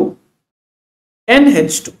 CH2,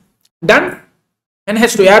 NH2. Done.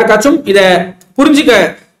 NH2. யாருக்காச்சும் இத புரிஞ்சிக்க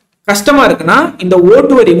கஷ்டமா இருக்குன்னா இந்த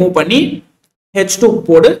O2 remove பண்ணி H2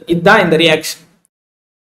 போடு. இதுதான் இந்த ரியாக்ஷன்.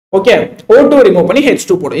 ஓகே, O2 ரிமூவ் பண்ணி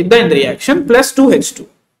H2 போடு. இதுதான் இந்த reaction. plus 2H2.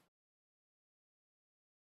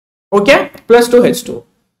 Okay, plus 2H2.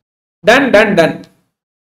 Done.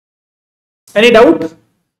 Any doubt?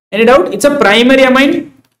 It's a primary amine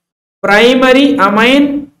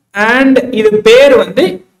and இது பேர் வந்து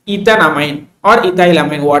ethanamine or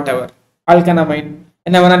ethylamine, whatever. Alkanamine,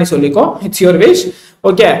 என்ன வேணா நீ சொல்லிக்கோ. It's your wish.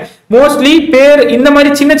 Okay, mostly பேர் இந்த மாதிரி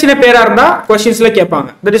சின்ன பேரா இருந்தா क्वेश्चंसல கேட்பாங்க.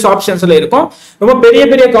 that is optionsல இருக்கும். ரொம்ப பெரிய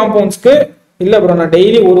காம்பவுண்ட்ஸ்க்கு இல்ல bro, நான்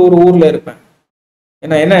டெய்லி ஒரு ஊர்ல இருப்பேன்.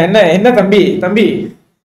 என்ன தம்பி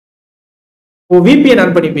ஓ VPN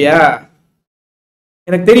ஆன் பண்ணிப்பியா?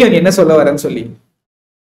 எனக்கு தெரியும் நீ என்ன சொல்ல வரேன்னு சொல்லி.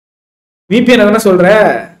 VPN தானே சொல்ற?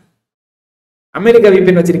 அமெரிக்கா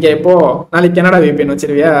VPN வச்சிருக்கியா? இப்போ நாளைக்கு கனடா VPN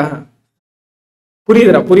வச்சிருவியா?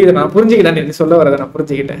 புரியுதுடா, நான் புரிஞ்சுக்கிட்டேன். நீ சொல்ல வரத நான்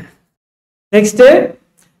புரிஞ்சுக்கிட்டேன். Next,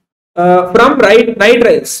 from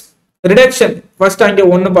nitriles reduction. First அங்க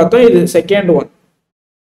ஒன்னு பார்த்தோம், இது second one.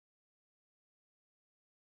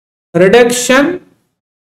 reduction.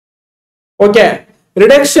 Okay,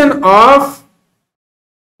 reduction of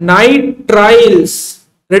nitriles.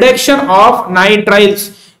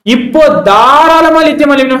 இப்போ தாராளமா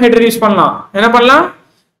லித்தியம் அலுமினியம் ஹைட்ரைடு யூஸ் பண்ணலாம். என்ன பண்ணலாம்?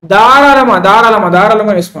 தாராளமா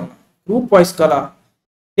யூஸ் பண்ணலாம். குரூப் வாய்ஸ் காலா?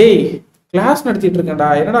 டேய், கிளாஸ் நடத்திட்டு இருக்கேன்டா,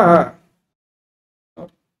 என்னடா?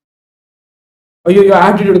 ஐயோ,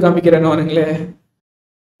 ஆட்டிடியூட் காமிக்கிறேன் அவனுங்களே.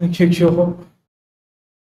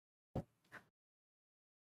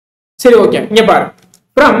 சரி, ஓகே, இங்க பாரு.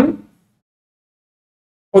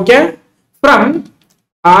 from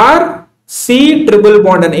RC triple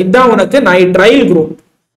bond N. இதான் உனக்கு nitrile group.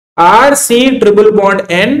 RC triple bond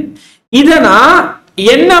N. இதனா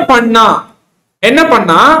என்ன பண்ணா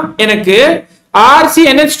எனக்கு RC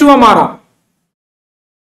NH2 மாறும்.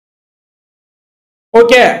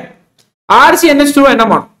 ஓகே, RC NH2 என்ன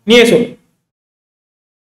மாறும்? நீயே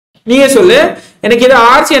சொல்லு. எனக்கு இது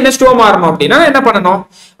RC NH2 மாறணும் அப்படின்னா என்ன பண்ணணும்?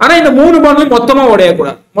 ஆனா இந்த 3 பாண்ட்லயும் மொத்தமா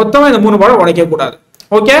உடையக்கூடாது. உடைக்க கூடாது.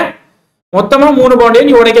 ஓகே, மொத்தமா 3 பாண்டையும்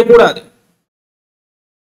நீ உடைக்க கூடாது.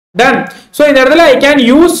 டன். சோ இந்த இடத்துல I can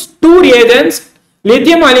use 2 reagents,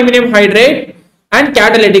 lithium aluminum hydride and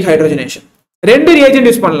catalytic hydrogenation. ரெண்டு reagent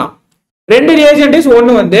யூஸ் பண்ணலாம். ரெண்டு reagent is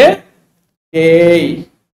ஒன்னு வந்து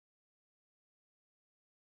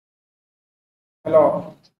ஹலோ,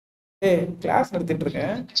 கிளாஸ் நடத்திட்டு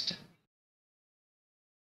இருக்கேன்.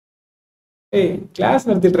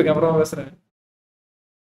 அப்புறம் பேசுறேன்.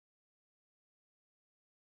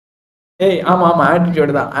 ஆமா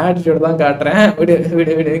ஆட்டிடியூட் தான் காட்டுறேன். விடு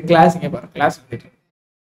கிளாஸ் இங்க பாரு. கிளாஸ்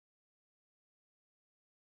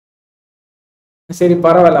சரி,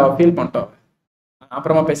 பரவாயில்ல, அவ ஃபீல் பண்ணிட்டோம்.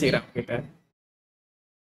 அப்புறமா பேசிக்கிறேன் கிட்ட.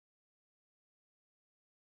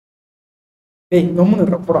 கம்முன்னு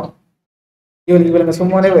இருப்பா. இவளுக்கு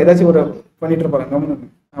சும்மாவே ஏதாச்சும் ஒரு பண்ணிட்டு இருப்பாங்க. கம்முன்னு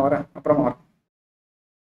நான் வரேன், அப்புறமா வரேன்.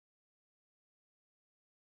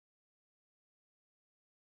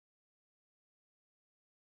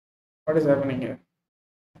 What is happening here?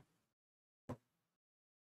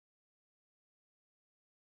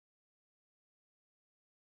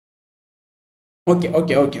 Okay.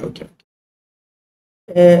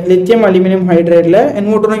 Lithium aluminum hydride la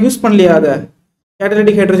NO2 use பண்ணலையா? அத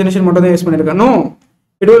catalytic hydrogenation மட்டும் தான் யூஸ் பண்ணிருக்கா? No,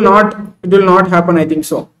 it will not happen, I think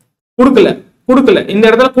so. குடுக்கல இந்த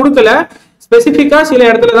இடத்துல குடுக்கல. ஸ்பெசிஃபிக்கா சில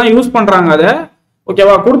இடத்துல தான் யூஸ் பண்றாங்க அத.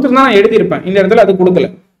 ஓகேவா? கொடுத்துருந்தா நான் எழுதியிருப்பேன், இந்த இடத்துல அது கொடுக்கல.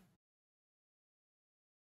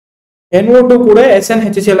 NO2 கூட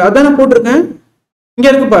SnHCl அதான போட்டிருக்கேன், இங்க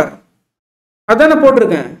இருக்கு பார், அதான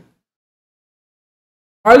போட்டிருக்கேன்,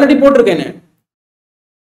 ஆல்ரெடி போட்டிருக்கேன்.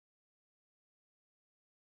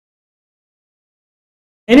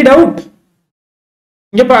 Any doubt?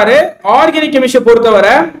 இங்க பாரு, ஆர்கானிக் கெமிஸ்ட்ரி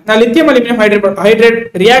பொறுத்தவரை நான் லித்தியம் அலுமினியம் ஹைட்ரேட்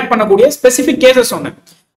ரியாக்ட் பண்ணக்கூடிய ஸ்பெசிபிக் கேசஸ் சொன்னேன்.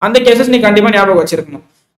 அந்த கேசஸ் நீ கண்டிப்பா ஞாபகம் வச்சிருக்கணும்.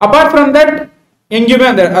 அபார்ட் ஃப்ரம் தட் எங்கேயுமே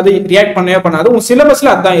அந்த அது ரியாக்ட் பண்ணவே பண்ணாது. உன்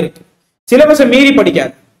சிலபஸ்ல அதான் இருக்கு. சிலபஸை மீறி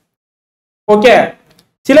படிக்காது. ஓகே,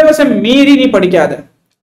 சிலபஸை மீறி நீ படிக்காத.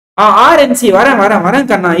 RNC வரேன் வரேன் வரேன்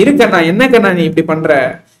கண்ணா, இருக்கண்ணா, என்ன கண்ணா நீ இப்படி பண்ற?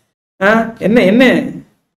 என்ன என்ன?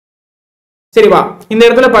 சரி வா, இந்த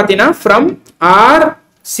இடத்துல பாத்தீங்கன்னா ஃப்ரம்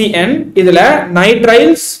RCN இதுல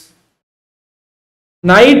nitriles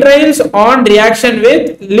on reaction with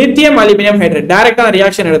lithium aluminium hydrate. டைரக்டா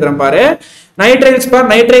ரியாக்ஷன் எழுதுறேன் பாரு. நைட்ரைல்ஸ் பார்,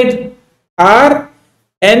 நைட்ரைட்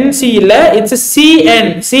RNC இல்ல, it's CN,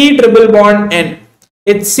 C triple bond N.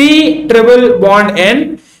 It's C triple bond N.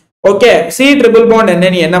 Okay, C triple bond N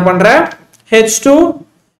நீ என்ன பண்ற? H2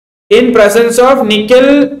 in presence of nickel,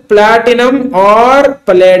 platinum or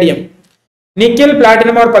palladium. Nickel,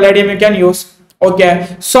 platinum or palladium you can use. Okay,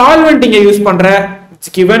 solvent இங்க use பண்ற. It's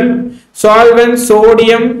given solvent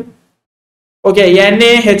sodium. Okay,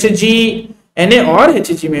 NaHG, Na or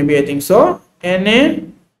Hg maybe, I think so.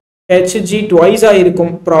 NaHG twice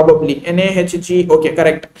இருக்கும் probably. NaHG, okay,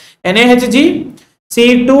 correct. NaHG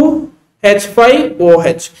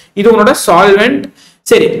C2H5OH இது உன்னோட solvent.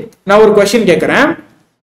 சரி, நான் ஒரு question கேட்கிறேன்.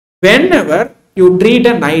 Whenever you treat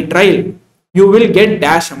a nitrile, you will get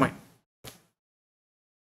dash amine.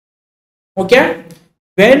 Okay,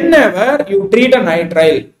 whenever you treat a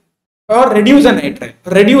nitrile or reduce a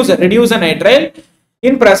nitrile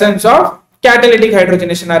in presence of catalytic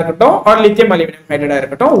hydrogenation இருக்கட்டும் or lithium aluminum hydride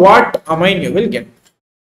இருக்கட்டும், what amine you will get?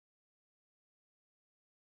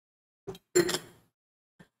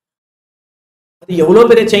 அது எவ்வளவு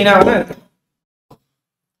பெரிய செயினாவா இருக்கணும்.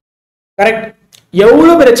 Correct,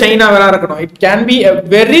 எவ்வளவு பெரிய செயினாவா இருக்கணும். It can be a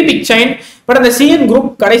very big chain, but அந்த CN group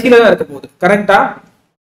கடைசில தான் இருக்க போகுது. கரெக்டா?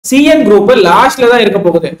 CN group லாஸ்ட்ல தான் இருக்க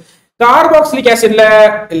போகுது. கார்பாக்சிலிக் ஆசிட்ல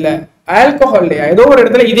இல்ல ஆல்கஹால்லையா ஏதோ ஒரு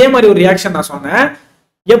இடத்துல இதே மாதிரி ஒரு ரியாக்ஷன் நான் சொன்னேன்.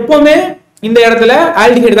 எப்பவுமே இந்த இடத்துல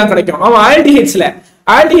ஆல்டிஹைட் தான் கிடைக்கும். அவன் ஆல்டிஹைட்ஸ்ல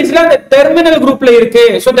அந்த டெர்மினல் குரூப்ல இருக்கு.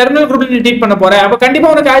 சோ டெர்மினல் குரூப்ல நீ ட்ரீட் பண்ண போற, அப்ப கண்டிப்பா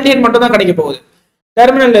உனக்கு ஆல்டிஹைட் மட்டும் தான் கிடைக்க போகுது.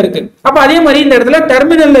 டெர்மினல்ல இருக்கு. அப்ப அதே மாதிரி இந்த இடத்துல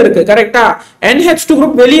டெர்மினல்ல இருக்கு. கரெக்டா? NH2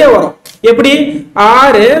 குரூப் வெளியே வரும். எப்படி?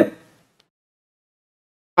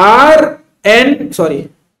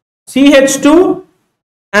 CH2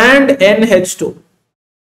 and NH2.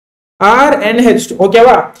 RNH2.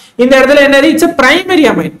 ஓகேவா? இந்த இடத்துல என்னது? It's a primary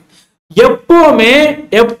amine. எப்பவுமே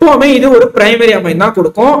இது ஒரு பிரைமரி அமைன் தான்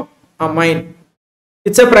கொடுக்கும். Amine,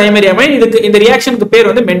 it's a primary amine. இதுக்கு இந்த ரியாக்ஷனுக்கு பேர்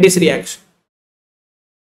வந்து மெண்டிஸ் ரியாக்ஷன்.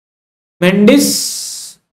 மெண்டிஸ்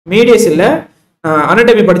மீடியஸ் இல்ல,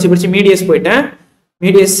 அனடமி படிச்சு மீடியஸ் போயிட்டேன்.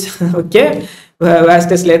 மீடியஸ் ஓகே,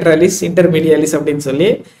 வாஸ்டஸ் லேட்டராலிஸ் இன்டர்மீடியாலிஸ் அப்படின்னு சொல்லி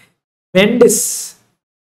Mendis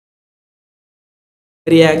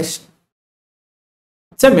reaction.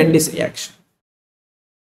 It's a Mendes reaction.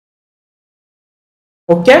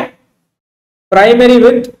 Okay, primary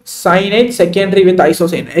with cyanide, secondary with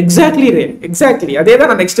isocyanide. Exactly அதே தான்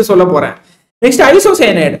நான் நெக்ஸ்ட் சொல்ல போறேன். Next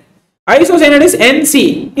isocyanide is NC.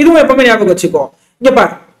 இதுவும் எப்பவுமே ஞாபகம் வச்சுக்கோ. இங்க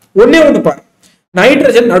பார், ஒண்ணே ஒண்ணு பார்,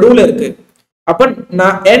 நைட்ரஜன் நடுவுல இருக்கு. அப்ப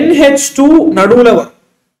நான் NH2 நடுவுல வரும்.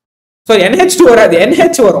 சாரி, NH2 வராது,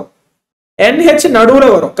 NH வரும். NH நடுவுல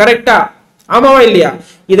வரும். கரெக்டா? ஆமாவா இல்லையா?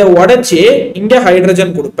 இதை உடைச்சு இங்க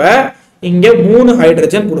ஹைட்ரஜன் கொடுப்ப, இங்க 3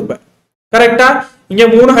 ஹைட்ரஜன் கொடுப்ப. கரெக்டா? இங்க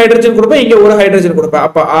 3 ஹைட்ரஜன் கொடுப்ப, இங்க ஒரு ஹைட்ரஜன் கொடுப்ப.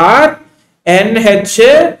 அப்ப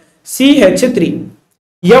RNHCH3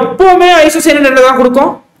 எப்பவுமே ஐசோசைனேட் தான்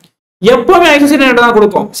கொடுக்கும்.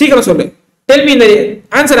 சீக்கிரம் சொல்லு. டெல் மீ இந்த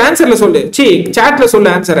ஆன்சர்ல சொல்லு. சாட்ல சொல்லு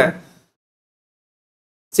ஆன்சரை.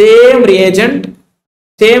 சேம்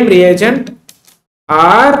ரியேஜென்ட்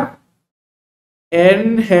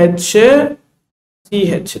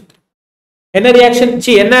RNHCH3 என்ன ரியாக்ஷன்?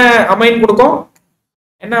 என்ன அமைன் கொடுக்கும்?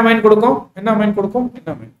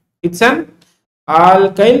 It's an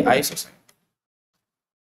alkyl isocyanide.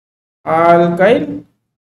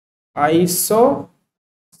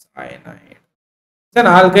 It's an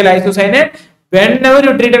alkyl isocyanate. Whenever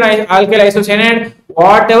you treat an alkyl isocyanate,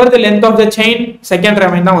 whatever the length of the chain, secondary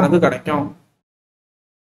amine தான் உனக்கு கிடைக்கும்.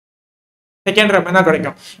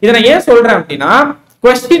 இதை நான் ஏன் சொல்றேன் அப்படின்னா,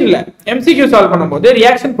 क्वेश्चनல MCQ சால்வ் பண்ணும்போது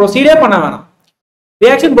ரியாக்ஷன் ப்ரொசீடே பண்ண வேணாம்.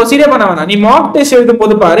 நீ மார்க் டெஸ்ட் எழுதும்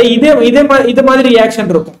போது பாரு, இது மாதிரி ரியாக்ஷன்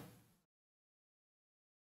இருக்கும்.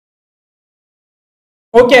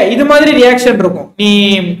 ஓகே, இது மாதிரி ரியாக்ஷன் இருக்கும். நீ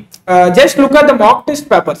just look at the mock test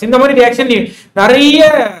papers. இந்த மாதிரி ரியாக்ஷன் நீ நிறைய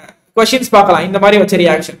क्वेश्चंस பார்க்கலாம். இந்த மாதிரி வச்ச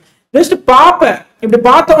ரியாக்ஷன் ஜஸ்ட் பாப்ப, இப்படி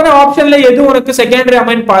பார்த்தவனே ஆப்ஷன்ல எது உனக்கு செகண்டரி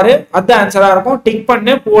அமைன் பாரு, அது ஆன்சரா இருக்கும். டிக்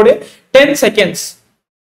பண்ணு, போடு. 10 seconds,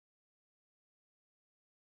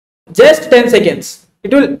 just 10 seconds.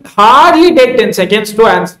 It will hardly take 10 seconds to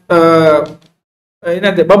answer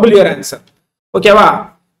bubble your answer. Okay va?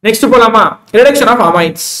 Next போலாமா? reduction of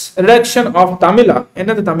amines. reduction of தமிழா?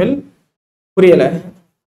 என்னது தமிழ் புரியல.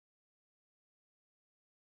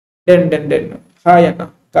 den ஹாய் அண்ணா.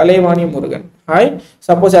 கலைவாணி முருகன் ஹாய்.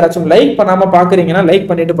 சப்போஸ் யாராச்சும் லைக் பண்ணாம பாக்குறீங்கன்னா லைக்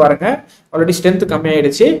பண்ணிட்டு பாருங்க. ஆல்ரெடி ஸ்ட்ரென்த் கம்மி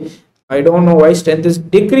ஆயிடுச்சு. I don't know why strength is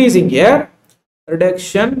decreasing here.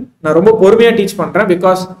 Reduction நான் ரொம்ப பொறுமையா டீச் பண்றேன்,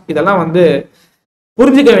 பிகாஸ் இதெல்லாம் வந்து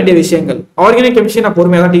புரிஞ்சுக்க வேண்டிய விஷயங்கள். ஆர்கானிக் கெமிஸ்ட்ரி நான்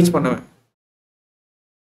பொறுமையா தான் டீச் பண்ணுவேன்.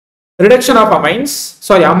 reduction of amines,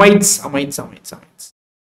 sorry, amides.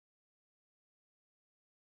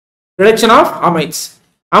 reduction of amides.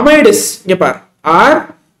 amides இங்க பார், R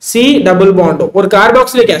C double bond ஒரு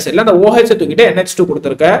கார்பாக்சிலிக் ஆசிட்ல அந்த OH தூக்கிட்டு NH2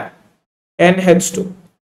 கொடுத்திருக்க, NH2.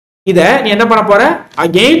 இத நீ என்ன பண்ண போற?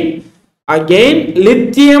 again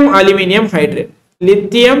lithium aluminium hydrate.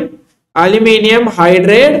 lithium aluminium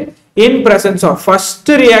hydrate in presence of first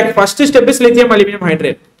step is lithium aluminium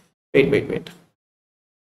hydrate. Wait.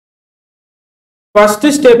 First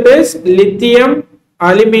step is lithium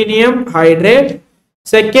aluminium hydrate.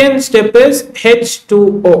 Second step is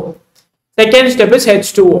H2O. Second step is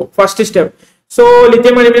H2O. First step. So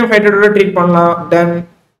lithium aluminium hydrate treat பண்ணலாம். Then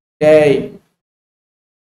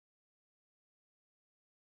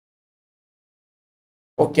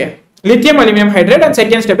okay. lithium aluminium hydrate and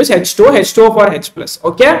second step is H2O for H plus.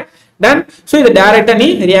 Okay. Then so இது டைரக்டா நீ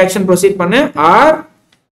reaction proceed பண்ணு. R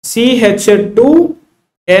CH2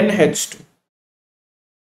 NH2.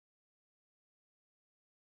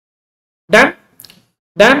 Done.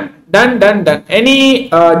 Any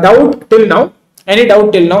doubt till now?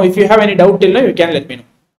 If you have any doubt till now, you can let me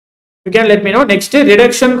know. Next,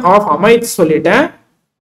 reduction of amides சொல்லிட்டேன்.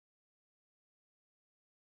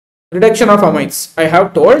 reduction of amides I have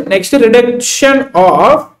told. Next, reduction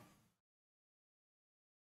of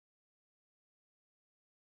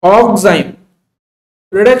oxime.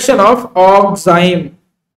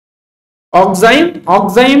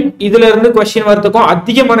 oxime இதுல இருந்து question வரதுக்கும்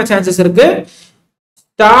அதிகமான chances இருக்கு.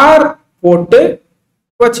 Star போட்டு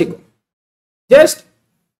வச்சுக்கோ, just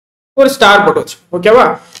ஒரு star போட்டு வச்சு. ஓகேவா?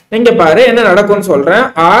 நீங்க பாரு என்ன நடக்கும்னு சொல்றேன்.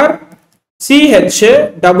 R CH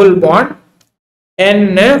double bond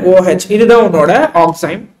NOH இதுதான் உன்னோட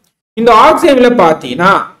ஆக்சைம். இந்த ஆக்சைம்ல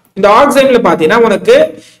பாத்தீங்கன்னா உனக்கு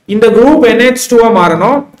இந்த குரூப் NH2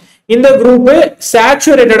 மாறணும். இந்த குரூப்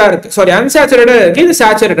சேச்சுரேட்டடா இருக்கு, சாரி அன்சாச்சுரேட்டடா இருக்கு, இது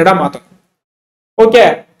சேச்சுரேட்டடா மாத்தணும். Okay,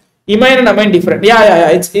 imine and amine different. Yeah,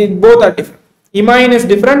 it's both are different. Imine is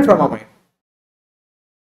different from amine.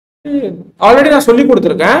 Already நான் சொல்லி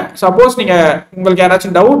கொடுத்துருக்கேன். சப்போஸ் நீங்க உங்களுக்கு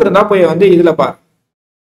யாராச்சும் டவுட் இருந்தா போய் வந்து இதுல பாரு,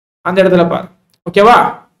 அந்த இடத்துல பாரு. ஓகேவா?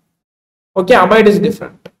 Okay, amide is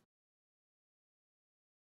different.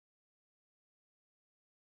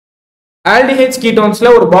 aldehydes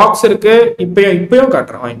ketonesல ஒரு பாக்ஸ் இருக்கு. இப்பயும்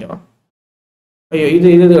காட்டுறேன், வாங்கிக்கோ. ஐயோ, இது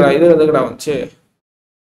எதுக்குடா வந்துச்சு?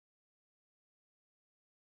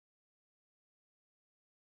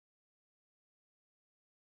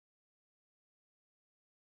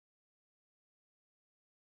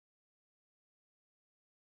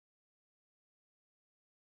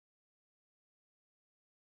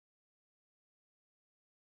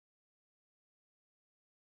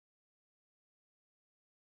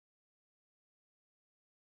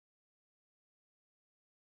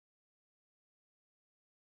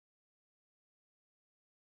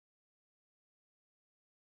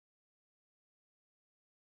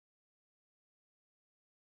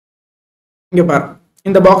 இங்க பார்,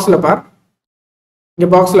 இந்த பாக்ஸ்ல பார்,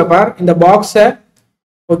 இந்த பாக்ஸ.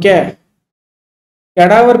 ஓகே,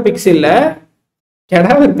 கெடாவர் பிக்ஸ் இல்ல,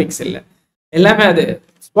 எல்லாமே அது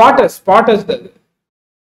ஸ்பாட்டர்ஸ்.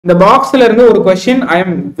 இந்த பாக்ஸ்ல இருந்து ஒரு question I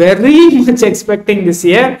am very much expecting this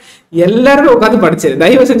year. எல்லாரும் உட்கார்ந்து படிச்சிரு,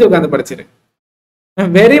 தயவு செஞ்சு உட்கார்ந்து படிச்சிரு. ஐ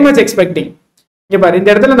அம் வெரி மச் எக்ஸ்பெக்டிங். இங்க பாரு, இந்த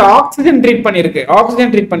இடத்துல இந்த ஆக்சிஜன் ட்ரீட் பண்ணிருக்கு,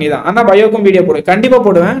 ஆக்சிஜன் ட்ரீட் பண்ணி தான். ஆனா பயோக்கும் வீடியோ போடுவேன், கண்டிப்பா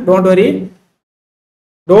போடுவேன். டோன்ட்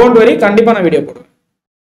வரி, கண்டிப்பா நான் வீடியோ போடுவேன்.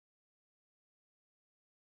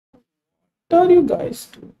 What are you guys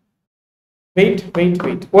doing? Wait.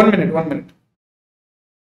 1 minute.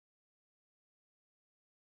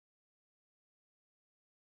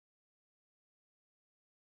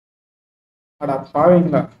 அடா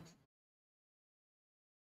பாவீங்களா,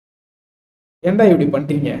 ஏன்டா இப்படி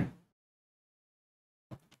பண்றீங்க?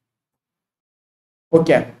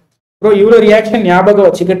 ஓகே, bro இவ்ளோ ரியாக்ஷன் ஞாபகம்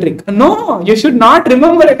வச்சுக்க trick. No, you should not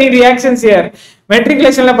remember any reactions here.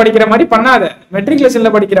 மெட்ரிகுலேஷன்ல படிக்கிற மாதிரி பண்ணாத. மெட்ரிகுலேஷன்ல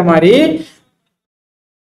படிக்கிற மாதிரி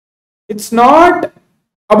it's not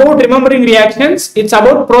about remembering reactions, it's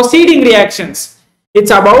about proceeding reactions.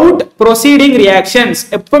 It's about proceeding reactions.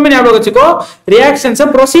 எப்பவுமே ஞாபகம் வச்சுக்கோ, ரியாக்ஷன்ஸை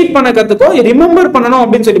ப்ரொசீட் பண்ண கத்துக்கோ. ரிமெம்பர் பண்ணணும்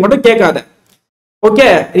அப்படின்னு சொல்லி மட்டும் கேட்காத. ஓகே,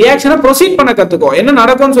 ரியாக்ஷனை ப்ரொசீட் பண்ண கத்துக்கோ. என்ன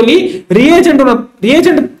நடக்கும்னு சொல்லி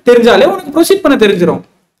ரியேஜென்ட் தெரிஞ்சாலே உனக்கு ப்ரொசீட் பண்ண தெரிஞ்சிடும்.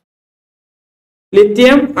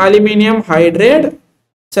 Lithium aluminium hydrate,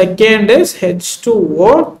 second is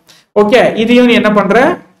H2O. Okay, இதையும் நீ என்ன பண்ற,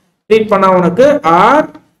 ட்ரீட் பண்ணா உனக்கு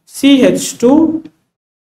RCH2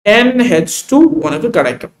 NH2 உனக்கு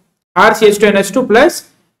கிடைக்கும். RCH2 NH2 plus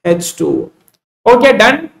H2. Okay,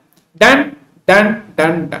 done.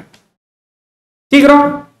 சீக்கிரம்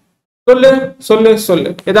சொல்லு.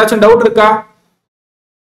 ஏதாச்சும் டவுட் இருக்கா?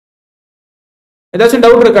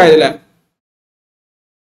 இதுல?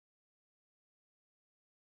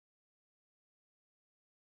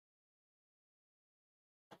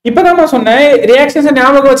 இப்பதான் நான் சொன்னேன் ரியாக்ஷன்ஸ்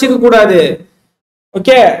ஞாபகம் வச்சுக்க கூடாது.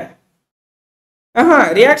 ஓகே,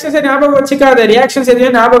 ரியாக்ஷன்ஸ் ஞாபகம் வச்சுக்காத, ரியாக்ஷன்ஸ்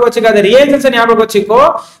எதையும் ஞாபகம் வச்சுக்காத, ரியாக்ஷன்ஸ் ஞாபகம் வச்சுக்கோ.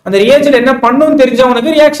 அந்த ரியாக்ஷன் என்ன பண்ணுன்னு தெரிஞ்சா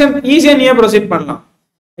உனக்கு ரியாக்ஷன் ஈஸியா நீயே ப்ரொசீட் பண்ணலாம்.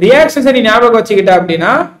 ரியாக்ஷன்ஸ் நீ ஞாபகம் வச்சுக்கிட்ட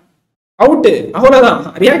அப்படின்னா அவுட், அவ்வளவுதான்.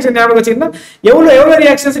 ரியாக்ஷன் ஞாபகம் வச்சுக்கிட்டா எவ்வளவு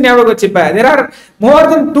ரியாக்ஷன்ஸ் ஞாபகம் வச்சுப்ப. There are more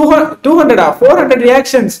then 200 400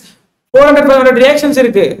 reactions, 400-500 reactions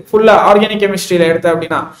இருக்கு ஃபுல்லா ஆர்கானிக் கெமிஸ்ட்ரியில எடுத்த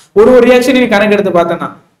அப்படின்னா. ஒரு ரியாக்ஷன் நீ கணக்கு எடுத்து பார்த்தனா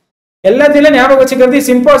எல்லாத்தையும் ஞாபகம் வச்சுக்கிறது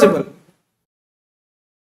is impossible.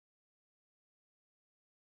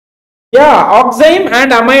 Yeah, oxime and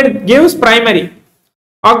amide gives primary.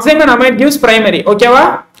 Oxime and amide gives primary. Okay, va?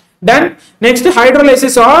 Then next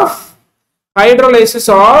hydrolysis of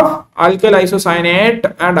alkyl isocyanate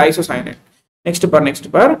and isocyanate. Next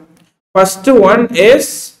par. First one is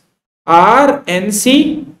RNC.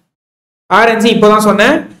 இப்போதான்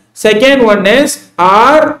சொன்னேன். Second one is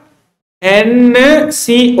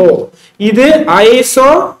RNCO. இது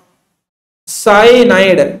isocyanide.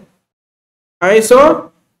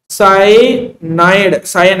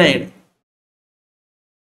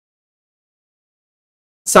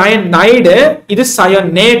 Cyanide. இது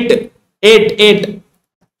cyanate. 8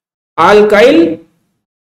 alkyl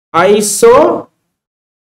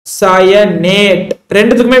isocyanate.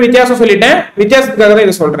 ரெண்டுத்துக்குமே வித்தியாசம் சொல்லிட்டேன், வித்தியாசத்துக்காக தான்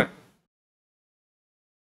இதை சொல்றேன்.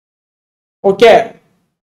 Okay,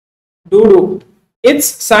 dude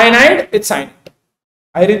it's cyanide, it's cyanide.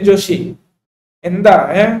 Irene Joshi என்ன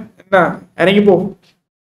இறங்கி போ.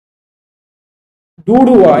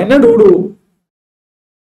 டூடுவா என்ன dude?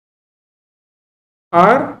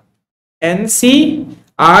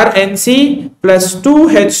 RNC plus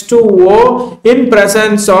 2H2O in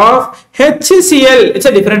presence of HCl. It's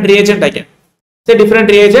a different reagent again. It's a different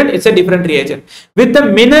reagent. With the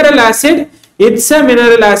mineral acid, it's a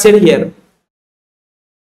mineral acid here.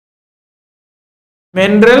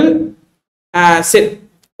 Mineral acid.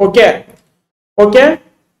 Okay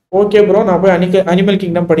bro, நான் போய் animal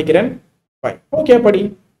kingdom படிக்கிறேன். Okay, buddy.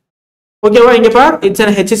 Okay, வா இங்க பார், it's an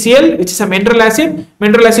HCl which is a mineral acid.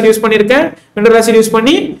 Mineral acid use பண்ணிருக்கேன். Mineral acid use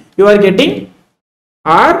பண்ணி you are getting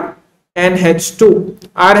RNH2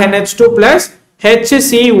 plus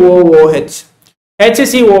HCOOH.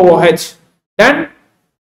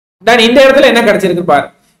 Then இந்த இடத்துல என்ன கிடைச்சிருக்கு பார்.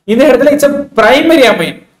 இந்த இடத்துல it's a primary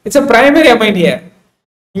amine. Here.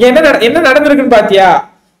 இங்க என்ன நடந்திருக்குன்னு பாத்தியா?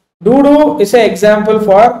 Doodoo is an example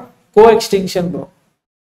for co-extinction, bro.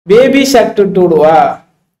 Baby shark to doodoo.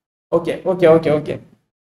 Okay.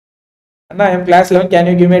 Anna, I am class 11. Can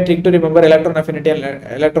you give me a trick to remember electron affinity and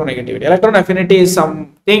electronegativity? Electron affinity is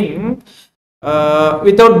something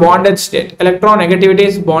without bonded state. Electronegativity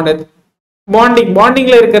is bonding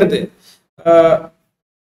la irukkiradhu.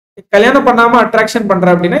 கல்யாணம் பண்ணாம attraction பண்ற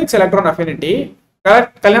அப்படின்னா it's electron affinity.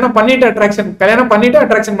 கல்யாணம் பண்ணிட்டு attraction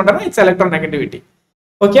பண்றா it's electronegativity.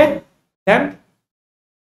 Okay, தென்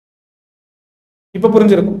இப்ப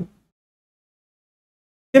புரிஞ்சிருக்கும்.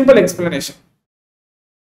 Simple explanation,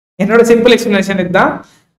 என்னோட சிம்பிள் எக்ஸ்பிளனேஷன் இதுதான்.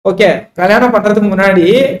 ஓகே, கல்யாணம் பண்றதுக்கு முன்னாடி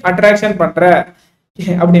அட்ராக்ஷன் பண்ற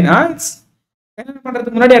அப்படின்னா கல்யாணம்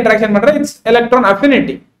பண்றதுக்கு முன்னாடி அட்ராக்ஷன் பண்ற it's electron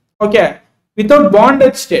affinity. Okay, without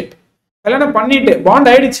bonded state. கல்யாணம் பண்ணிட்டு பாண்ட்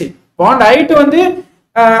ஆயிட்டு வந்து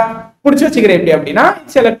புடிச்சு வச்சுக்கிறேன் எப்படி அப்படின்னா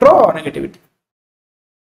it's electro negativity.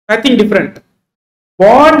 Nothing different.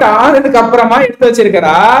 Bond ஆனதுக்கு அப்புறமா எடுத்து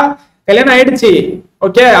வச்சிருக்கிறா, கல்யாணம் ஆயிடுச்சு.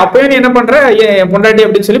 ஓகே, அப்பயும் நீ என்ன பண்ற, பொண்டாட்டி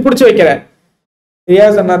அப்படின்னு சொல்லி புடிச்சு வைக்கிற.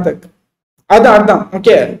 ரியாஸ் அண்ணாத்துக்கு அது அர்த்தம்.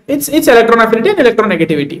 Okay, it's electron affinity and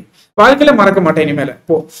electronegativity. வாழ்க்கையில மறக்க மாட்டேன் இனிமேல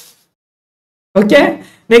போ. ஓகே,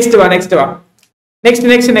 நெக்ஸ்ட் வா.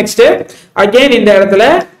 நெக்ஸ்ட் அகைன் இந்த இடத்துல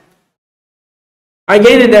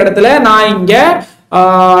அகைன் இந்த இடத்துல நான் இங்க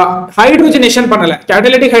ஹைட்ரோஜனேஷன் பண்ணல,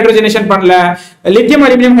 கேட்டலிட்டிக் ஹைட்ரோஜனேஷன் பண்ணல, லித்தியம்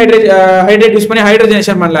அலுமினியம் ஹைட்ரேட் யூஸ் பண்ணி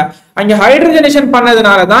ஹைட்ரோஜனேஷன் பண்ணல. அங்க ஹைட்ரோஜனேஷன்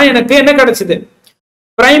பண்ணதுனால தான் எனக்கு என்ன கிடைச்சது,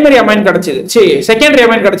 பிரைமரி அமைன் கிடைச்சது. சரி, செகண்டரி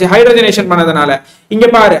அமைன் கிடைச்சது ஹைட்ரோஜனேஷன் பண்ணதுனால. இங்க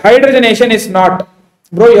பாரு, hydrogenation is not.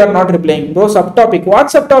 bro you are not replying bro. Subtopic, what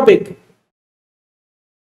subtopic,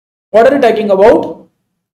 what are you talking about?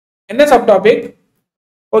 என்ன subtopic?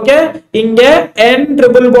 okay, இங்க n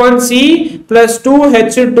triple bond c plus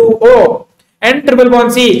 2h2o, n triple bond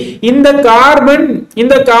c, இந்த carbon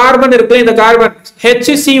இருக்குல, இந்த carbon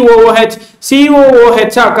HCOOH,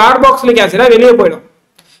 COOH carboxylic ஆசிடா வெளியே போயிடும்.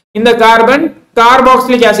 இந்த carbon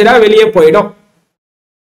carboxylic ஆசிடா வெளியே போயிடும்.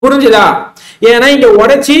 புரிஞ்சுதா? ஏன்னா இங்க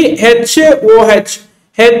உடைச்சி HOH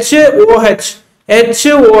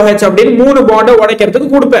அப்படின்னு 3 பாண்ட உடைக்கிறதுக்கு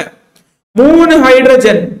கொடுப்பேன். 3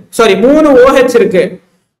 ஹைட்ரஜன், சாரி 3 OH இருக்கு.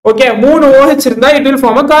 ஓகே, 3 OH இருந்தா it will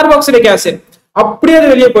form a carboxylic acid. அப்படியே அது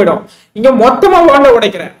வெளியே போயிடும். இங்க மொத்தமா பாண்ட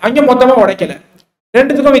உடைக்கிறேன், அங்க மொத்தமா உடைக்கல.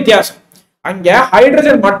 ரெண்டுத்துக்கும் வித்தியாசம். அங்க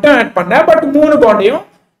ஹைட்ரஜன் மட்டும் ஆட் பண்ண, பட் 3 பாண்டையும்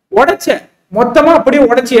உடைச்ச, மொத்தமா அப்படியே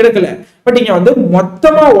உடைச்சி எடுக்கல. பட் இங்க வந்து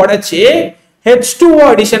மொத்தமா உடைச்சி H2O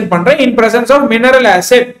addition பண்றேன் in presence of mineral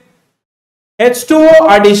acid. H2O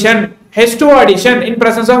addition in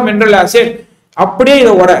presence of mineral acid. அப்படியே இத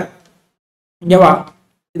உட, இங்க வா,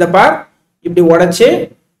 இத பார், இப்படி உடைச்சு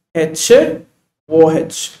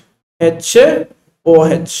HOH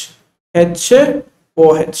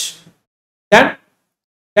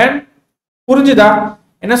then புரிஞ்சுதா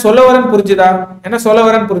என்ன சொல்ல வரேன்னு? புரிஞ்சுதா என்ன சொல்ல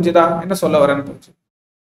வரேன்னு? புரிஞ்சுதா என்ன சொல்ல வரேன்னு? புரிஞ்சு?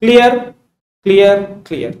 கிளியர்.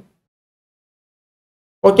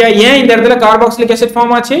 ஓகே, ஏன் இந்த இடத்துல கார்பாக்சிலிக் ஆசிட்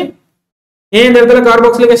ஃபார்ம் ஆச்சு?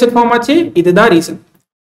 இதுதான் reason.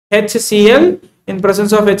 HCl in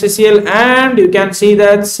presence of HCl, and you can see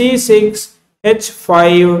that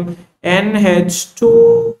C6H5NH2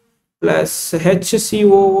 plus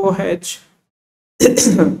HCOOH.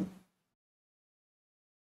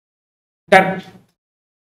 Done.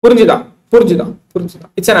 புரிஞ்சுதா?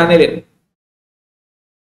 It's an aniline.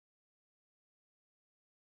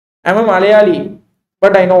 I'm a Malayali,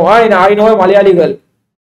 but I know a Malayali girl.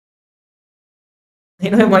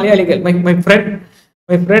 My friend,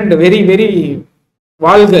 very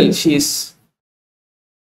wall girl she is.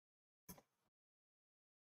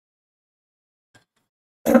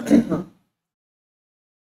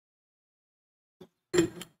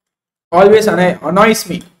 Always annoys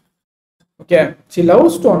me. Okay, she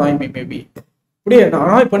loves to annoy me. Maybe இப்படியே நான்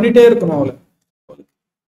annoy பண்ணிட்டே இருக்கணும் அவளை.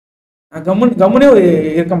 நான் கம்முனே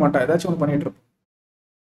இருக்க மாட்டேன், ஏதாச்சும் ஒன்று பண்ணிட்டு இருப்பேன்.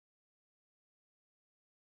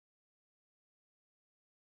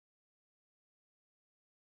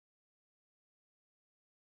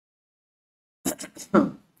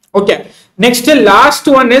 Okay, next last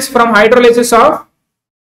one is from hydrolysis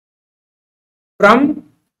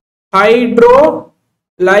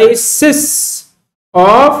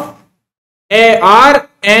of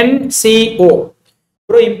RNCO.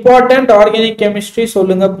 Bro, important organic chemistry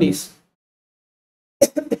சொல்லுங்க please.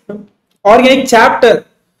 Organic chapter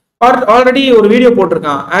already ஒரு வீடியோ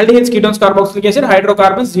போட்டிருக்கான். aldehydes, ketones, carboxylic acid,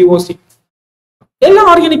 hydrocarbons, VOC. எல்லா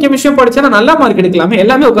ஆர்கானிக் கெமிஸ்ட்ரியும் படிச்சா நல்ல மார்க் எடுக்கலாமே.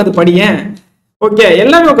 எல்லாமே உட்காந்து படியேன். ஓகே,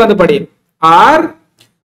 எல்லாமே உட்காந்து படி.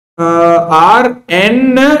 RN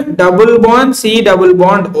double bond C double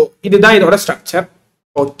bond O, இதுதான் இதோட structure.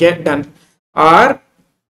 Okay, ton.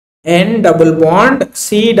 RN double bond C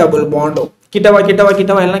double bond O, கிட்டவா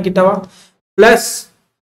எல்லாம் கிட்டவா, பிளஸ்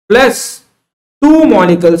 2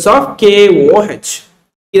 molecules of KOH.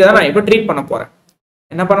 இதை நான் இப்போ ட்ரீட் பண்ண போறேன்.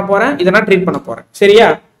 என்ன பண்ண போறேன்? இதை நான் ட்ரீட் பண்ண போறேன். சரியா?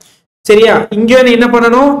 இங்க என்ன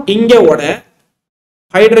பண்ணணும்? இங்க ஓட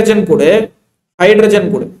ஹைட்ரஜன் கொடு.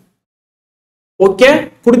 ஓகே,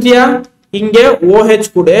 குடுத்தியா? இங்க OH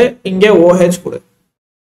கொடு, இங்க OH கொடு.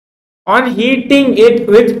 On heating it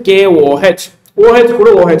with KOH, OH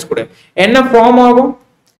கொடு. என்ன ஃபார்ம் ஆகும்?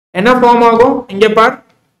 இங்க பார்,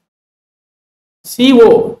 CO,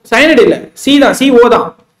 cyanide இல்ல, C தான்,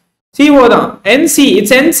 CO தான், NC,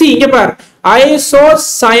 it's NC. இங்க பார்,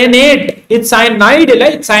 isocyanate, it's cyanide இல்ல,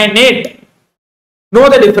 it's cyanate. Know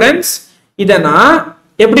the difference? இதனா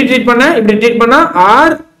எப்படி ட்ரீட் பண்ண? இப்படி ட்ரீட் பண்ணா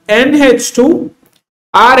RNH2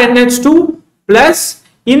 plus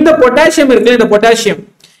இந்த பொட்டாசியம் இருக்கு, இந்த potassium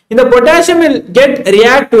will get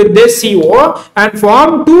react with this CO and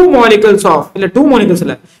form 2 molecules of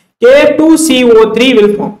K2CO3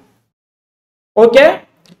 will form. Okay,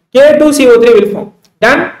 K2CO3 will form.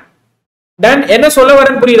 Done. என்ன சொல்ல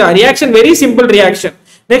வரேன்னு புரியுதா? reaction very simple reaction.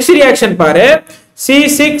 next reaction பாரு,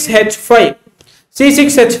 C6H5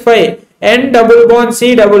 N double bond C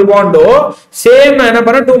double bond O, same என்ன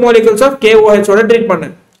பண்ண 2 molecules of KOH ஓட treat பண்ணு.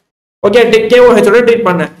 Okay KOH ஓட ட்ரீட்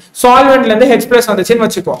பண்ண சால்வெண்ட்ல இருந்து H+ வந்துச்சுன்னு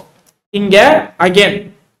வெச்சுக்கோ இங்க அகைன்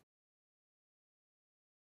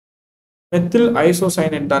methyl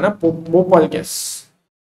isocyanate தான Bhopal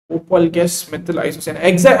gas methyl isocyanate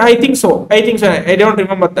exact I think so I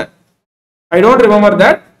don't remember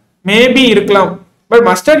that maybe இருக்கலாம் but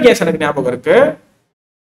mustard gas எனக்கு ஞாபகம் இருக்கு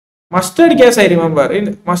mustard gas I remember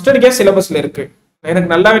mustard gas syllabusல இருக்கு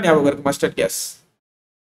எனக்கு நல்லாவே ஞாபகம் இருக்கு mustard gas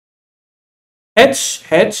H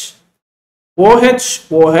OH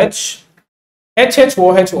HH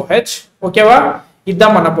ஓகேவா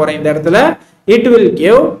இதான் பண்ண போறேன் இந்த இடத்துல it will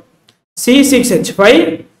give C6H5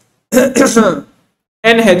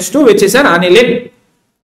 NH2 which is an aniline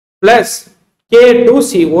plus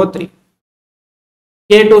K2CO3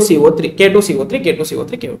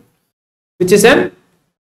 which is an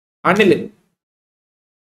aniline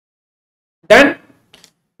then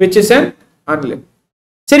which is an aniline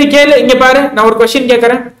சரி கேளு இங்க பாரு நான் ஒரு क्वेश्चन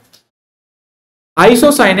கேக்குறேன்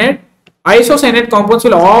isocyanate compounds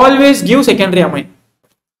will always give secondary amine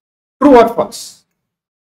true or false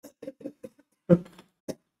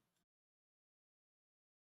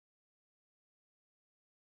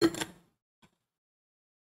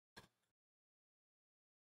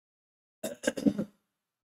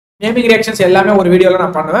naming reactions எல்லாமே ஒரு வீடியோல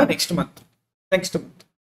நான் பண்ணுவேன் next month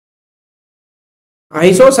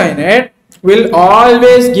isocyanate will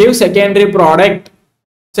always give secondary product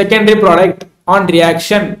on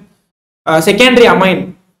reaction secondary amine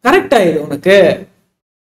correct இது உனக்கு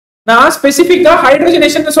நான் ஸ்பெசிஃபிக்கா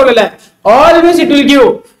ஹைட்ரோஜனேஷன் சொல்லல always it will give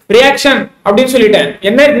reaction அப்படினு சொல்லிட்டேன்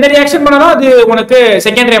என்ன ரியாக்ஷன் பண்ணாலும் அது உனக்கு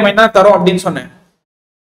செகண்டரி அமைன் தான் தரும் அப்படினு சொன்னேன்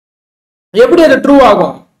எப்படி அது ட்ரூ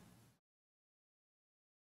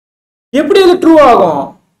ஆகும்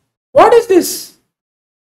what is this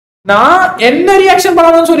நான் என்ன ரியாக்ஷன்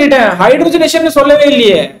பண்ணணும்னு சொல்லிட்டேன் ஹைட்ரோஜனேஷன் சொல்லவே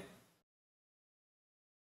இல்லையே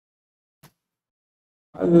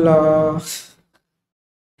அல்லாஹ்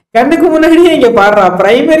கண்ணுக்கு முன்னாடியே இங்க பாருடா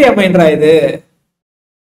பிரைமரி அமைன்டா இது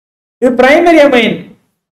primary amine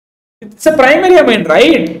it's a primary amine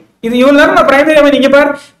right இது இவ்வளவு நேரம் நான் பிரைமரி அமைன் இங்க பாரு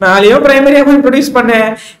நாளையும் பிரைமரி அமைன் ப்ரொடியூஸ் பண்ணேன்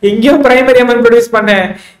இங்கேயும் பிரைமரி அமைன் ப்ரொடியூஸ் பண்ணேன்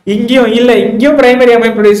இங்கேயும் பிரைமரி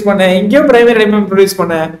அமைன் ப்ரொடியூஸ் பண்ணேன் இங்கேயும் பிரைமரி அமைன் ப்ரொடியூஸ்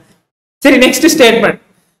பண்ணேன் சரி next statement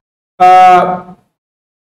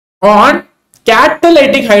on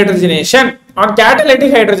catalytic hydrogenation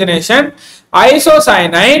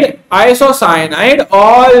isocyanide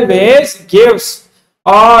always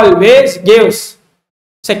gives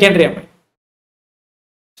secondary amine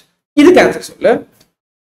இதுக்கு ஆன்சர் சொல்லு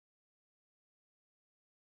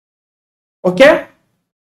ஓகே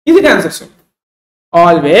இதுக்கு ஆன்சர் சொல்லு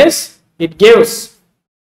always it gives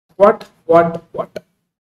what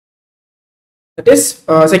that is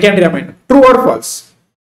secondary amine true or false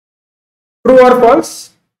true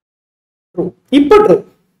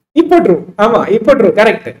இப்போ true ஆமா இப்போ true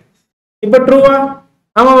correct இப்போ ட்ரூவா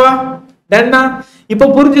ஆமாவா டன்னா இப்போ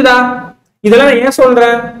புரிஞ்சுதா இதெல்லாம் ஏன்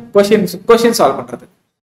சொல்றேன் क्वेश्चन சால்வ் பண்றது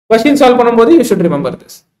question solve பண்ணும்போது you should remember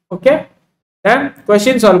this okay then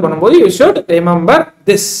question solve பண்ணும்போது you should remember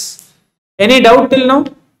this any doubt till now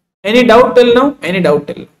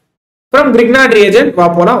from Grignard reagent வா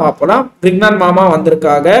போலாம் Grignard மாமா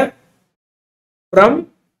வந்திருக்காங்க from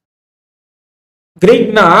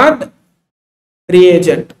Grignard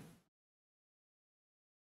reagent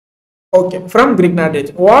okay from Grignard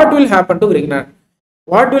reagent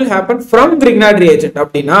what will happen from Grignard reagent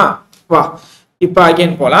அப்படினா வா இப்ப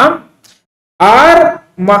again போலாம்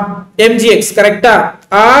RMGX கரெக்ட்டா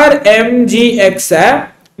RMGX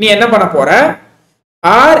நீ என்ன பண்ண போற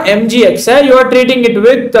RMGX you are treating it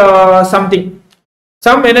with something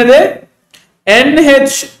some என்னது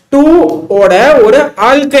NH2 ஓட ஒரு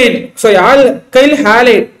alkyne so alkyl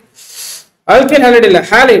halide இல்ல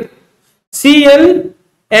halide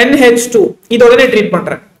ClNH2 இதோட நீ ட்ரீட்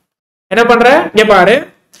பண்ற என்ன பண்ற இங்க பாரு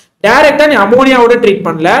டைரக்ட்டா நீ அமோனியாவோட ட்ரீட்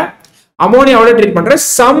பண்ணல அமோனியாவோட ட்ரீட் பண்ற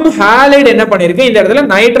சம் ஹாலைடு என்ன பண்ணிருக்கு இந்த இடத்துல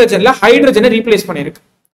நைட்ரஜன்ல ஹைட்ரஜனை ரீப்ளேஸ் பண்ணிருக்கு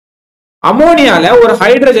அமோனியால ஒரு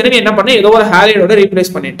ஹைட்ரஜனை நீ என்ன பண்ண ஏதோ ஒரு ஹாலைடோட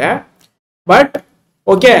ரீப்ளேஸ் பண்ணிட்ட பட்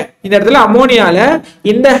ஓகே இந்த இடத்துல அமோனியால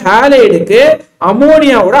இந்த ஹாலைடுக்கு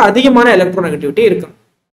அமோனியாவோட அதிகமான எலக்ட்ரோநெகட்டிவிட்டி இருக்கு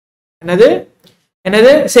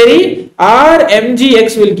என்னது சரி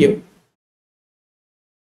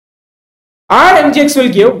RMGX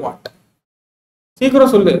will give what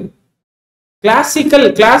சீக்கிரம் சொல்லு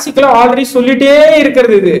கிளாசிக்கல் ஆல்ரெடி சொல்லிட்டே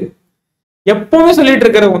இருக்கிறது இது எப்பவுமே சொல்லிட்டு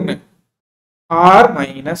இருக்கிற ஒண்ணு R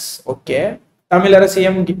minus okay Tamil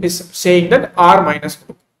RCM is saying that R minus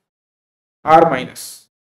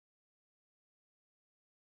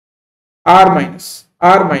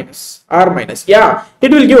yeah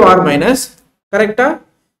it will give R minus correct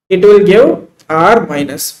it will give R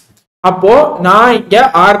minus அப்போ நான் இங்க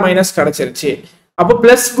R மைனஸ் கிடைச்சிருச்சு. அப்போ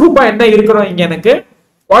பிளஸ் குரூப்பா என்ன இருக்கணும் இங்க எனக்கு?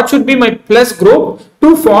 What should be my plus group to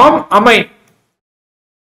form amine?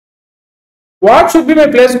 What should be my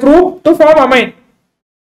plus group to form amine?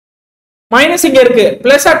 Minus இங்க இருக்கு,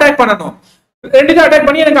 பிளஸ் அட்டாக் பண்ணணும், ரெண்டுக்கு அட்டாக்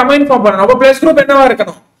பண்ணி எனக்கு அமைன் ஃபார்ம் பண்ணணும். அப்போ பிளஸ் குரூப் என்னவா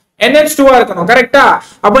இருக்கணும்? NH2 இருக்கணும். கரெக்டா?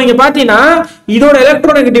 அப்போ இங்க பாத்தீங்கன்னா இதோட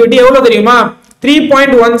எலக்ட்ரோநெகட்டிவிட்டி எவ்வளவு தெரியுமா?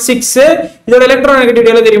 3.16. இதோட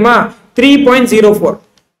எலக்ட்ரோநெகட்டிவிட்டி எவ்வளவு தெரியுமா? 3.04.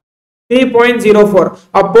 3.04.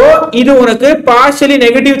 அப்போ இது உனக்கு partially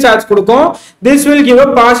negative charge கொடுக்கும். This will give a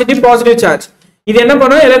positive charge. இது என்ன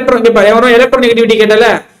பண்ணும்? எலக்ட்ரான் இங்க பாரு, எவனோ எலக்ட்ரோநெகட்டிவிட்டி கேட்டல,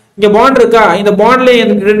 இங்க பாண்ட் இருக்கா? இந்த பாண்ட்ல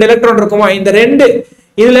ரெண்டு எலக்ட்ரான் இருக்குமா? இந்த ரெண்டு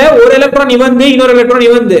இதுல ஒரு எலக்ட்ரான் இவந்து, இன்னொரு எலக்ட்ரான்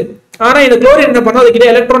இவந்து. ஆனா இந்த குளோரின் என்ன பண்ணும்? அதுக்கிட்ட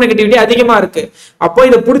எலக்ட்ரோநெகட்டிவிட்டி அதிகமா இருக்கு. அப்போ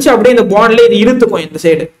இதை பிடிச்சி அப்படியே இந்த பாண்ட்ல இது இழுத்துக்கும் இந்த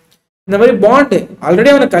சைடு. இந்த மாதிரி பாண்ட் ஆல்ரெடி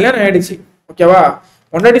அவனுக்கு கல்யாணம் ஆயிடுச்சு. ஓகேவா?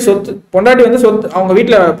 பொண்டாட்டி வந்து சொத்து அவங்க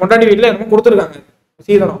வீட்டுல, பொண்டாட்டி வீட்டுல என்னமோ கொடுத்துருக்காங்க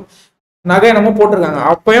சீதனம், நகை என்னமோ போட்டிருக்காங்க.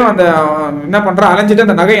 அப்பயும் அந்த என்ன பண்றான்? அலைஞ்சிட்டு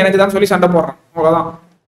அந்த நகை எனக்கு தான் சொல்லி சண்டை போடுறான். அவ்வளவுதான்,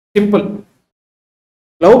 சிம்பிள்.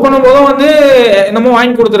 லவ் பண்ணும் போதும் வந்து என்னமோ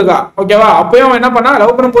வாங்கி கொடுத்துருக்கா. ஓகேவா? அப்பயும் என்ன பண்ணா,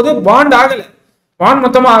 லவ் பண்ணும் போது பாண்ட் ஆகல, பாண்ட்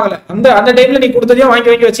மொத்தமா ஆகல. அந்த டைம்ல நீ கொடுத்ததையும்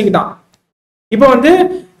வாங்கி வச்சுக்கிட்டான். இப்ப வந்து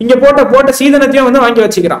இங்க போட்ட சீதனத்தையும் வந்து வாங்கி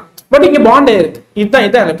வச்சுக்கிறான். பட் இங்க பாண்ட் இருக்கு. இதுதான்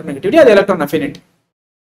எலக்ட்ரோநெகட்டிவிட்டி, அது எலக்ட்ரான் அஃபினிட்டி.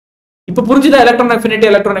 இப்ப புரிஞ்சுதா? Electron affinity,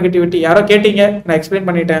 electronegativity. யாரோ கேட்டீங்க, நான் எக்ஸ்பிளைன்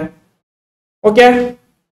பண்ணிட்டேன். ஓகே?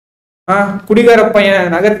 குடிகார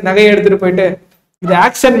பையன் நகையை எடுத்துட்டு போயிட்டு, இது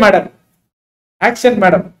ஆக்ஷன் மேடம், ஆக்ஷன்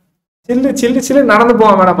மேடம், சில்லு நடந்து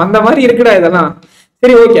போவான் மேடம், அந்த மாதிரி இருக்குடா இதெல்லாம்.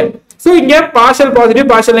 சரி, ஓகே. So இங்க partial positive,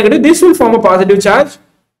 partial negative, this will form a positive charge.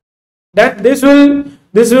 That this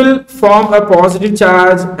will form a positive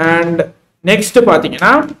charge. And next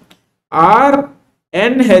பாத்தீங்கன்னா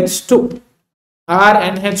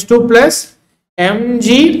RNH2 plus Mg,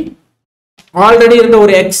 ஆல்ரெடி இருந்த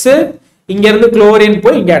ஒரு X, இங்க இருந்து குளோரின்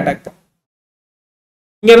போய் இங்க அட்டாக்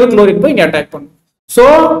பண்ணும், so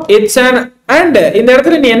it's an and. இந்த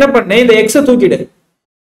இடத்துல நீ என்ன பண்ண? இந்த X தூக்கிடு,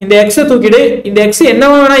 இந்த X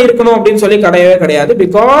என்னவா வேணா இருக்கணும் அப்படின்னு சொல்லி கிடையாது.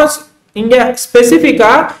 பிகாஸ் இங்க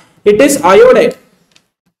ஸ்பெசிபிக்கா இட் இஸ் அயோடைட்.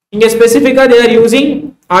 இங்க ஸ்பெசிபிக்கா they are using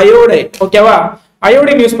iodide. ஓகேவா?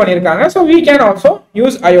 அயோடின் யூஸ் பண்ணிருக்காங்க. so we can also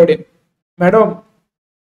use iodine. Madam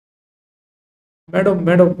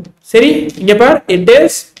சரி, இங்க பார், it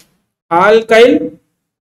is alkyl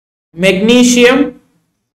magnesium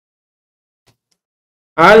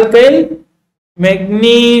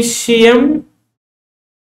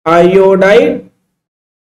iodide,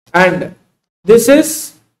 and this is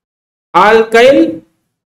alkyl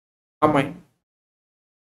amine.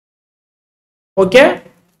 Okay?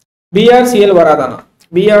 BrCl வராதானா?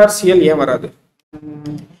 BrCl ஏன் வராது?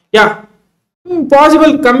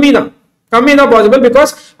 பாசிபிள், கம்மி தான் possible.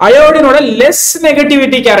 Because அயோடினோட less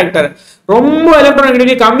negativity character, ரொம்ப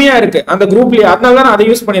electronegativity கம்மியா இருக்கு அந்த குரூப்லயே. அதனால தான் நான் அதை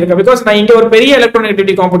யூஸ் பண்ணிருக்கேன். பிகாஸ் நான் இங்க ஒரு பெரிய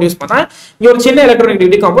எலக்ட்ரோநெகட்டிவிட்டி காம்பவுண்ட் யூஸ் பண்ணேன், இங்க ஒரு சின்ன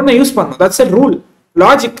எலக்ட்ரோநெகட்டிவிட்டி காம்பவுண்ட் நான் யூஸ் பண்ணேன். That's a rule,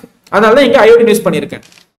 logic. அதனால தான் இங்க அயோடின் யூஸ் பண்ணிருக்கேன்.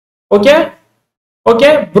 ஓகே?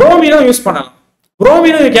 புரோமினும் யூஸ் பண்ணலாம்.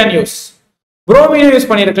 புரோமினும் யூ கேன் யூஸ், புரோமினும் யூஸ்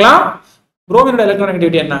பண்ணிருக்கலாம். புரோமினோட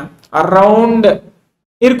எலக்ட்ரோநெகட்டிவிட்டி என்ன? அரவுண்ட்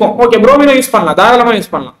இருக்கும். ஓகே, புரோமினும் யூஸ் பண்ணலாம், தாராளமா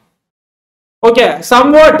யூஸ் பண்ணலாம். ஓகே,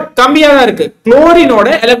 சம்வாட் கம்மியா தான் இருக்கு. குளோரினோட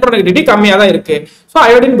எலக்ட்ரோநெகட்டிவிட்டி கம்மியா தான் இருக்கு. சோ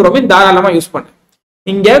அயோடின், புரோமின் தாராளமா யூஸ் பண்ணு.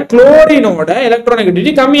 இங்க குளோரினோட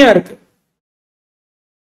எலக்ட்ரோநெகட்டிவிட்டி கம்மியா இருக்கு.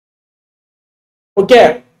 ஓகே,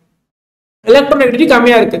 எலக்ட்ரோநெகட்டிவிட்டி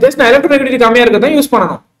கம்மியா இருக்கு. ஜஸ்ட் நான் எலக்ட்ரோநெகட்டிவிட்டி கம்மியா இருக்கு தான் யூஸ்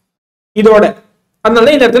பண்ணணும் இதோட. அதனால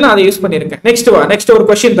இந்த இடத்துல நான் அதை யூஸ் பண்ணிருக்கேன். நெக்ஸ்ட் ஒரு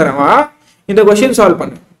क्वेश्चन தரேன், வா. இந்த क्वेश्चन சால்வ்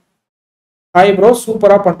பண்ணு. ஹாய் ப்ரோ,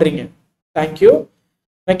 சூப்பரா பண்றீங்க, தேங்க் யூ.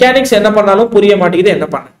 மெக்கானிக்ஸ் என்ன பண்ணாலும் புரிய மாட்டேங்குது, என்ன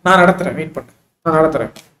பண்ண? நான் நடத்துறேன், வெயிட் பண்ணு, நான்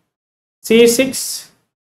நடத்துறேன்.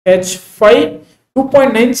 C6H5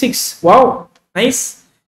 2.96. Wow, nice.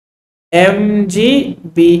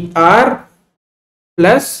 MgBr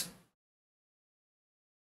plus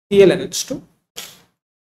ClNH2.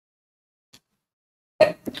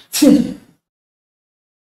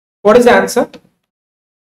 What is the answer?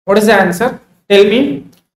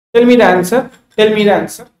 Tell me the answer.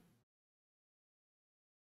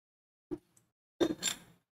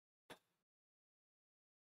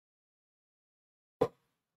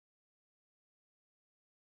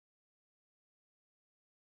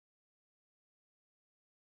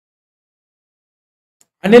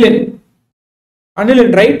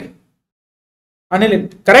 Aniline, right? Aniline,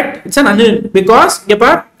 correct? It's an aniline because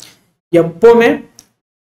எப்பவுமே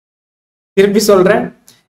திருப்பி சொல்றேன்,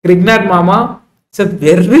 Grignard மாமா, it's a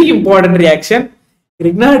very important reaction.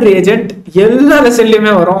 Grignard reagent எல்லா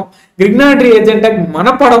லெசன்லயுமே வரும். Grignard reagent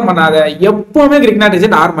மனப்பாடம் பண்ணாத, எப்பவுமே Grignard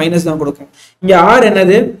reagent R- தான் கொடுக்கும். இங்க R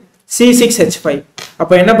என்னது? C6H5.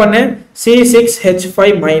 அப்ப என்ன பண்ணு,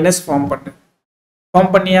 C6H5 மைனஸ் ஃபார்ம் பண்ணு.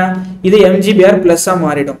 ஃபார்ம் பண்ணியா, இது MgBr பிளஸ்ஸா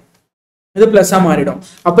மாறிடும், இது பிளஸ்ஸா மாறிடும்.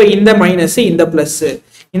 அப்ப இந்த மைனஸ் இந்த பிளஸ்,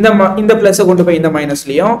 இந்த பிளஸ் கொண்டு போய் இந்த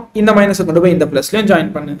மைனஸ்லயும், இந்த மைனஸ் கொண்டு போய் இந்த பிளஸ்லயும்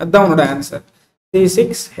ஜாயின் பண்ணு. அதுதான் உன்னோட ஆன்சர்.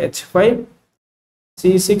 C6H5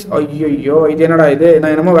 C6. ஐயோ இது என்னடா இது,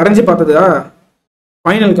 நான் என்னமோ வரைஞ்சி பார்த்ததா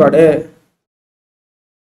final card.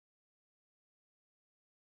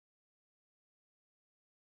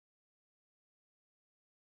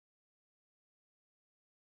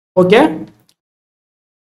 Okay,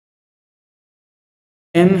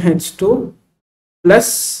 NH2 plus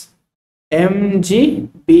MgBrCl.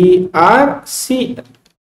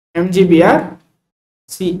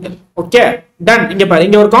 MgBrCl. Okay done. இங்க பாரு,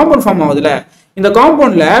 இங்க ஒரு காம்பவுண்ட் ஃபார்ம் ஆகுதுல, இந்த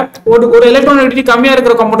காம்பவுண்ட்ல ஒரு எலக்ட்ரானிட்டி கம்மியா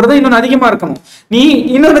இருக்கிற காம்பவுண்ட் தான் இன்னொன்று அதிகமா இருக்கணும். நீ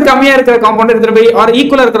இன்னொன்று கம்மியா இருக்கிற காம்பவுண்ட் எடுத்துட்டு போய் ஆர்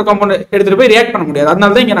ஈக்குவலா இருக்கிற காம்பவுண்ட் எடுத்துட்டு போய் ரியாக்ட் பண்ண முடியாது.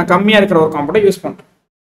 அதனால தான் இங்க நான் கம்மியா இருக்கிற ஒரு காம்பவுண்டை யூஸ் பண்றேன்.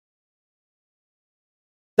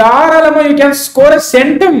 தாராளமா you can score a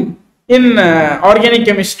centum in organic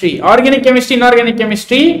chemistry, inorganic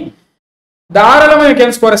chemistry. தாராளமா you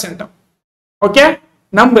can score a centum. Okay,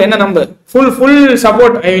 நம்பு, என்ன நம்பு, full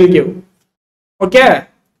support I will give. Okay,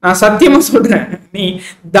 நான் சத்தியமா சொல்றேன், நீ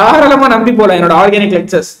தாராளமா நம்பி போல என்னோட ஆர்கானிக்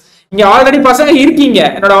லெக்சர்ஸ். இங்க ஆல்ரெடி பசங்க இருக்கீங்க,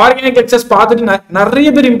 என்னோட ஆர்கானிக் லெக்சர்ஸ் பார்த்துட்டு நிறைய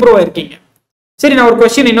பேர் இம்ப்ரூவ் ஆயிருக்கீங்க. சரி, நான்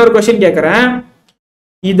இன்னொரு கொஸ்டின் கேட்கறேன்.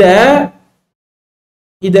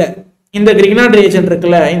 இந்த கிரிக்னாட் ரியேஜென்ட்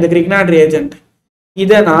இருக்குல்ல, இந்த கிரிக்னாட் ரியேஜென்ட்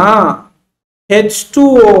இதை நான்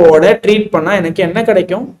H2O ட்ரீட் பண்ணா எனக்கு என்ன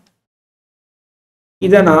கிடைக்கும்?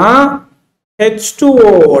 இதை நான்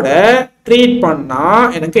H2O ட்ரீட் பண்ணா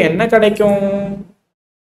எனக்கு என்ன கிடைக்கும்?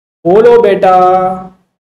 बोलो बेटा,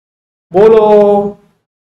 बोलो.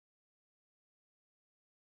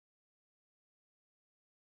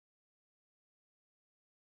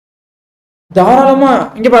 தாராளமா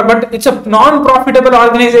இங்க பாரு. But it's a non profitable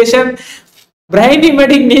organization.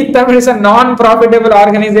 பிரைனிமெடிக் NEET Tamil is a non profitable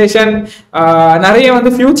organization. நிறைய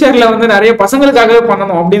வந்து ஃபியூச்சர்ல வந்து நிறைய பசங்களுக்காகவே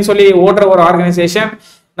பண்ணணும் அப்படின்னு சொல்லி ஓடுற ஒரு ஆர்கனைசேஷன்.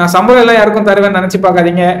 நான் சம்பளம் எல்லாம் யாருக்கும் தருவேன்னு நினைச்சு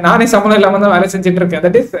பார்க்காதீங்க. நானே சம்பளம் இல்லாம தான் வேலை செஞ்சுட்டு இருக்கேன்.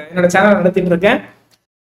 தட் இஸ் என்னோட சேனல் நடத்திட்டு இருக்கேன்.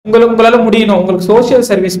 உங்களால முடியணும், உங்களுக்கு சோசியல்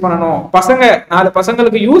சர்வீஸ் பண்ணணும், பசங்க 4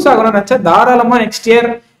 பசங்களுக்கு யூஸ் ஆகணும்னு நினைச்சா தாராளமா நெக்ஸ்ட் இயர்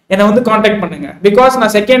என்னை வந்து காண்டாக்ட் பண்ணுங்க. பிகாஸ்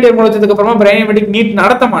நான் செகண்ட் இயர் முடிச்சதுக்கு அப்புறமா பிரைனிமெடிக் நீட்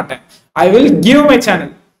நடத்த மாட்டேன். I will give my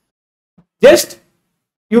channel. Just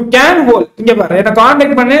you can whole. இங்க பாரு, என்ன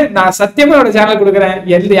காண்டாக்ட் பண்ணு, நான் சத்தியமா என்னோட சேனல் கொடுக்குறேன்.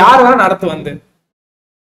 யார் வேணா நடத்து வந்து.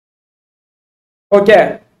 ஓகே,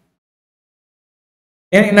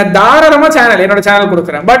 நான் தாராளமா என்னோட சேனல்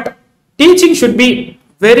கொடுக்குறேன். But teaching should be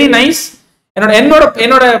very nice.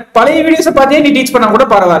 என்னோட பழைய வீடியோஸை பார்த்தே நீ டீச் பண்ணா கூட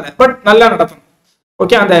பரவாயில்ல, பட் நல்லா நடத்தணும்.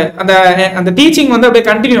 ஓகே, அந்த டீச்சிங் வந்து அப்படியே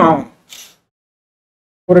கண்டினியூ ஆகும்.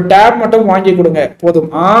 ஒரு டேப் மட்டும் வாங்கி கொடுங்க போதும்.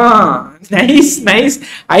 Nice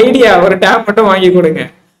idea. ஒரு டேப் மட்டும் வாங்கி கொடுங்க,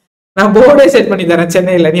 நான் போர்டே செட் பண்ணி தரேன்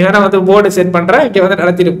சென்னையில. நீ வேணா வந்து போர்டு செட் பண்ற, இங்க வந்து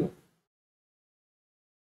நடத்திருப்போம்.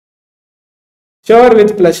 Sure,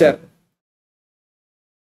 with pleasure.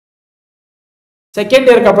 செகண்ட்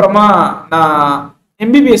இயருக்கு அப்புறமா நான்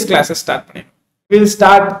MBBS classes start பண்ணேன். Will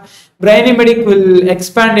start Brainimedic will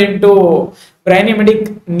expand into Brainimedic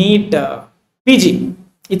NEET PG.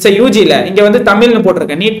 It's a UG ல. இங்க வந்து தமிழ்னு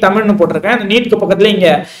போட்டிருக்கேன், நீட் தமிழ்னு போட்டிருக்கேன். அந்த நீட்க்கு பக்கத்துல இங்க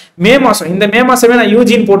மே மாசம், இந்த மே மாசமே நான்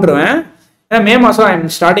யூஜின்னு போட்டுருவேன். ஏன்னா மே மாசம் I am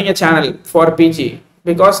starting a channel for PG.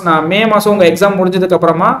 Because நான் மே மாசம் உங்க எக்ஸாம் முடிஞ்சதுக்கு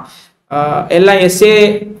அப்புறமா எல்லா எஸ்ஏ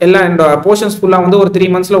எல்லா இந்த போர்ஷன்ஸ் ஃபுல்லா வந்து ஒரு 3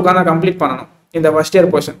 monthsல உட்காந்து கம்ப்ளீட் பண்ணணும். இந்த ஃபர்ஸ்ட்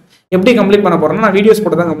இயர் போர்ஷன் எப்படி கம்ப்ளீட் பண்ண போறேன்னா, நான் வீடியோஸ்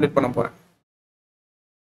போட்டு தான் கம்ப்ளீட் பண்ண போறேன்.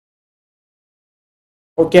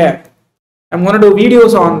 Okay, I'm going to do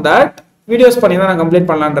videos on that. Videos பண்ணி தான் நான் கம்ப்ளீட்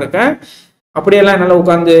பண்ணலான்னு இருக்கேன். அப்படியெல்லாம் என்னால்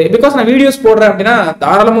உட்காந்து, பிகாஸ் நான் வீடியோஸ் போடுறேன் அப்படின்னா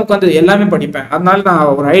தாராளமாக உட்காந்து எல்லாமே படிப்பேன். அதனால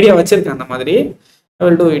நான் ஒரு ஐடியா வச்சிருக்கேன். அந்த மாதிரி I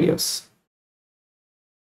will do videos.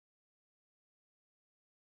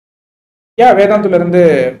 வேதாந்துல இருந்து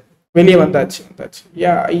வெளியே வந்தாச்சு.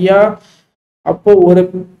 ஐயா, அப்போ ஒரு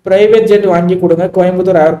பிரைவேட் ஜெட் வாங்கி கொடுங்க,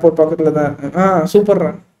 கோயம்புத்தூர் ஏர்போர்ட் பக்கத்துல தான். சூப்பர்.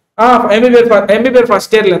 MBBS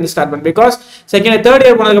ஃபர்ஸ்ட் இயர்ல இருந்து ஸ்டார்ட் பண்ணேன். பிகாஸ் செகண்ட் தேர்ட்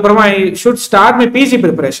இயர் போனதுக்கு அப்புறமா I should start my PG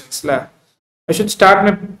ப்ரிப்பரேஷன்ஸ்ல. I should start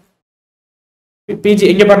my PG.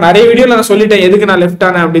 இங்க பாரு, நிறைய வீடியோல நான் சொல்லிட்டேன் எதுக்கு நான் லெஃப்ட்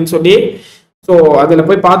ஆனேன் அப்படின்னு சொல்லி. ஸோ அதுல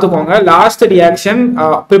போய் பார்த்துக்கோங்க. Last reaction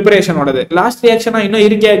ப்ரிப்பரேஷனோடது. லாஸ்ட் ரியாக்ஷனா இன்னும்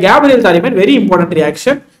இருக்கே, Gabriel தாலிமேன். Very important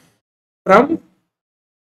reaction from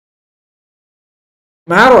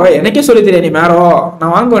மேரோ. எனக்கே சொல்லி தெரியா நீ மேரோ,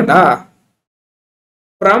 நான் வாங்குவேன்டா.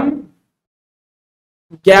 From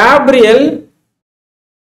Gabriel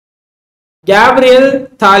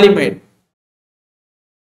தாலிமேட்.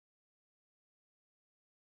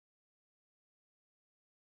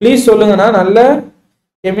 ப்ளீஸ் சொல்லுங்கண்ணா, நல்ல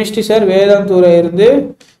கெமிஸ்ட்ரி சார், வேதாந்தூரை இருந்து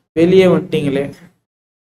வெளியே வந்துட்டீங்களே.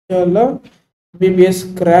 MBBS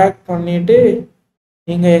கிராக் பண்ணிட்டு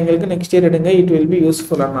நீங்க எங்களுக்கு நெக்ஸ்ட் இயர் எடுங்க, இட் வில் பி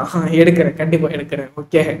யூஸ்ஃபுல். நான் எடுக்கிறேன், கண்டிப்பா எடுக்கிறேன்.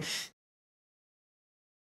 ஓகே,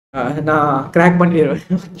 நான் கிராக் பண்ணிடுவேன்.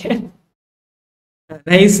 Okay,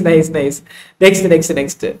 nice nice nice.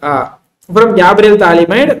 Next அப்புறம் Gabriel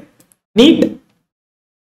தாலிமைட், NEET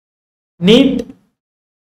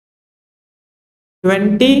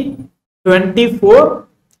 2024.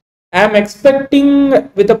 I am expecting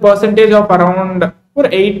with a percentage of around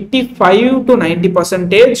 85 to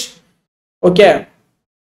 90%. Okay.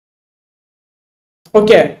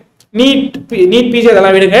 NEET PG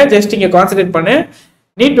அதெல்லாம் விடுங்க, ஜஸ்ட் இங்க கான்சென்ட்ரேட் பண்ணு.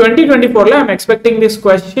 NEET 2024ல I am expecting this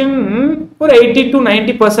question for 80 to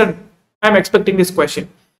 90%. I am expecting this question.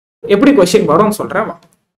 எப்படி question வரும்னு சொல்றேன் வா.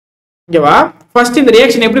 இங்க வா. ஃபர்ஸ்ட் இந்த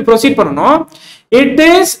ரியாக்ஷன் எப்படி ப்ரோசீட் பண்ணனும்? It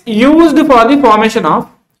is used for the formation of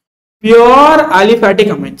pure aliphatic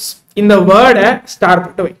amines. இந்த வேர்டை ஸ்டார்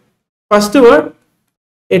போட்டு வை. First word,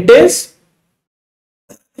 it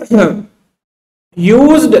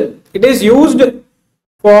is used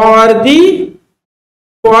for the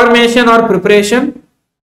formation or preparation.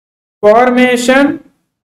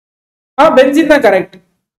 Benzene தான் correct.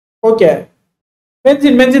 Okay,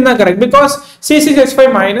 benzene தான் correct, because C6H5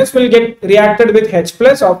 minus will get reacted with H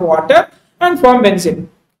plus of water and form benzene.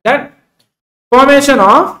 That formation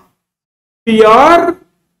of pure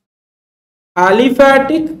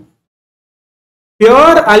aliphatic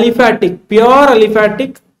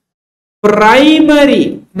primary,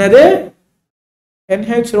 என்னது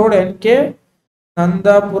NH road NK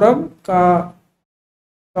நந்தாபுரம்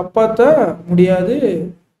கப்பத்த முடியாது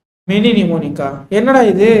mini நிமோனிகா. என்னடா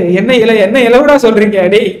இது, என்ன இலவடா சொல்றீங்க?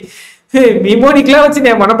 டேய், நிமோனிக்லாம் வச்சு நீ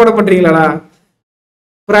மனப்பாடம் பண்றீங்களாடா?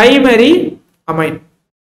 Primary amine.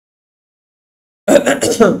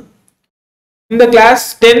 இந்த கிளாஸ்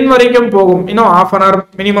 10 வரைக்கும் போகும், இன்னும் half an hour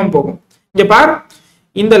மினிமம் போகும். இங்க பார்,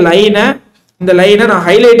 இந்த லைனை நான்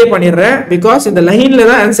ஹைலைட்டே பண்ணிடுறேன், பிகாஸ் இந்த லைன்ல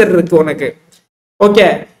தான் ஆன்சர் இருக்கு உனக்கு. ஓகே,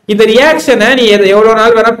 இந்த ரியாக்ஷனை நீ எவ்வளவு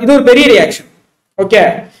நாள் வேணா, இது ஒரு பெரிய ரியாக்ஷன். ஓகே,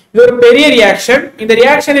 இது ஒரு பெரிய ரியாக்ஷன். இந்த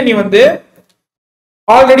ரியாக்ஷனை நீ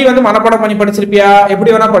ஆல்ரெடி மனப்பாடம் பண்ணி படிச்சிருப்பியா, எப்படி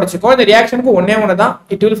வேணா படிச்சுக்கோ. இந்த ரியாக்ஷனுக்கு ஒன்னே ஒண்ணுதான்,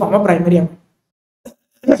 it will form a primary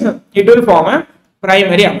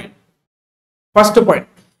amine. First point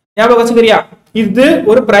ஞாபகம் வச்சுக்கிறியா? இது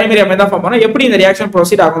ஒரு பிரைமரி அமைன் தான் ஃபார்ம் ஆகும். எப்படி இந்த ரியாக்ஷன்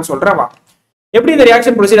ப்ரொசீட் ஆகும்னு சொல்றேன் வா. எப்படி இந்த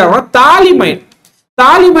ரியாக்ஷன் ப்ரொசீட் ஆகும்? தாலிமைட்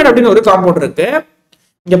அப்படின்னு ஒரு காம்பவுண்ட் இருக்கு.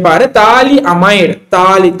 இங்க பாரு, தாலி அமைடு,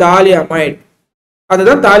 தாலி அமைடு,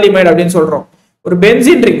 அதுதான் தாலிமைடு அப்படின்னு சொல்றோம். ஒரு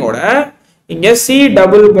பென்சீன் ரிங்கோட இங்க C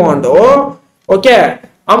டபுள் பாண்டோ, ஓகே,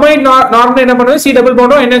 அமைட் நார்மலா என்ன பண்ணுது, C டபுள்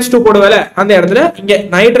பாண்டோ NH2 போடுவல, அந்த இடத்துல இங்க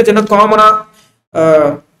நைட்ரஜனை காமனா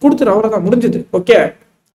கொடுத்துரு, அவ்வளவுதான் முடிஞ்சது. ஓகே,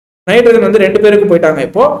 நைட்ரஜன் 2 பேருக்கு போயிட்டாங்க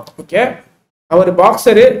இப்போ. ஓகே, அவர்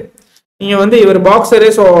பாக்ஸரு, நீங்க இவர் பாக்ஸரு,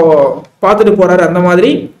 ஸோ பார்த்துட்டு போறாரு. அந்த மாதிரி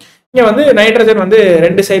இங்க நைட்ரஜன்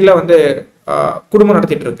 2 சைட்ல குடும்பம்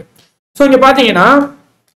நடத்திட்டு இருக்கு. ஸோ இங்க பாத்தீங்கன்னா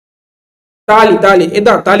தாலி தான்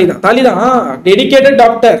டெடிகேட்டட்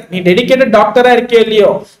டாக்டர். நீ டெடிகேட்டட் டாக்டரா இருக்கே இல்லையோ,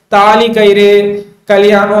 தாலி கயிறு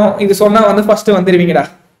கல்யாணம் இது சொன்னா ஃபர்ஸ்ட் வந்துருவீங்கடா.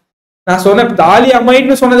 நான் சொன்ன தாலி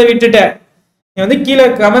அமைட்னு சொன்னதை விட்டுட்டேன். நீ கீழே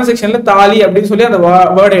கமெண்ட் செக்ஷன்ல தாலி அப்படின்னு சொல்லி அந்த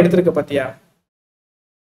வேர்டை எடுத்திருக்க பாத்தியா?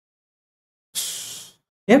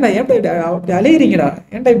 ஏன்டா அலையிறீங்கடா,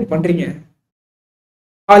 ஏன்டா இப்படி பண்றீங்க?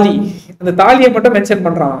 தாலி, அந்த தாலியை மட்டும் மென்ஷன்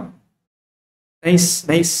பண்றான். நைஸ்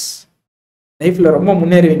லைஃப்ல ரொம்ப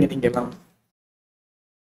முன்னேறுவீங்க நீங்க எல்லாம்.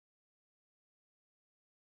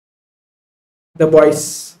 The boys,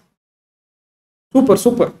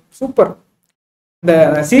 super. இந்த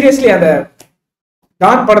சீரியஸ்லி அந்த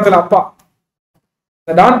டான் படத்துல அப்பா,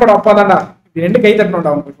 இந்த டான் படம் அப்பா தான்டா. இப்படி 2 கை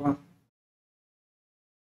தட்டணும்டா அவங்களுக்குலாம்.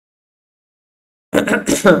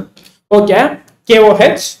 Okay,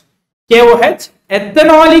 KOH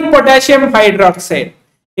ethanolic potassium hydroxide.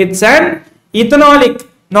 It's an ethanolic,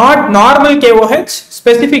 not normal KOH.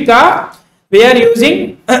 Specific we are using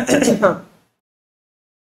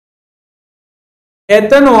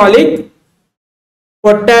ethanolic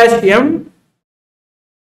potassium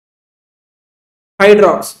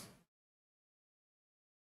hydroxide.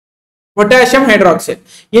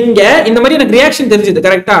 இங்க இந்த மாதிரி எனக்கு ரியாக்ஷன் தெரிஞ்சது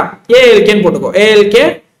கரெக்ட்டா? ALK ன்னு போட்டுக்கோ, ALK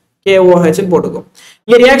KOH ன்னு போட்டுக்கோ.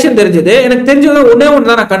 இங்க ரியாக்ஷன் தெரிஞ்சது, எனக்கு தெரிஞ்சது ஒண்ணே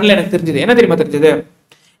ஒண்ணுதான். நான் கண்ணுல எனக்கு தெரிஞ்சது என்ன தெரியுமா தெரிஞ்சது?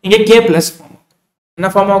 இங்க K+ ஃபார்ம். என்ன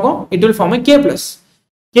ஃபார்ம் ஆகும்? It will form K+.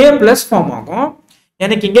 K+ form ஆகும்.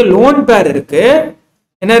 எனக்கு இங்க லோன் பேர் இருக்கு.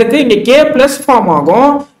 என்ன இருக்கு? இங்க K+ ஃபார்ம்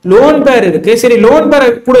ஆகும், லோன் பேர் இருக்கு. சரி, லோன் பேர்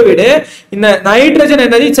கூட விடு. இந்த நைட்ரஜன்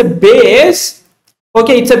என்னது? It's a base.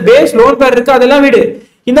 Okay, it's a base, lone pair இருக்கு, அதெல்லாம் விடு.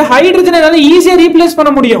 இந்த ஹைட்ரஜனை என்னால ஈஸியா ரீப்ளேஸ் பண்ண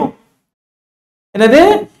முடியும். என்னது?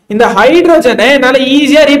 இந்த ஹைட்ரஜனை என்னால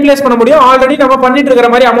ஈஸியா ரீப்ளேஸ் பண்ண முடியும். ஆல்ரெடி நம்ம பண்ணிட்டு இருக்கிற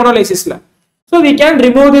மாதிரி அமோனோலைசிஸ்ல. So we can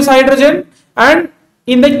remove this hydrogen and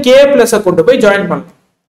இந்த k பிளஸ் கொண்டு போய் ஜாயின் பண்ணலாம்.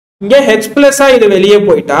 இங்க h பிளஸ் இது வெளியே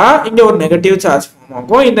போயிட்டா இங்க ஒரு நெகட்டிவ் சார்ஜ் ஃபார்ம்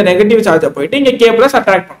ஆகும். இந்த நெகட்டிவ் சார்ஜை போயிட்டு இங்க k பிளஸ்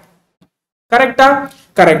அட்ராக்ட் பண்ணும். கரெக்டா?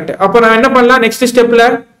 கரெக்ட். அப்ப நான் என்ன பண்ணலாம் நெக்ஸ்ட் ஸ்டெப்ல?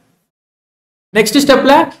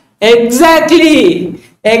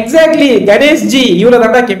 எக்ஸாக்ட்லி கணேஷ் ஜி இவ்வளவு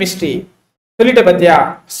தான்டா கெமிஸ்ட்ரி சொல்லிட்ட பத்தியா.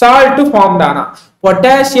 சால்ட் ஃபார்ம் தானா,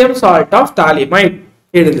 பொட்டாசியம் சால்ட் ஆஃப் தாலிமைட்.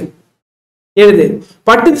 எழுது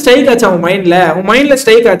பட்டு ஸ்ட்ரைக் ஆச்சா உன் மைண்ட்ல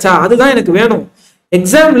ஸ்ட்ரைக் ஆச்சா? அதுதான் எனக்கு வேணும்.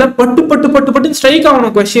 எக்ஸாம்ல பட்டு ஸ்ட்ரைக்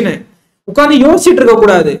ஆகணும். கொஸ்டின் உட்காந்து யோசிச்சுட்டு இருக்க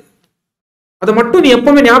கூடாது. அதை மட்டும் நீ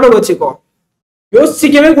எப்பவுமே ஞாபகம் வச்சுக்கோ.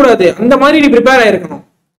 யோசிக்கவே கூடாது. அந்த மாதிரி நீ ப்ரிப்பேர் ஆயிருக்கணும்.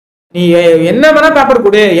 நீ என்ன வேணா பேப்பர்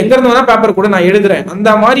கொடு, எங்க இருந்து வேணா பேப்பர் கொடு, நான் எழுதுறேன், அந்த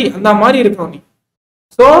மாதிரி இருக்கணும் நீ.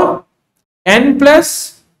 So n plus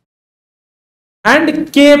and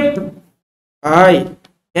k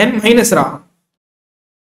n minus raw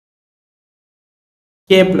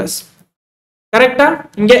k plus. கரெக்டா?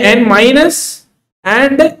 இங்க n minus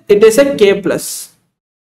and it is a k plus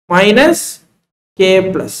minus k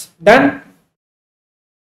plus. done.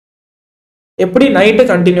 எப்படி நைட்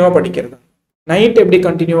கண்டினியூவா படிக்கிறது? நைட் எப்படி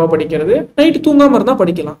கண்டினியூவா படிக்கிறது? நைட் தூங்காம இருந்தா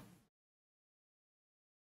படிக்கலாம்.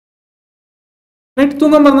 நைட்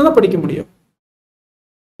தூங்காம இருந்தா தான் படிக்க முடியும்.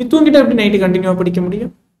 நீ தூங்கிட்டா எப்படி நைட் கண்டினியூவா படிக்க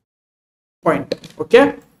முடியும்? பாயிண்ட். ஓகே,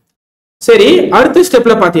 சரி. அடுத்த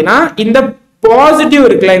ஸ்டெப்ல பாத்தீங்கன்னா இந்த பாசிட்டிவ்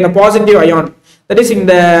இருக்குல்ல, இந்த பாசிட்டிவ் அயான், தட் இஸ்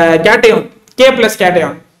இந்த cation k plus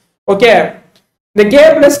cation. Okay, இந்த k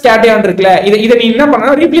plus கேட்டயான் இருக்குல்ல, இதை நீ என்ன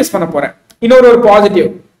பண்ணா ரீப்ளேஸ் பண்ண போற. இன்னொரு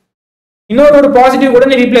பாசிட்டிவ் கூட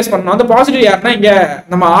நீ ரீப்ளேஸ் பண்ணணும். அந்த பாசிட்டிவ் யாருன்னா இங்க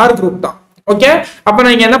நம்ம R குரூப் தான். ஓகே, அப்ப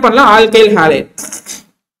நான் இங்க என்ன பண்ணலாம், alkyl allied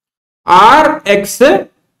RX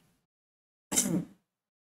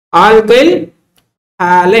alkyl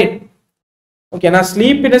allied. Okay, நான்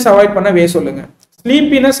ஸ்லீப்பினஸ் அவாய்ட் பண்ணவே சொல்லுங்க.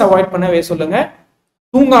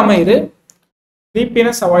 தூங்காம இரு,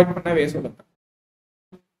 ஸ்லீப்பினஸ் அவாய்ட் பண்ணவே சொல்லுங்க.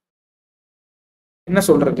 என்ன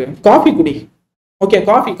சொல்றது, காஃபி குடி. ஓகே,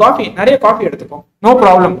 காஃபி நிறைய காஃபி எடுத்துக்கோ, நோ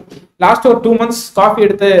ப்ராப்ளம். லாஸ்ட் ஒரு 2 months காஃபி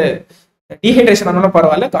எடுத்து டீஹைட்ரேஷன் ஆனாலும்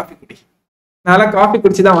பரவாயில்ல, காஃபி குடி. நான் காஃபி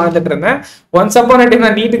குடிச்சு தான் வாழ்ந்துட்டு இருந்தேன். ஒன்ஸ் அப்பான் டைம்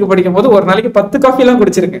நான் நீட்டுக்கு படிக்கும் போது ஒரு நாளைக்கு 10 காஃபி எல்லாம்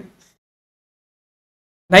குடிச்சிருக்கேன்.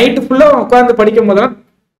 நைட்டு ஃபுல்லா உட்காந்து படிக்கும் போதெல்லாம்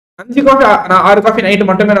 5 காஃபி, நான் 6 காஃபி நைட்டு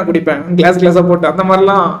மட்டுமே நான் குடிப்பேன், கிளாஸா போட்டு. அந்த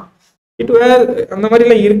மாதிரிலாம் அந்த மாதிரி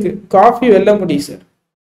எல்லாம் இருக்கு. காஃபி வெல்ல முடி சார்.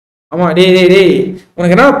 ஆமா, டேய்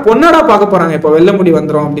உனக்கு என்ன பொண்ணாடா பார்க்க போறாங்க இப்போ, வெள்ள முடி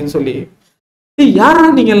வந்துரும் அப்படின்னு சொல்லி. யாரா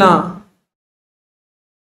நீங்கலாம்?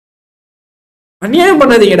 அநியாயம்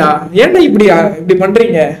பண்ணாதீங்கடா. ஏன்டா இப்படி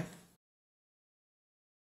பண்றீங்க?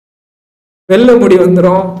 வெள்ள முடி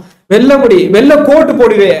வந்துரும், வெள்ள கோட்டு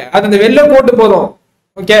போடுவே, அது அந்த வெள்ள கோட்டு போதும்.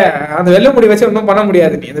 ஓகே, அந்த வெள்ள முடி வச்சு ஒன்றும் பண்ண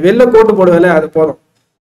முடியாது. நீ அந்த வெள்ள கோட்டு போடுவேல, அது போதும்.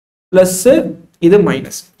 பிளஸ் இது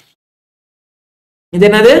மைனஸ், இது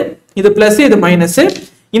என்னது, இது பிளஸ் இது மைனஸ்.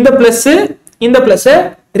 இந்த பிளஸ்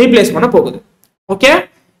ரீப்ளேஸ் பண்ண போகுது. ஓகே,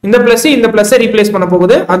 இந்த பிளஸ் ரீப்ளேஸ் பண்ண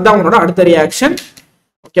போகுது. அதுதான் உன்னோட அடுத்த ரியாக்ஷன்.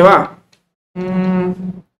 ஓகேவா?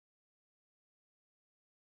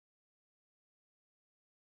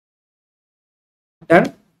 டன்.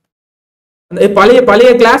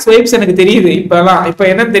 பழைய கிளாஸ் வைப்ஸ் எனக்கு தெரியுது. இப்ப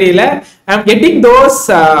என்னன்னு தெரியல. ஐ அம் கெட்டிங் தோஸ்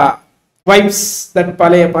வைப்ஸ் தட்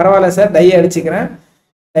பழைய. பரவாயில்ல சார், டை அடிச்சுக்கிறேன்.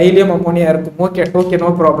 டைலியம் அமோனியா இருக்கும். Okay, no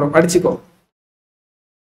problem, அடிச்சுக்கோ.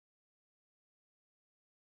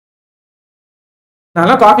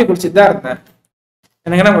 நான் காஃபி குடிச்சிட்டு தான் இருந்தேன்.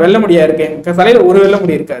 எனக்கு என்ன வெள்ள முடியா இருக்கு? என் தலையில ஒரு வெள்ள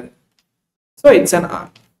முடி இருக்காது. So it's an hour.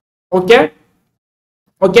 Okay,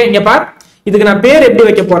 இங்க பார். இதுக்கு நான் பேர் எப்படி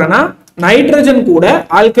வைக்க போறேன்னா, நைட்ரஜன் கூட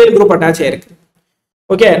ஆல்கைல் குரூப் அட்டாச் ஆயிருக்கு.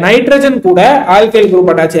 ஓகே, நைட்ரஜன் கூட ஆல்கைல்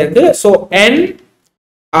குரூப் அட்டாச் ஆயிருக்கு. So N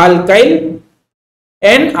alkyl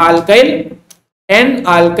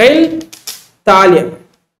thallium,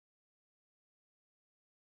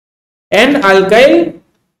 N alkyl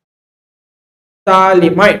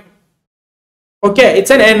தாலிமைட். Okay,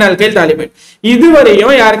 it's an N alkyl தாலிமைட்.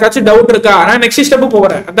 இதுவரையும் யாருக்காச்சும் டவுட் இருக்கா? நான் நெக்ஸ்ட் ஸ்டெப்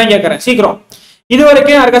போறேன், அதான் கேட்கறேன். சீக்கிரம், இது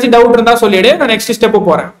வரைக்கும் யாருக்காச்சும் டவுட் இருந்தா சொல்லிடு. நான் நெக்ஸ்ட் ஸ்டெப்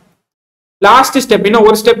போறேன். லாஸ்ட் ஸ்டெப், இன்னும்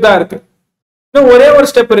ஒரு ஸ்டெப் தான் இருக்கு. இன்னும் ஒரே ஒரு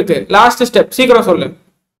ஸ்டெப் இருக்கு. லாஸ்ட் ஸ்டெப், சீக்கிரம் சொல்லு.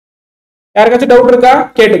 யாருக்காச்சும் டவுட் இருக்கா?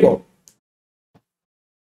 கேட்டுக்கோ.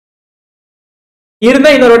 இருந்தா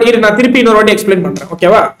நான் திருப்பி இன்னொரு வாட்டி எக்ஸ்பிளைன் பண்றேன்.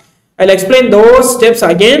 ஓகேவா? I will explain those steps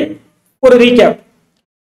again. ஒரு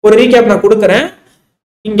ரீகேப் நான் கொடுக்குறேன்.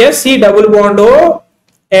 இங்க C டபுள் பாண்டோ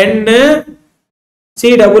N,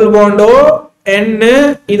 C டபுள் பாண்டோ N,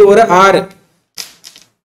 இது ஒரு R.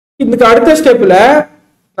 இதுக்கு அடுத்த ஸ்டெப்ல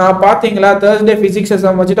நான் பாத்தீங்களா, Thursday பிசிக்ஸ்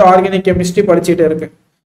எக்ஸாம் வச்சுட்டு ஆர்கானிக் கெமிஸ்ட்ரி படிச்சுட்டு இருக்கேன்.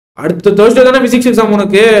 அடுத்த Thursday தானே பிசிக்ஸ் எக்ஸாம்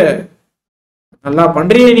உனக்கு. நல்லா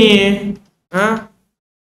பண்றிய நீ.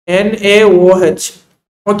 NaOH.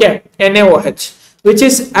 Okay, NaOH which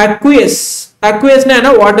is aqueous. aqueous na என்ன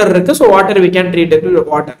water இருக்கு, so water we can treat it with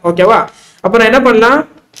water. ஓகேவா? அப்ப நான் என்ன பண்ணலாம்,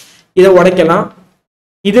 இத உடைக்கலாம்.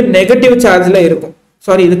 இது நெகட்டிவ் சார்ஜ்ல இருக்கும்.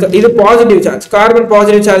 சாரி, இது பாசிட்டிவ் சார்ஜ். கார்பன்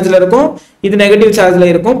பாசிட்டிவ் சார்ஜ்ல இருக்கும், இது நெகட்டிவ் சார்ஜ்ல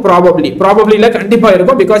இருக்கும். ப்ராபபிலி இல்ல கண்டிப்பா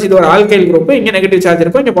இருக்கும், பிகாஸ் இது ஒரு ஆல்கைல் குரூப். இங்க நெகட்டிவ் சார்ஜ்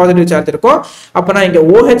இருக்கும், இங்க பாசிட்டிவ் சார்ஜ் இருக்கும். அப்ப நான் இங்க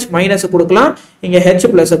OH மைனஸ் கொடுக்கலாம், இங்க H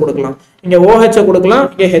பிளஸ் கொடுக்கலாம், இங்க OH கொடுக்கலாம்,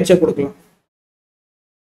 இங்க H கொடுக்கலாம்.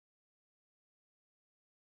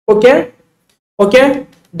 Okay okay,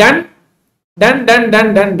 done done done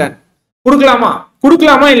done done done.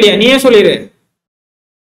 கொடுக்கலாமா இல்லையா, நீயே சொல்லிடு.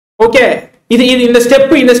 ஓகே, இது இந்த ஸ்டெப்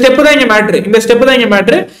தான் இங்க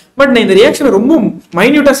மேட்டர். பட் நான் இந்த ரியாக்ஷனை ரொம்ப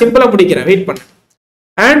மைன்யூட்டா சிம்பிளா முடிக்கிறேன், வெயிட் பண்ணு.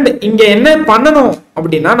 அண்ட் இங்க என்ன பண்ணணும்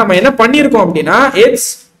அப்படின்னா, நம்ம என்ன பண்ணிருக்கோம் அப்படின்னா, it's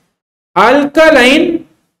alkaline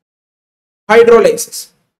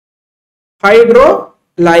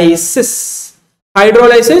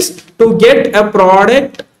hydrolysis to get a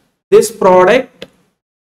product. This product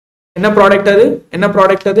என்ன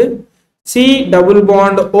ப்ராடக்ட் அது C double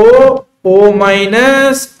bond O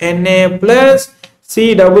minus Na plus C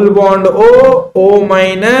double bond O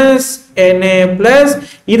minus Na plus.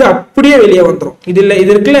 இது அப்படியே வெளியே வந்துரும். இது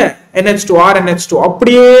இருக்குல்ல NH2 RNH2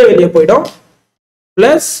 அப்படியே வெளியே போய்டும்.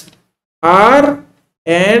 plus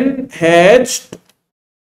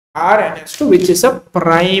RNH2 which is a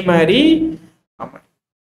primary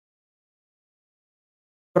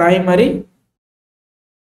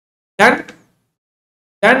done.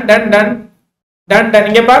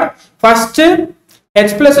 இங்க பாரு, ஃபர்ஸ்ட்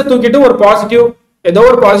H plus தூக்கிட்டு ஒரு பாசிட்டிவ், ஏதோ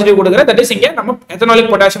ஒரு பாசிட்டிவ் கொடுக்குற, தட் இஸ் இங்க நம்ம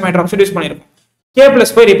எத்தனாலிக் பொட்டாசியம் ஹைட்ராக்சைடு யூஸ் பண்ணிருக்கோம். K plus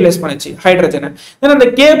போய் ரீப்ளேஸ் பண்ணுச்சு ஹைட்ரஜனை. தென் அந்த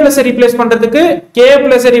K plus ரீப்ளேஸ் பண்றதுக்கு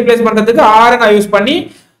R நான் யூஸ் பண்ணி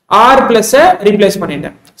R plus ரீப்ளேஸ்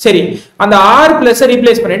பண்ணிட்டேன். சரி, அந்த R plus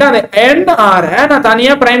ரீப்ளேஸ் பண்ணிட்டு அந்த NR நான்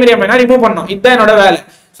தனியா பிரைமரி அமைனா ரிமூவ் பண்ணனும். இதுதான் என்னோட வேலை.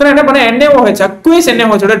 சோ நான் என்ன பண்ணேன், NaOH aqueous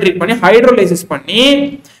NaOH ஓட ட்ரீட் பண்ணி ஹைட்ரோலைசிஸ்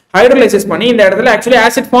பண்ணி இந்த இடத்துல ஆக்சுவலி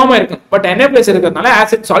ஆசிட் ஃபார்ம் ஆயிருக்கு. பட் Na+ இருக்கிறதுனால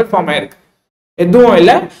ஆசிட் சால்ட் ஃபார்ம் ஆயிருக்கு. எதுவும்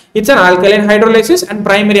இல்ல, it's an alkaline hydrolysis and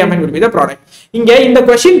primary amine will be the product. இங்க இந்த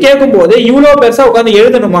क्वेश्चन கேட்கும்போது இவ்ளோ பெருசா உட்கார்ந்து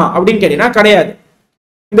எழுதணுமா அப்படின்னு கேட்டினா கிடையாது.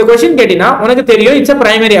 இந்த क्वेश्चन கேட்டினா உனக்கு தெரியும் இட்ஸ் a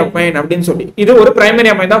primary amine அப்படினு சொல்லி, இது ஒரு primary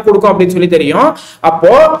amine தான் கொடுக்கும் அப்படினு சொல்லி தெரியும்.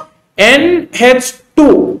 அப்போ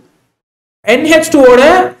NH2 ஓட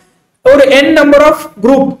ஒரு n நம்பர் ஆஃப்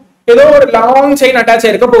குரூப் ஏதோ ஒரு லாங் செயின் அட்டாச்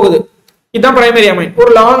ஆயிருக்க போகுது. இதுதான் பிரைமரி அமைன்.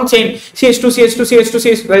 ஒரு long chain CH2 CH2 CH2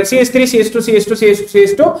 CH3 CH2 CH2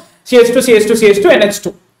 CH2 CH2 CH2 CH2 NH2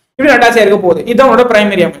 இப்படி அட்டாச் ஆயிருக்க போகுது. இதுதான் உங்களோட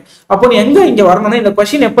பிரைமரி அமைன். அப்போ நீ இங்க வரணும்னா இந்த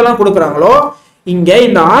क्वेश्चन எப்பலாம் கொடுக்குறாங்களோ, இங்க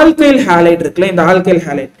இந்த ஆல்கைல் ஹாலைட் இருக்குல, இந்த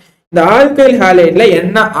ஆல்கைல் ஹாலைட்ல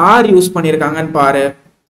என்ன R யூஸ் பண்ணிருக்காங்கன்னு பாரு.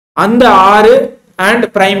 அந்த R அண்ட்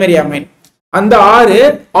பிரைமரி அமைன், அந்த R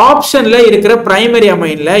ஆப்ஷன்ல இருக்கிற பிரைமரி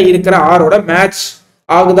அமைன்ல இருக்கிற R ஓட மேட்ச்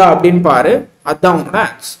ஆகுதா அப்படின்னு பாரு. அதான் உங்களோட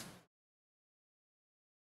ஆன்சர்.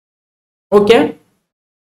 ஓகே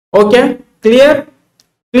ஓகே,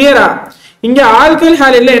 கிளியரா? இங்க ஆல்கைல்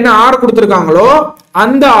ஹாலைட்ல என்ன R கொடுத்திருக்காங்களோ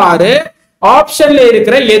அந்த R ஆப்ஷன்ல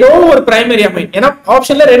இருக்கிற ஏதோ ஒரு பிரைமரி அமைன். ஏன்னா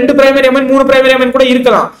ஆப்ஷன்ல 2 பிரைமரி அமைன் 3 பிரைமரி அமைன் கூட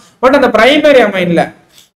இருக்கலாம். பட் அந்த பிரைமரி அமைன்ல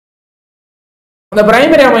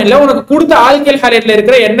உனக்கு கொடுத்த ஆல்கைல் ஹாலைட்ல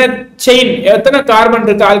இருக்கிற என்ன செயின், எத்தனை கார்பன்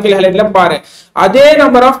இருக்கு ஆல்கைல் ஹாலைட்ல பாரு. அதே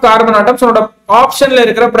நம்பர் ஆஃப் கார்பன் ஆட்டம்ஸ் உன்னோட ஆப்ஷன்ல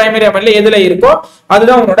இருக்கிற பிரைமரி அமைன்ல எதுல இருக்கோ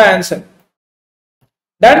அதுதான் உன்னோட ஆன்சர்.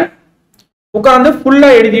 டன். உட்கார்ந்து ஃபுல்லா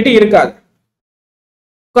எழுதிட்டு இருக்காது,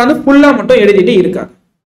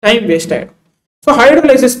 டைம் வேஸ்ட் ஆயிடும். ஸோ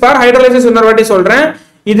ஹைட்ரோலைசிஸ் பார், ஹைட்ரோலைசிஸ் இன்னொரு வாட்டி சொல்றேன்.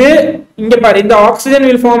 இது இங்க பாரு, இந்த oxygen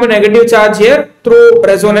will form a negative charge here through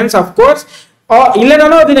resonance of course.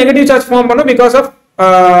 இல்லனாலும் அது நெகட்டிவ் சார்ஜ் ஃபார்ம் பண்ணும் because of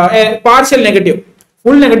partial negative,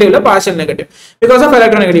 full negative இல்ல partial negative, because of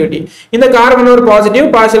electronegativity. இந்த கார்பன் ஒரு பாசிட்டிவ்,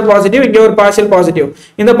 partial positive, இங்க ஒரு partial positive.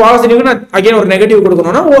 இந்த பாசிட்டிவ்க்கு நான் அகைன் ஒரு நெகட்டிவ்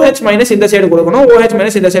கொடுக்கணும்னா OH மைனஸ் இந்த சைடு கொடுக்கணும், OH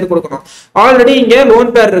மைனஸ் இந்த சைடு கொடுக்கணும். ஆல்ரெடி இங்க லோன்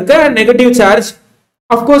பேர் இருக்கு, நெகட்டிவ் சார்ஜ்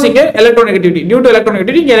of course இங்க electronegativity, due to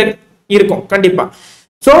electronegativity இங்க இருக்கும் கண்டிப்பா.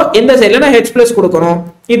 சோ இந்த சைடுல நான் H+ கொடுக்கணும்.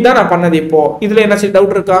 இதுதான் நான் பண்ணது. இப்போ இதுல என்ன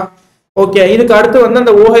டவுட் இருக்கா? ஓகே, இதுக்கு அடுத்து வந்து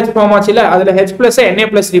அந்த OH ஃபார்ம் ஆச்சுல, அதுல H+ Na+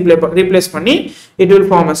 ரீப்ளேஸ் பண்ணி it will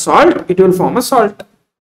form a salt.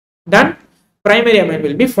 Then primary amine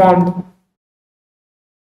will be formed.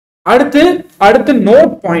 அடுத்து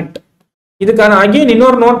நோட் பாயிண்ட். இதுக்கான அகைன்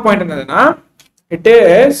இன்னொரு நோட் பாயிண்ட் என்னதுன்னா, it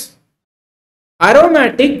is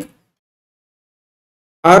aromatic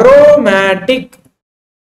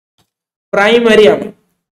primary amine.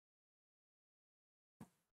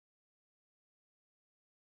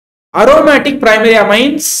 Aromatic primary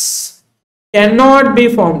amines cannot be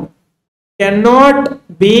formed, cannot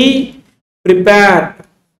be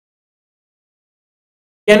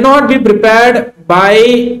prepared by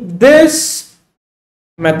this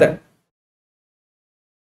method.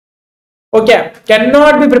 Okay,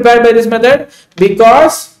 cannot be prepared by this method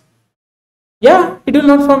because yeah, it will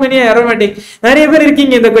not form any aromatic. நிறைய பேர்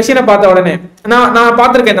இருக்கீங்க இந்த क्वेश्चனை பார்த்த உடனே நான்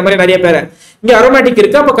பார்த்திருக்கேன் இந்த மாதிரி நிறைய பேர் இங்க aromatic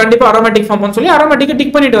இருக்கு அப்ப கண்டிப்பா aromatic form னு சொல்லி aromatic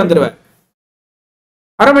டிக் பண்ணிட்டு வந்துருவேன்.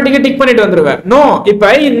 aromatic டிக் பண்ணிட்டு வந்துருவேன். நோ, இப்போ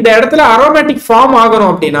இந்த இடத்துல aromatic form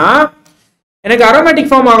ஆகணும் அப்படினா எனக்கு aromatic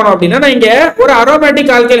form ஆகணும் அப்படினா நான் இங்க ஒரு aromatic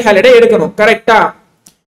alkyl halide எடுக்கணும். கரெக்ட்டா?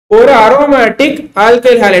 ஒரு aromatic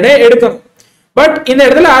alkyl halide எடுக்கணும். பட் இந்த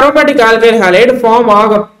இடத்துல aromatic alkyl halide form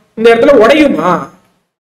ஆகும். இந்த இடத்துல உடையுமா?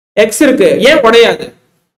 X இருக்கு, ஏன் உடையாது?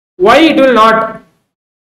 Why it will not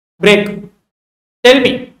break? Tell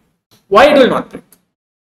me. Why it will not break?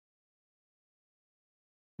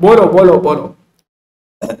 Bolo.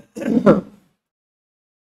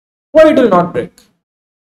 Why it will not break?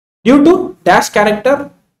 Due to dash character.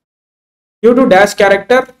 Due to dash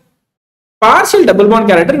character, partial double bond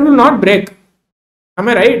character, it will not break. Am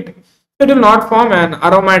I right? It will not form an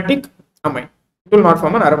aromatic amine. It will not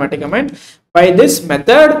form an aromatic amine by this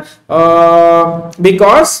method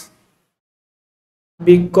because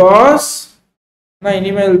நான்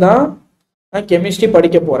இனிமேல் தான் நான் chemistry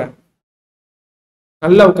படிக்க போறேன்.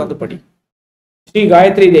 நல்லா உட்கார்ந்து படி. ஸ்ரீ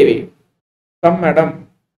காயத்ரி தேவி come madam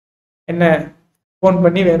என்ன ஃபோன்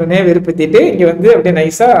பண்ணி வேணும்னே வெறுப்பத்திட்டு இங்க வந்து அப்படியே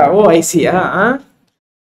நைஸா ஓ Isaiah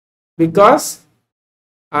because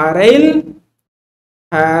aryl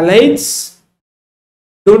halides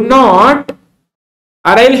do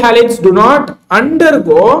not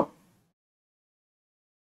undergo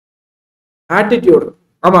attitude.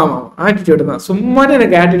 ஆமா attitude தான், சும்மா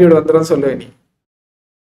எனக்கு attitude வந்துரும் சொல்லுவேன் நீ.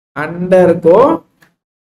 undergo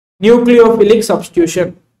nucleophilic substitution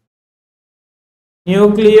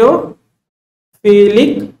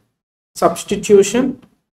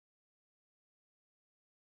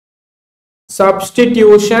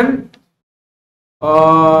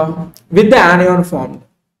with the anion formed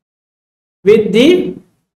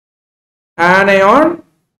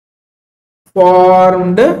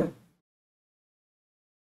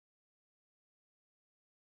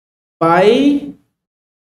by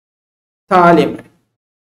thallium.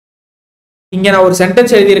 இங்க நான் ஒரு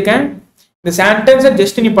சென்டென்ஸ் எழுதி இருக்கேன். இந்த சென்டென்ஸை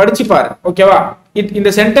ஜஸ்ட் நீ படிச்சு பாரு, ஓகேவா? இந்த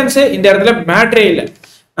சென்டென்ஸ் இந்த இடத்துல மேட்டரே இல்லை.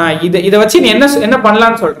 இதை வச்சு நீ என்ன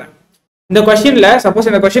பண்ணலாம்னு சொல்றேன். இந்த क्वेश्चनல சப்போஸ்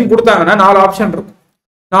இந்த क्वेश्चन கொடுத்தாங்கன்னா 4 ஆப்ஷன் இருக்கும்.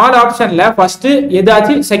 4 ஆப்ஷன்ல ஃபர்ஸ்ட்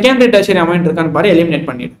ஏதாச்சும் செகண்டரி டெர்ஷியரி அமைன் இருக்கான்னு பாரு, எலிமினேட்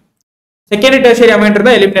பண்ணிடு. செகண்டரி டெர்ஷியரி அமைன்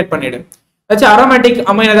இருந்தா எலிமினேட் பண்ணிடு. ஏதாச்சும் அரோமேட்டிக்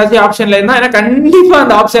அமைன் ஏதாச்சும் ஆப்ஷன்ல இருந்தா ஏன்னா கண்டிப்பா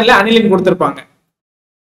அந்த ஆப்ஷன்ல அனிலின் கொடுத்திருப்பாங்க.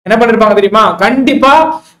 என்ன பண்ணிருப்பாங்க தெரியுமா? கண்டிப்பா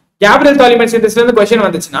கேப்ரியல் தாலிமைன் சிந்தசிஸ்ல இருந்து क्वेश्चन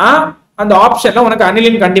வந்துச்சுன்னா அந்த ஆப்ஷன்ல உனக்கு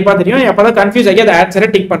அனிலின் கண்டிப்பா தெரியும். எப்பதான் கன்ஃபியூஸ் ஆகி அந்த ஆன்சரை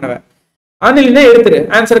டிக் பண்ணுவேன். அனிலினே எடுத்துரு,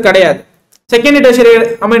 ஆன்சர் கிடையாது. செகண்டரி டெர்ஷியரி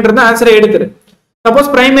அமைன் இருந்தா ஆன்சரை எடுத்துரு. சப்போஸ்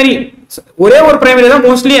பிரைமரி ஒரே ஒரு பிரைமரி தான்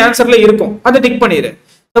மோஸ்ட்லி ஆன்சர்ல இருக்கும், அதை டிக் பண்ணிடு.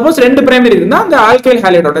 சப்போஸ் 2 பிரைமரி இருந்தா அந்த ஆல்கைல்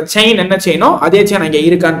ஹாலைடோட செயின் என்ன செயினோ அதே செயின் அங்க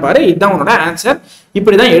இருக்கான்னு பாரு. இதுதான் உன்னோட ஆன்சர்.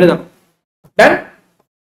 இப்படிதான் எழுதணும். Done?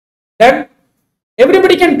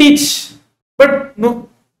 Everybody can teach, but no.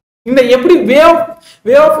 இந்த எப்படி way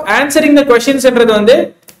of answering the questions என்றது வந்து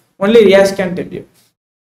only Riyaz can tell you.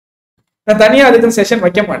 நான் தனியா அதுக்கு செஷன்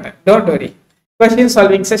வைக்க மாட்டேன். Don't worry. Question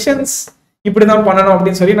solving sessions இப்படிதான் பண்ணணும்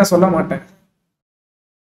அப்படின்னு சொல்லி நான் சொல்ல மாட்டேன்.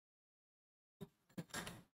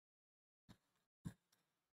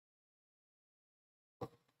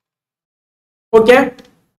 Okay,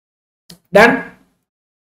 done.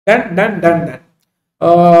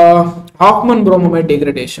 Hoffman bromamide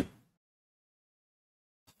degradation.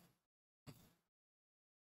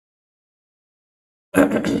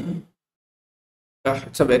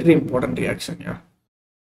 It's a very important reaction, yeah.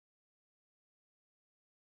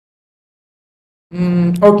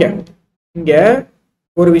 Okay, இங்க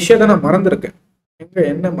ஒரு விஷயத்தை நான் மறந்துருக்கேன்.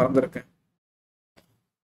 என்ன மறந்துருக்கேன்?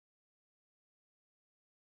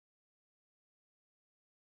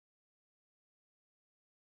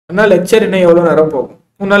 அண்ணா லெக்சர் இன்னும் எவ்வளவு நேரம் போகும்?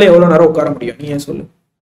 உன்னால எவ்வளவு நேரம் உட்கார முடியும்? நீ ஏன் சொல்லு.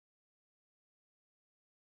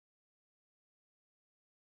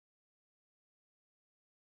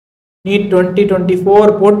 NEET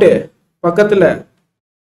 2024 போட்டு பக்கத்துல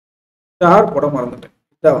ஸ்டார் போட மறந்துட்டேன்.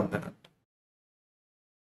 இதான் வந்தேன்.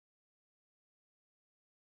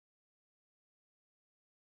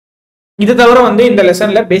 இது தவிர வந்து இந்த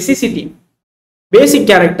லெசன்ல basicity, basic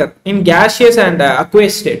character in gaseous and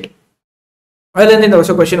aqueous state, அதுல இருந்து இந்த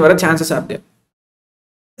வருஷம் क्वेश्चन வர சான்சஸ் ஆகுது.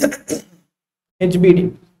 HBD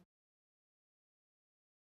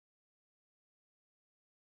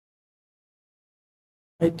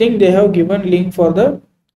I think they have given link for the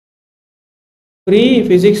free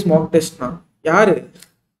physics mock test now. யாரு?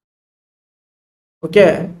 ஓகே,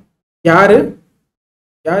 யாரு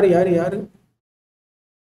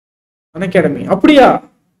Unacademy. அப்படியா?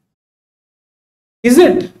 Is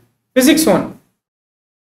it? physics 1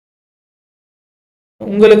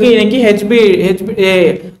 உங்களுக்கு இன்னைக்கு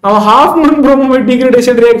அவன் ஹாஃப்மேன் bromamide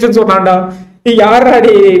degradation reaction சொன்னான்டா. யாரா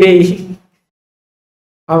டேய்?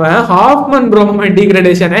 அவன் ஹாஃப்மேன் bromamide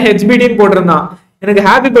degradation HBD போட்டிருந்தான். எனக்கு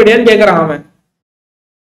ஹாப்பி பர்த்டேன்னு கேக்குறான் அவன்.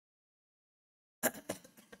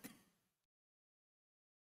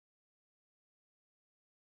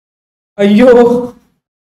 ஐயோ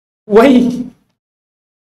why?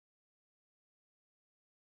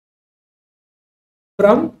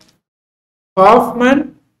 From Hoffman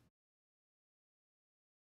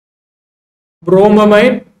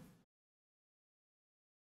bromamide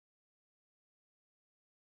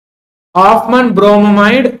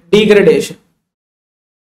degradation.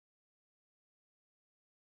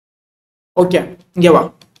 Okay, இங்க வா.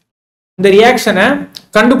 இந்த ரியாக்ஷனை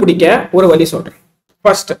கண்டுபிடிக்க ஒரு வழி சொல்றேன்.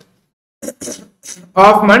 ஃபர்ஸ்ட்,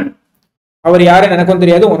 ஹாஃப்மேன் அவர் யாருன்னு எனக்கும்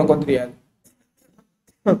தெரியாது, உனக்கும் தெரியாது.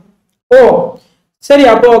 ஓ சரி,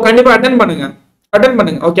 அப்போ கண்டிப்பா அட்டென்ட்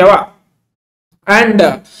பண்ணுங்க ஓகேவா? அண்ட்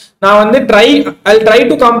நான் வந்து try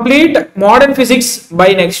to complete modern physics by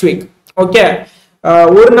next week. Okay,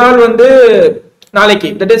 ஒரு நாள் வந்து நாளைக்கு,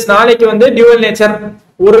 தட் இஸ் நாளைக்கு வந்து டியூவல் நேச்சர்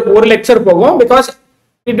ஒரு லெக்சர் போகும். Because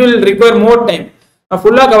it will require more time. நான்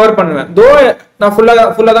ஃபுல்லா கவர் பண்ணுவேன். தோ நான்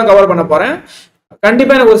ஃபுல்லா தான் கவர் பண்ண போறேன்.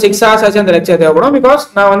 கண்டிப்பா எனக்கு ஒரு 6 hours ஆச்சு அந்த லெக்சர் தேவைப்படும். பிகாஸ்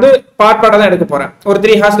நான் வந்து பார்ட் தான் எடுக்க போறேன். ஒரு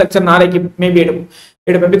 3 hours லெக்சர் நாளைக்கு மேபி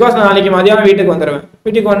எடுப்பேன். பிகாஸ் நான் நாளைக்கு மதியானம் வீட்டுக்கு வந்துடுவேன்.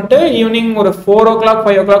 வீட்டுக்கு வந்துட்டு ஈவினிங் ஒரு 4 o'clock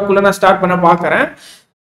 5 o'clock குள்ள நான் ஸ்டார்ட் பண்ண பாக்குறேன்.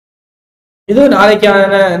 இது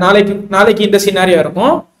நாளைக்கு இந்த சினாரியோ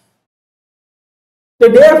இருக்கும்.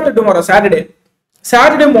 Day after tomorrow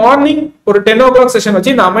Saturday morning ஒரு 10 o'clock செஷன்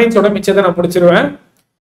வச்சு இந்த அமைன்ஸோட மிச்சத்தை நான் முடிச்சிருவேன்.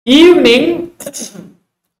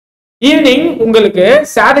 ஈவினிங் உங்களுக்கு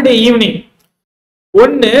சாட்டர்டே ஈவினிங்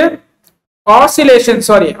ஒன்னு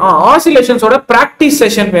ஆசிலேஷன்ஸோட பிராக்டிஸ்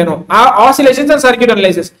செஷன் வேணும். ஆசிலேஷன்ஸ் அண்ட் சர்க்யூட்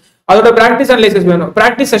அனலைசிஸ், அதோட பிராக்டிஸ் அனலைசிஸ் வேணும்.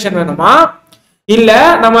 பிராக்டிஸ் செஷன் வேணுமா, இல்ல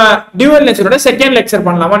நம்ம டியூவல் லெக்சரோட செகண்ட் லெக்சர்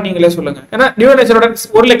பண்ணலாமா? நீங்களே சொல்லுங்க. ஏன்னா டியூவல் லெக்சரோட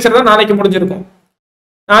ஒரு லெக்சர் தான் நாளைக்கு முடிஞ்சிருக்கும்.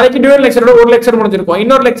 நாளைக்கு டியூவல் லெக்சரோட ஒரு லெக்சர் முடிஞ்சிருக்கும்.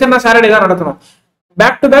 இன்னொரு லெக்சர் நான் சாட்டர்டே தான் நடத்தணும்.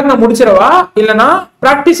 பேக் டு பேக் நான் முடிச்சிடவா, இல்லைன்னா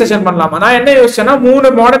பிராக்டிஸ் செஷன் பண்ணலாமா? நான் என்ன யோசிச்சேன்னா 3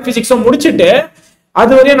 மாடர்ன் பிசிக்ஸும் முடிச்சுட்டு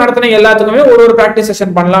அது வரையும் நடத்தின எல்லாத்துக்குமே ஒரு பிராக்டிஸ்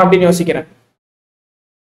செஷன் பண்ணலாம் அப்படின்னு யோசிக்கிறேன்.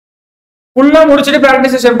 ஃபுல்லா முடிச்சுட்டு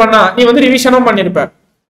பிராக்டிஸ் செஷன் பண்ணா நீ வந்து ரிவிஷனும் பண்ணிருப்ப.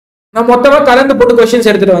 நான் மொத்தமா கலந்து போட்டு கொஸ்டின்ஸ்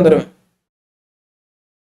எடுத்துட்டு வந்துருவேன்.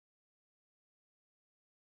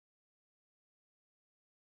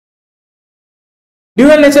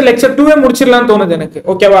 டியூவல் நேச்சர் லெக்சர் 2 முடிச்சிடலாம் தோணுது எனக்கு.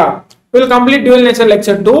 ஓகேவா? Will complete dual nature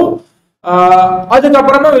lecture 2.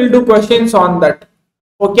 அதுக்கப்புறமா will do questions on that.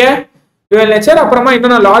 Okay, dual nature. அப்புறமா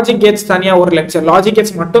இன்னும் லாஜிக் கேட்ஸ் தனியா ஒரு லெக்சர், லாஜிக்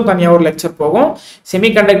கேட்ஸ் மட்டும் தனியா ஒரு லெக்சர் போகும்.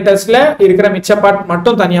 செமிகண்டக்டர்ஸ்ல இருக்கிற மிச்ச பார்ட்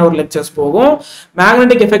மட்டும் தனியா ஒரு லெக்சர்ஸ் போகும்.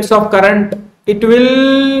 Magnetic effects of current it will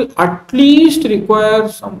at least require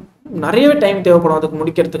some, நிறையவே டைம் தேவைப்படும் அதுக்கு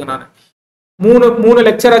முடிக்கிறதுக்கு. நான் மூணு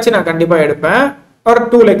லெக்சர் ஆச்சு நான் கண்டிப்பா எடுப்பேன், R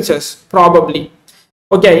 2 lectures probably.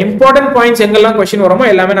 Okay, important points எங்கெல்லாம் கொஸ்டின் வருமோ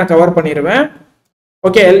எல்லாமே நான் கவர் பண்ணிடுவேன்.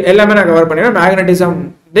 ஓகே, எல்லாமே நான் கவர் பண்ணிடுவேன். Magnetism,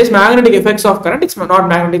 this magnetic effects of current, it's not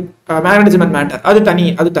magnetism and matter, அது தனி.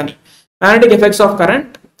 மேக்னெட்டிக் எஃபெக்ட்ஸ் ஆஃப்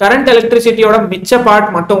கரண்ட் எலக்ட்ரிசிட்டியோட மிச்ச பார்ட்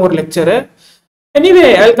மட்டும் ஒரு lecture. Anyway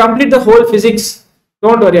I will complete the whole physics,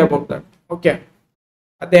 don't worry about that. Okay,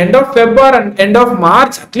 at the end of February and end of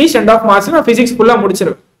March, at least end of March நான் physics ஃபுல்லா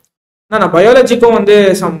முடிச்சிருவேன். நான் பயாலஜிக்கும் வந்து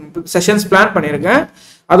some sessions plan பண்ணியிருக்கேன்,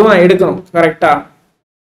 அதுவும் நான் எடுக்கணும். கரெக்டா?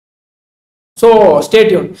 So stay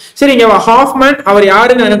tune. சரி, இங்க ஹாஃப்மேன் அவர்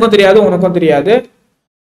யாருன்னு எனக்கும் தெரியாது, உனக்கும் தெரியாது.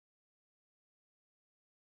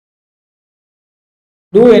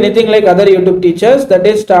 Do anything like other YouTube teachers, that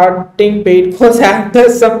is starting paid course after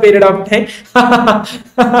some period of time.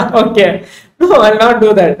 Okay, no, I'll not do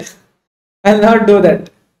that.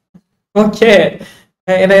 Okay,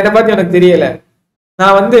 என்ன பத்தி எனக்கு தெரியல.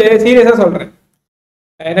 நான் வந்து சீரியஸா சொல்றேன்,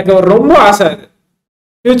 எனக்கு ஒரு ரொம்ப ஆசை அது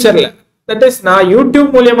ஃபியூச்சர்ல. தட் இஸ் நான் YouTube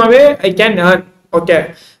மூலியமாவே I can earn. Okay,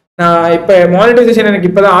 நான் இப்போ மானிட்டைசேஷன் எனக்கு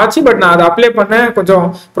இப்போதான் ஆச்சு, பட் நான் அதை அப்ளை பண்ண கொஞ்சம்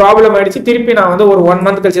ப்ராப்ளம் ஆயிடுச்சு. திருப்பி நான் வந்து ஒரு 1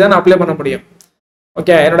 month கழிச்சு தான் நான் அப்ளை பண்ண முடியும்.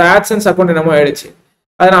 ஓகே, என்னோட ஆட்சன்ஸ் அக்கௌண்ட் என்னமோ ஆயிடுச்சு,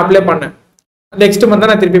 அதை நான் அப்ளை பண்ணேன். நெக்ஸ்ட் மந்த்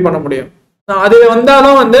தான் நான் திருப்பி பண்ண முடியும். நான் அது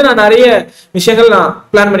வந்தாலும் வந்து நான் நிறைய விஷயங்கள் நான்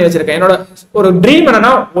பிளான் பண்ணி வச்சிருக்கேன். என்னோட ஒரு ட்ரீம்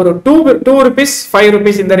என்னன்னா, ஒரு 2 rupees 5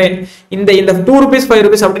 rupees இந்த 2 rupees 5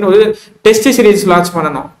 rupees அப்படின்னு ஒரு டெஸ்ட் சீரீஸ் லான்ச்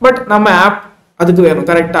பண்ணணும். பட் நம்ம ஆப் அதுக்கு வேணும்.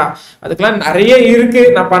 கரெக்டா? அதுக்கெல்லாம் நிறைய இருக்கு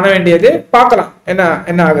நான் பண்ண வேண்டியது. பார்க்கலாம்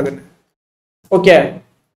என்ன ஆகுதுன்னு. ஓகே,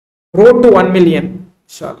 ரோட் டு 1 million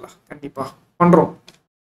இன்ஷா அல்லாஹ் கண்டிப்பா பண்றோம்.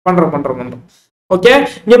 ஓகே,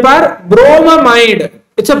 இங்க பார், bromamide,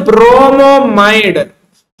 it's a bromamide,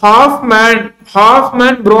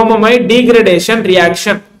 Hoffman bromamide degradation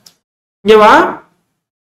reaction. இங்க வா,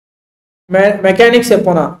 மெக்கானிக்ஸ்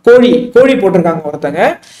எப்போனா கோழி போட்டிருக்காங்க ஒருத்தங்க.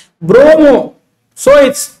 bromo, so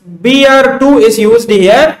it's Br2 is used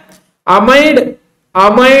here, amide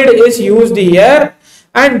is used here,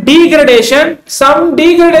 and degradation, some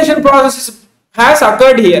degradation process has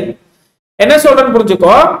occurred here. என்ன சொல்றேன்னு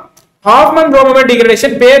புரிஞ்சுக்கோ. Hoffman bromamide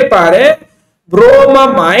degradation பேர் பாரு.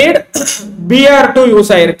 bromamide Br2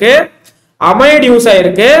 யூஸ் ஆயிருக்கு, amide யூஸ்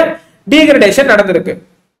ஆயிருக்கு, degradation நடந்திருக்கு.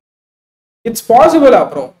 It's possible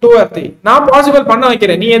bro, 2 or 3. நான் possible பண்ண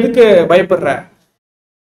வைக்கிறேன், நீ எதுக்கு பயப்படுற?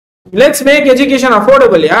 Let's make education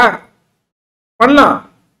affordable யா, பண்ணலாம்.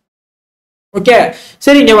 ஓகே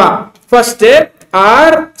சரி, இங்க வா. First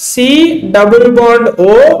RC double bond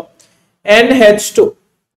O NH2,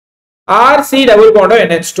 RC double bond O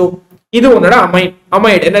NH2, இது உன்னோட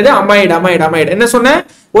அமைடு. என்னது அமைடு? என்ன சொன்ன?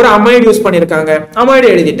 ஒரு அமைடு யூஸ் பண்ணிருக்காங்க, அமைடு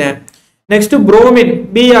எழுதிட்டேன். நெக்ஸ்ட் புரோமின்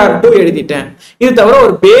Br2 எழுதிட்டேன். இது தவிர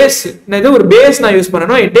ஒரு பேஸ், என்னது ஒரு பேஸ் நான் யூஸ்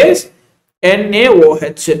பண்ணனும், இட் இஸ்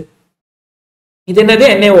NaOH. இது என்னது?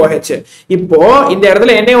 NaOH. இப்போ இந்த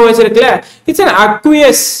இடத்துல NaOH இருக்குல, it's an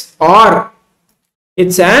aqueous or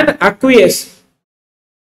it's an aqueous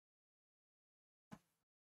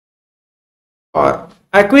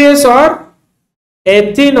or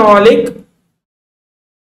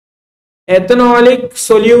ethanolic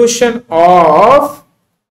solution of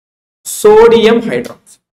sodium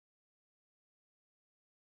hydroxide.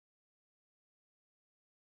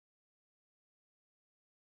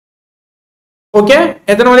 Okay,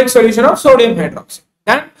 ethanolic solution of sodium hydroxide.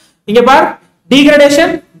 Then இங்க பார், degradation.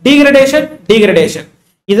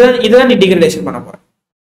 இதுதான் நீ degradation பண்ண போற.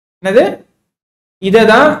 என்னது?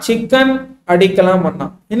 இததான் சிக்கன் அடிக்கலாம் பண்ணா.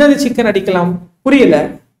 என்னது சிக்கன் அடிக்கலாம்? புரியல.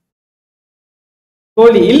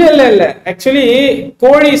 கோழி இல்ல ஆக்சுவலி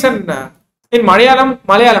கோழி இன்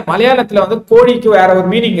மலையாளத்துல வந்து கோழிக்கு வேற ஒரு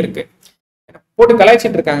மீனிங் இருக்கு. போட்டு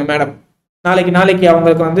கலாய்ச்சிட்டு இருக்காங்க மேடம். நாளைக்கு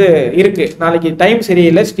அவங்களுக்கு வந்து இருக்கு, நாளைக்கு டைம்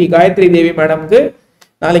சரியில்லை. ஸ்ரீ காயத்ரி தேவி மேடம்க்கு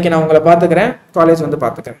நாளைக்கு நான் உங்களை பாத்துக்கிறேன், காலேஜ் வந்து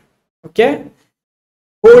பாத்துக்கிறேன். ஓகே,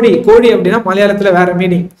 கோழி அப்படின்னா மலையாளத்துல வேற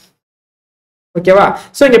மீனிங். ஓகேவா?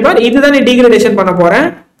 சோ இங்க பாரு, இதுதான் நீ டீகிரேடேஷன் பண்ண போறேன்.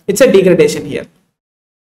 It's a degradation here.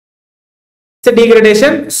 It's a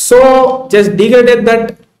degradation. So just degrade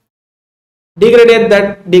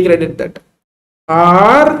that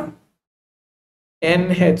or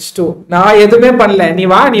NH2. நான் எதுவுமே பண்ணல, நீ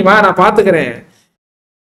வா நான் பாத்துக்கிறேன்.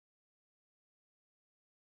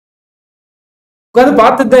 உட்காந்து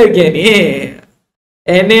பார்த்துட்டு தான் இருக்கேன் நீ.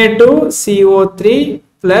 Na2CO3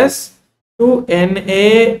 plus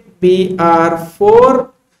 2NaBr4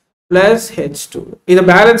 plus H2. இதை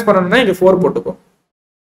பேலன்ஸ் பண்ணணும்னா இங்க 4 போட்டுக்கோ.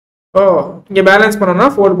 இங்க பேலன்ஸ் பண்ணணும்னா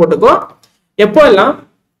 4 போட்டுக்கோ. எப்போ எல்லாம்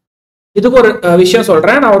இதுக்கு ஒரு விஷயம்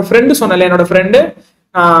சொல்றேன். நான் ஒரு ஃப்ரெண்டு சொன்னல, என்னோட ஃப்ரெண்டு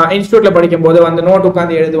இன்ஸ்டியூட்ல படிக்கும் போது வந்து நோட்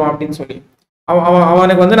உட்காந்து எழுதுவான் அப்படின்னு சொல்லி,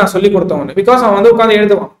 அவனுக்கு வந்து நான் சொல்லி கொடுத்தவன். பிகாஸ் அவன் வந்து உட்காந்து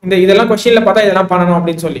எழுதுவான், இதெல்லாம் கொஸ்டின்ல பார்த்தா இதெல்லாம் பண்ணணும்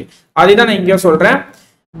அப்படின்னு சொல்லி. அதுதான் நான் இங்கேயும் சொல்றேன்.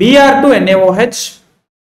 Br2 NaOH,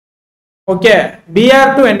 okay,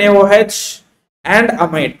 Br2 NaOH and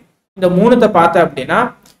amide, இந்த மூணுத்தை பார்த்த அப்படின்னா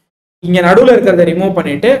இங்க நடுவுல இருக்கிறத ரிமூவ்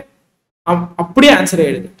பண்ணிட்டு அப்படியே ஆன்சர்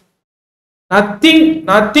எழுது.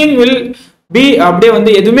 நத்திங் வில் பி, அப்படியே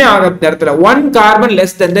வந்து எதுவுமே ஆகாத இடத்துல 1 carbon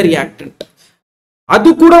less than the reactant. அது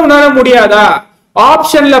கூட உன்னால முடியாதா?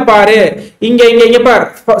 ஆப்ஷன்ல பாரு, இங்க பாரு.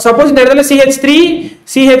 சப்போஸ் இந்த இடத்துல CH3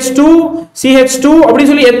 CH2 அப்படி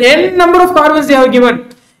சொல்லி n number of carbons they have given.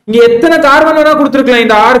 இங்க எத்தனை கார்பன் வேணா கொடுத்திருக்கலாம்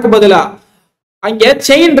இந்த R க்கு பதிலா. அங்க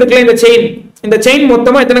செயின் இருக்குல, இந்த செயின்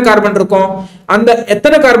மொத்தமா எத்தனை கார்பன் இருக்கும், அந்த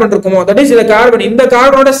எத்தனை கார்பன் இருக்குமோ, தட் இஸ் இந்த கார்பன், இந்த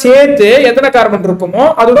கார்பனோட சேர்த்து எத்தனை கார்பன் இருக்குமோ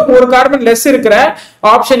அதோட ஒரு கார்பன் லெஸ் இருக்கிற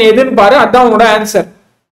ஆப்ஷன் எதுன்னு பாரு. அதான் உங்களோட answer.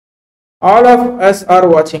 All of us are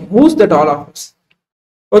watching. Who's that all of us?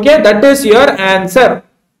 Okay, that is your answer.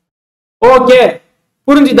 Okay,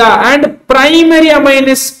 புரிஞ்சுதா? And primary amine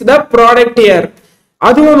is the product here.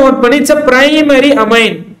 அதுவும் நோட் பண்ணி, it's a primary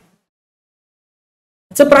amine.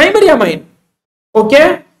 It's a primary amine. Okay,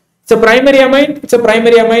 it's a primary amine.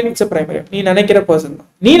 நீ நினைக்கிற person தான்.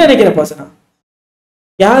 நீ நினைக்கிற பர்சனா?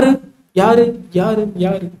 யாரு?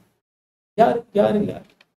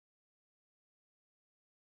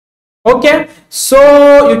 Okay, so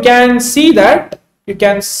you can see that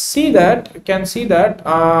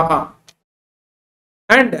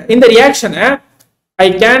and in the reaction I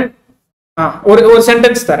can ஒரு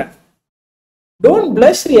sentence தரேன். Don't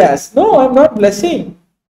blush, Riyaz. No, I'm not blushing.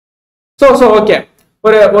 So okay,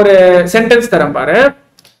 ஒரு sentence தரேன் பாரு.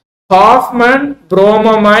 Hoffman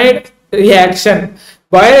bromamide reaction,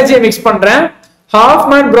 biology mix பண்றேன்.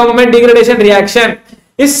 Hoffman bromamide degradation reaction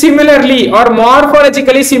is similarly or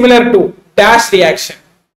morphologically similar to dash reaction.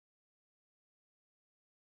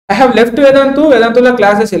 I have left Vedantula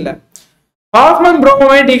classes illa. Hoffman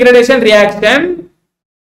bromamide degradation reaction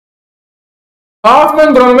Hoffman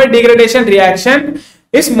bromide degradation reaction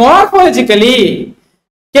is morphologically,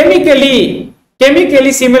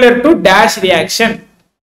 chemically similar to dash reaction.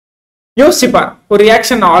 யோசிப்பா ஒரு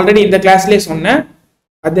reaction already இந்த கிளாஸ்லயே சொன்னேன்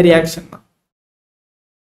அது reaction தான்.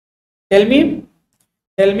 tell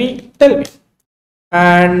me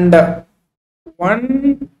and one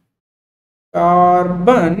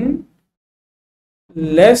carbon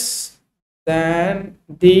less than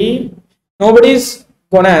the nobody is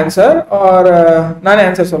gonna answer or நான்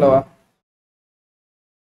answer சொல்லவா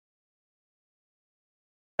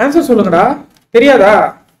answer சொல்லுங்கடா தெரியாதா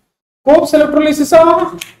Cope's electrolysis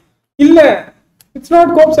இல்ல it's not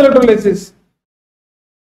Cope's electrolysis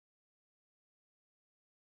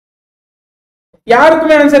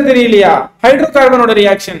யாருக்குமே ஆன்சர் தெரியலையா ஹைட்ரோகார்பனோட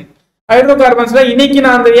ரியாக்ஷன் ஹைட்ரோகார்பன்ஸ்ல இன்னைக்கு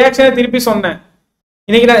நான் அந்த ரியாக்ஷனை திருப்பி சொன்னேன்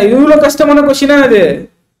இன்னைக்கு நான் இவ்வளவு கஷ்டமான क्वेश्चन அது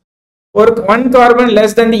ஒரு 1 கார்பன்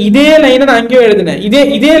less than இதே லைனை நான் அங்கேயே எழுதினேன்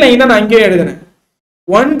இதே லைனை நான் அங்கேயே எழுதினேன்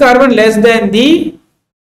 1 carbon less than the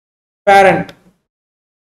parent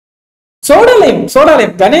soda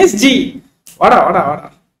lime Ganesh ji வாடா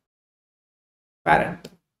parent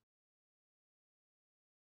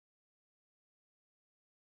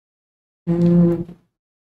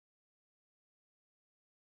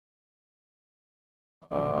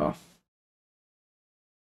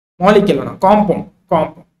molecule வேணா compound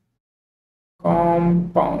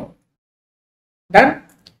done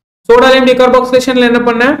soda lime decarboxylation என்ன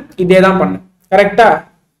பண்ண இதே தான் பண்ண கரெக்ட்டா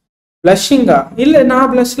blushing இல்ல நான்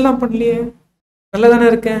blush எல்லாம் பண்ணலையே நல்லா தான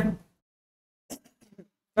இருக்கேன்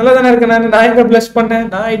நான் எங்க blush பண்ணேன்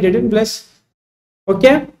I didn't blush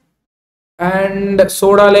okay and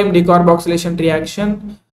soda lime decarboxylation reaction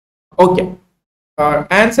okay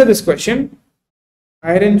answer this question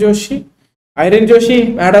Iron Joshi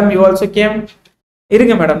madam you also came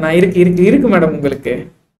இருங்க மேடம் நான் இருக்கு மேடம் உங்களுக்கு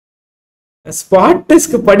ஸ்பாட்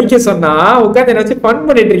டெஸ்ட் படிக்க சொன்னா உட்கார்ந்து என்ன வச்சு ஃபன்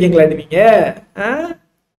பண்ணிட்டு இருக்கீங்களா நீங்க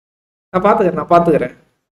நான் பாத்துக்கிறேன்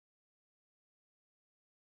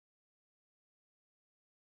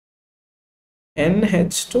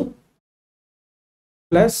NH2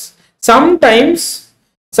 plus sometimes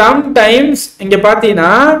இங்க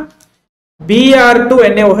பாத்தீங்கன்னா Br2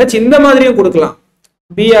 NaOH இந்த மாதிரியும் கொடுக்கலாம்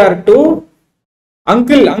Br2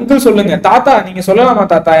 அங்கிள் சொல்லுங்க தாத்தா நீங்க சொல்லலாமா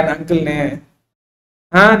தாத்தா என்ன அங்கிள்னு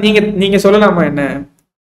நீங்க சொல்லலாமா என்ன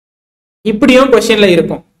இப்படியும் क्वेश्चनல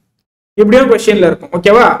இருக்கும்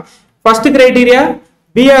ஓகேவா first criteria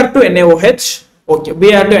Br2 NaOH okay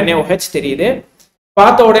Br2 NaOH தெரியுது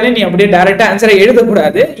பார்த்த உடனே நீ அப்படியே டைரக்டா ஆன்சரை எழுத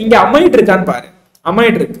கூடாது இங்க அமைட் இருக்கான்னு பாரு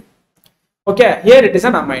அமைட் இருக்கு okay here it is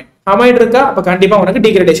an amide இருக்கா அப்ப கண்டிப்பா உனக்கு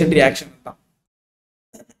டிகிரேடேஷன் ரியாக்ஷன் தான்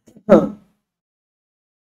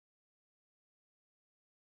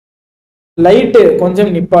லைட்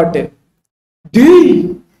கொஞ்சம் நிப்பாட்டு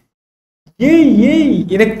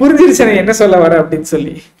எனக்கு புரிஞ்சிருச்சு என்ன சொல்ல வர அப்படின்னு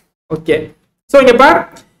சொல்லி ஓகே சோ இங்க பார்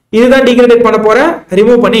இதுதான் டிகிரேட் பண்ண போற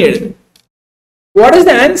ரிமூவ் பண்ணி எழுது what is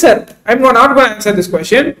the answer I'm not going to answer this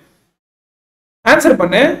question answer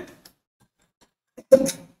பண்ணு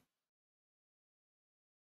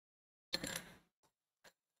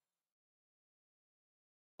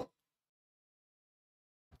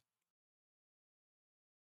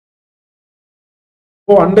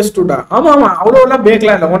ஓ அண்டர்ஸ்டுடா ஆமா அவ்வளவுலாம்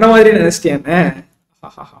பேக்லாம் இல்ல ஒன்ன மாதிரி நினைச்சிட்டேன்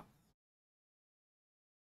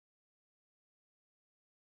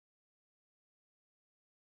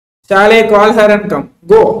Shall I call her and come?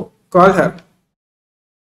 Go. Call her.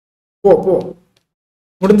 போ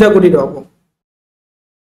முடிஞ்சா கூட்டிட்டு வா போ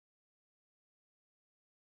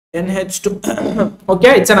NH2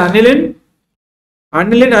 okay it's an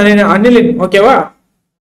aniline ஓகேவா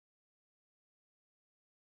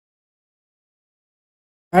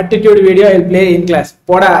attitude video I'll play in class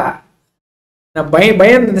போடா நான்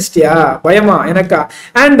பயம் நினைச்சிட்டியா பயமா எனக்கா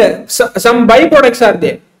and some byproducts are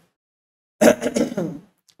there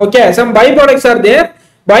okay some byproducts are there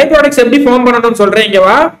byproducts எப்படி ஃபார்ம் பண்ணனும்னு சொல்றேன் இங்க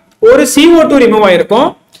வா ஒரு CO2 ரிமூவ் ஆயிருக்கும்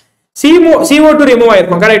CO2 ரிமூவ்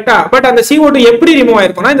ஆயிருக்கும் கரெக்ட்டா பட் அந்த CO2 எப்படி ரிமூவ்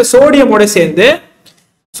ஆயிருக்கும்னா இந்த சோடியமோட சேர்ந்து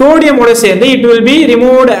it will be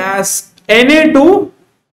removed as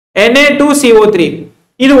Na2CO3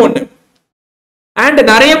 இது ஒன்னு and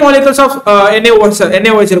நிறைய molecules of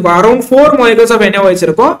NaOH இருக்கும் around 4 molecules of NaOH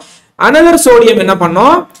இருக்கும் another sodium என்ன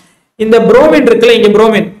பண்ணோம் இந்த bromine இருக்குல இங்க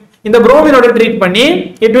bromine இந்த bromine ஓட ட்ரீட் பண்ணி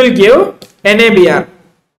it will give NaBr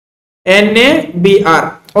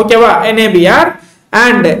ஓகேவா NaBr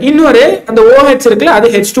and இன்னொரு அந்த OH இருக்குல அது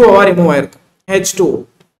H2O ஆ ரிமூவ் ஆயிருக்கும் H2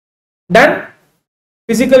 done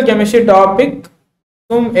physical chemistry topic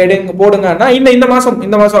எடுங்க போடுங்கன்னா இந்த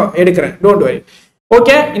மாசம் எடுக்கிறேன் don't worry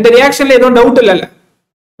okay in the reaction la edho doubt illa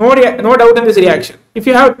no doubt in this reaction if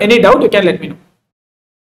you have any doubt you can let me know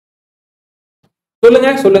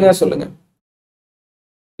சொல்லுங்க.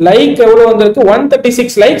 Like எவ்வளவு வந்திருக்கு?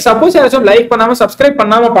 136 like. Suppose யாராச்சும் like பண்ணாம subscribe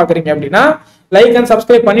பண்ணாம பாக்குறீங்க அப்படின்னா லைக் அண்ட்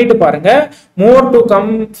சப்ஸ்கிரைப் பண்ணிட்டு பாருங்க. More to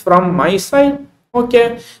come from my side. Okay,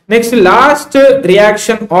 next last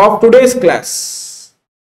reaction of today's class.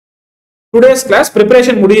 Today's class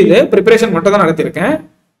preparation முடியுது. ப்ரிப்பரேஷன் மட்டும் தான் நடத்திருக்கேன்.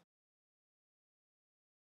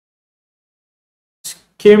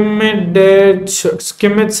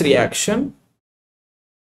 Schemid's reaction.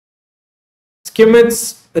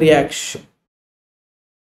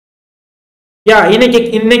 Yeah,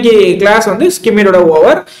 இன்னைக்கு கிளாஸ் வந்து ஸ்கிமிடோட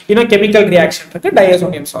ஓவர். இன்னும் கெமிக்கல் ரியாக்ஷன் இருக்கு,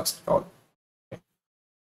 டைசோனியம் சால்ட்ஸ் இருக்கு.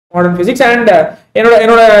 மாடர்ன் பிசிக்ஸ் அண்ட்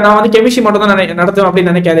என்னோட நான் வந்து கெமிஸ்ட்ரி மட்டும் தான் நடத்துவேன்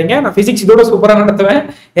அப்படின்னு நினைக்காதீங்க. நான் பிசிக்ஸ் இதோட சூப்பரா நடத்துவேன்.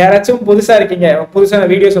 யாராச்சும் புதுசா இருக்கீங்க,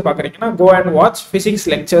 புதுசான வீடியோஸ் பாக்குறீங்கன்னா go and watch physics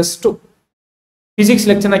lectures 2. Physics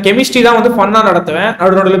lecture நான் கெமிஸ்ட்ரி தான் வந்து ஃபன்னா நடத்துவேன்,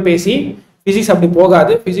 நடுநடுவில் பேசி. பிசிக்ஸ் அப்படி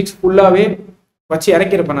போகாது, பிசிக்ஸ் ஃபுல்லாவே வச்சு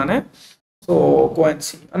இறக்கிருப்பேன் நான். So go and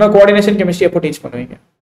C. ஆனால் கோஆர்டினேஷன் கெமிஸ்ட்ரி எப்போ டீச் பண்ணுவீங்க?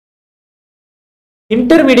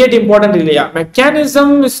 இன்டர்மீடியட் இம்பார்ட்டன்ட் இல்லையா?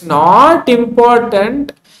 Mechanism is not important.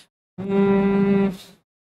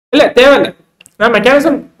 இல்ல தேவையில்லை. நான்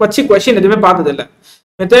மெக்கானிசம் வச்சு கொஸ்டின் எதுவுமே பார்த்தது இல்லை.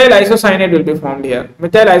 Methyl isocyanate will be formed here.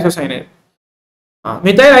 Methyl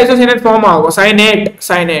isocyanate form ஆகும்.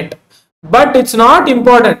 Cyanate. But it's not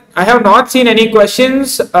important. I have not seen any questions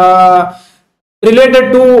related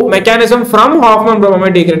to mechanism from Hoffman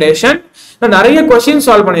bromide degradation. நான் நிறைய கொஸ்டின்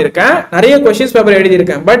சால்வ் பண்ணியிருக்கேன், நிறைய questions paper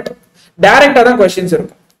எழுதியிருக்கேன். But டைரக்டா தான் questions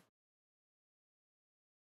இருக்கும்.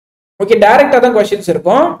 Okay, டைரக்டா தான் கொஸ்டின்ஸ்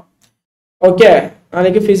இருக்கும். ஓகே,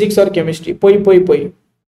 நாளைக்கு பிசிக்ஸ் ஆர் கெமிஸ்ட்ரி. போய்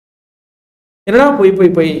என்னடா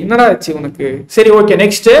போய் என்னடா ஆச்சு உனக்கு? சரி, ஓகே.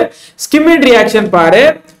 நெக்ஸ்ட் ஸ்கிமிட் ரியாக்ஷன் பாரு.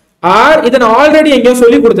 இதை நான் ஆல்ரெடி எங்கேயோ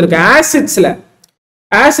சொல்லி கொடுத்துருக்கேன்.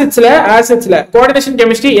 ஆசிட்ஸ்ல கோஆர்டினேஷன்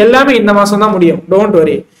கெமிஸ்ட்ரி எல்லாமே இந்த மாசம் தான் முடியும். Don't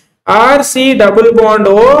worry. RC double bond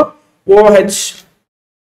OH.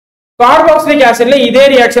 Carboxylic ஆசிட்ல இதே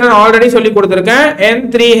ரியாக்ஷன் நான் ஆல்ரெடி சொல்லி கொடுத்துருக்கேன்.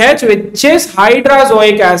 N3H which is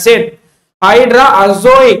hydrazoic acid.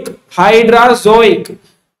 Hydrazoic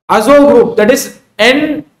azo group, that is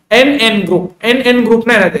NN group. NN group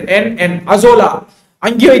na enadhu? NN azola.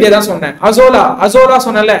 அங்கேயும் இதே தான் சொன்னேன். அசோலா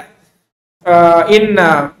சொன்னல. In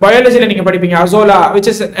biology நீங்க படிப்பீங்க azolla which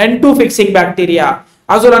is N2 fixing bacteria.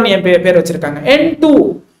 Azolla நீ பேர் வச்சிருக்காங்க.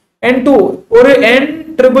 N2 ஒரு N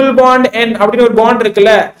triple bond N அப்படின்னு ஒரு பாண்ட்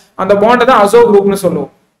இருக்குல்ல, அந்த பாண்ட் தான் அசோ குரூப்னு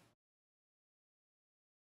சொல்லுவோம்.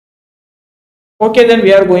 Okay, then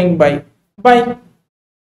we are going by.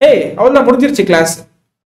 ஏய், அவ்வளவுதான் முடிஞ்சிருச்சு கிளாஸ்.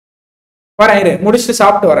 வரேன், முடிச்சுட்டு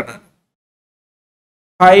சாப்பிட்டு வரேன் நான்.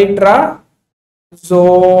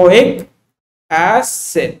 Hydrazoic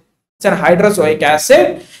acid. It's an hydrazoic acid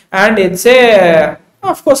and it's a,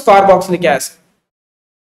 of course, carboxylic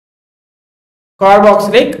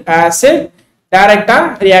acid. Direct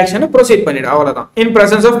reaction proceed பண்ணிடு, அவ்வளவுதான். In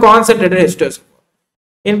presence of concentrated esters.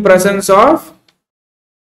 In presence of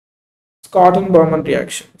Scotton-Bowman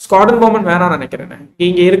reaction. Scotton-Bowman வேணாம் நினைக்கிறேன்.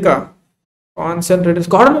 இங்க இருக்கா concentrated?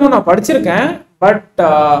 Scotton-Bowman நான் படிச்சிருக்கேன், பட்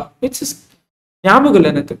இட்ஸ் ஞாபகம் இல்லை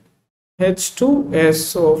எனக்கு.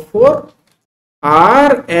 H2SO4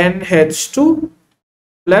 RNH2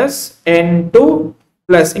 plus N2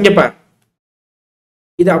 plus இங்க பாரு,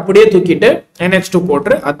 இது அப்படியே தூக்கிட்டு NH2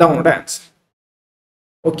 போட்டு, அதான் உன்னோட answer.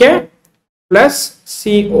 Okay, plus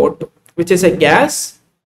CO2 which is a gas.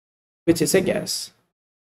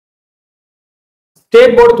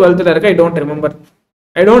 State board 12th இருக்கு. I don't remember.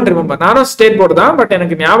 நானும் ஸ்டேட் போர்டு தான், பட்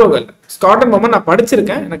எனக்கு ஞாபகம் இல்லை. Scotton-Bowman நான்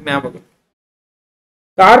படிச்சிருக்கேன், எனக்கு ஞாபகம்.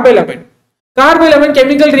 கார்பைலமைன்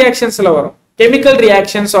கெமிக்கல் ரியாக்ஷன்ஸ்ல வரும். Chemical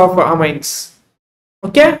reactions of amines.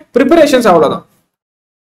 Okay, preparations அவ்வளவுதான்.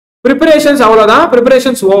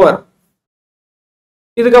 Preparations over.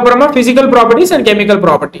 இதுக்கப்புறமா physical properties and chemical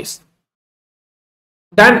properties.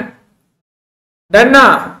 டன்னா?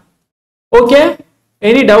 Okay,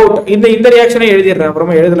 any doubt? இந்த ரியாக்ஷனை எழுதிடுறேன்,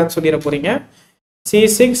 அப்புறமா எழுதலன்னு சொல்லிட போறீங்க.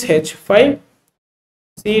 C6H5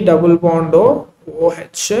 C double bond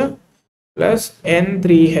OH plus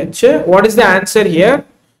N3H. What is the answer here?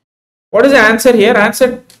 Answer,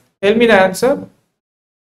 tell me the answer.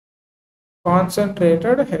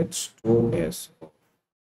 Concentrated H2SO.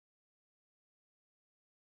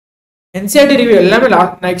 NCERT review எல்லாமே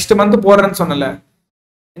next month போறேன்னு சொன்னல.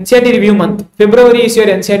 NCERT review month. February is your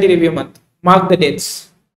NCERT review month. Mark the dates.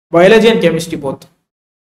 Biology and chemistry both.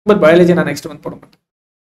 But biology நான் next month போட மாட்டேன்.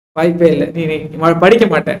 வாய்ப்பே இல்லை. நீ படிக்க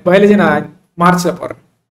மாட்டேன். biology நான் மார்ச்ல போறேன்.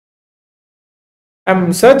 I'm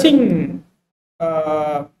searching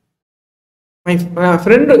my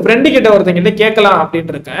friend கிட்ட ஒருத்தங்கிட்ட கேட்கலாம்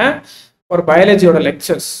அப்படின்னு இருக்கேன். ஒரு பயாலஜியோட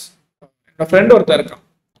லெக்சர்ஸ். என் ஃப்ரெண்ட் ஒருத்தர் இருக்கான்.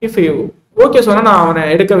 இஃப் யூ ஓகே சொன்னா நான் அவனை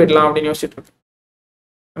எடுக்க விடலாம் அப்படின்னு யோசிச்சுட்டு இருக்கேன்.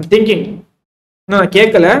 I'm thinking நான்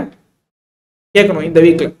கேட்கல, கேட்கணும் இந்த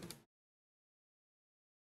வீக்ல.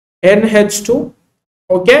 NH2,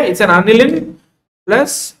 okay, it's an aniline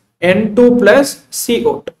plus N2 plus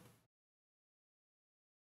CO2.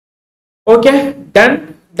 Okay, done.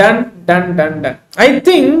 I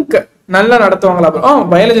think நல்லா நடத்துவாங்களா bro?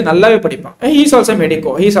 பயாலஜி நல்லாவே படிப்பான். He is also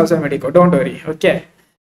medico, don't worry. Okay,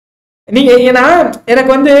 நீங்க ஏன்னா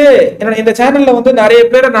எனக்கு வந்து இந்த சேனல்ல வந்து நிறைய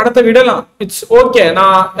பேரை நடத்த விடலாம். இட்ஸ் ஓகே,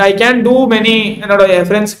 நான் ஐ கேன் டூ மெனி, என்னோட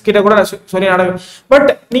ஃப்ரெண்ட்ஸ் கிட்ட கூட நான் சொல்லி பட்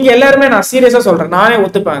நீங்க எல்லாருமே, நான் சீரியஸா சொல்றேன், நானே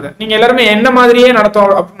ஒத்துப்பேன். நீங்க எல்லாருமே என்ன மாதிரியே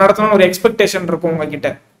நடத்தணும் ஒரு எக்ஸ்பெக்டேஷன் இருக்கும் உங்ககிட்ட,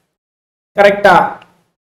 கரெக்டா?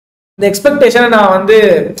 இந்த எக்ஸ்பெக்டேஷனை நான் வந்து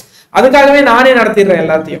அதுக்காகவே நானே நடத்திடுறேன்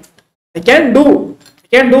எல்லாத்தையும். I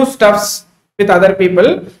can do stubs with other people,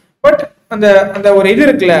 but அந்த அந்த ஒரு இது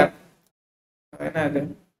இருக்குல்ல, என்ன அது,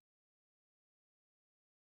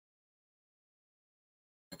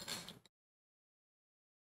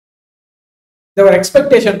 இந்த ஒரு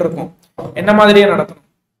எக்ஸ்பெக்டேஷன் இருக்கும், என்ன மாதிரியே நடத்தணும்.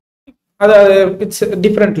 அது it's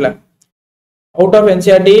டிஃப்ரெண்ட்ல. Out of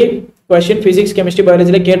NCERT question physics chemistry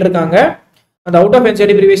பயாலஜில கேட்டிருக்காங்க. அந்த out of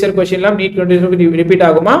NCERT previous year கொஸ்டின்லாம் NEET 2022 repeat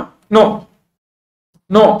ஆகுமா?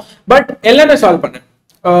 நோ. பட் எல்லாமே சால்வ் பண்ணு.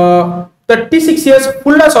 36 இயர்ஸ்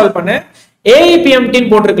ஃபுல்லா சால்வ் பண்ணு.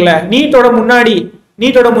 ஏஐபிஎம்டின்னு போட்டிருக்குல்ல, நீட்டோட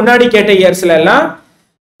முன்னாடி கேட்ட இயர்ஸ்ல எல்லாம்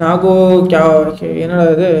நாகோ என்னடா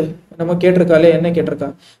இது நம்ம கேட்டிருக்காலே, என்ன கேட்டிருக்கா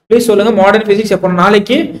ப்ளீஸ் சொல்லுங்க. மாடர்ன் பிசிக்ஸ் எப்போ?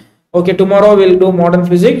 நாளைக்கு. Okay, tomorrow will do modern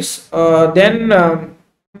physics. தென்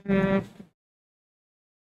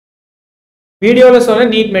வீடியோல சொல்ல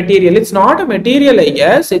NEET material. It's not a material, I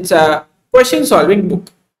guess it's a question solving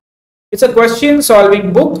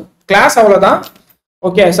book. Class அவ்வளவுதான்.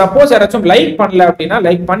 ஓகே, சப்போஸ் யாராச்சும் லைக் பண்ணல அப்படின்னா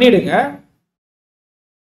லைக் பண்ணிடுங்க.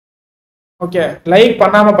 ஓகே, லைக்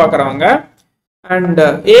பண்ணாம பாக்குறவங்க. And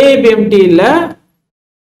ஏஐபிஎம்டில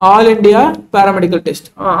all India paramedical test,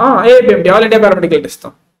 AIPMT all India paramedical test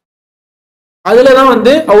தான். அதுல தான்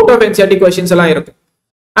வந்து அவுட் ஆஃப் என்சிஆர்டி கொஸ்டின்ஸ் எல்லாம் இருக்கும்.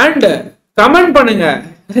 அண்ட் கமெண்ட் பண்ணுங்க.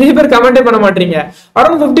 நிறைய பேர் கமெண்டே பண்ண மாட்டீங்க.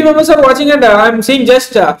 அரௌண்ட் 50 மெம்பர்ஸ் ஆர் வாட்சிங் and I am seeing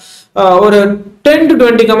just ஒரு 10 to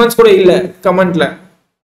 20 கமெண்ட்ஸ் கூட இல்ல கமெண்ட்ல.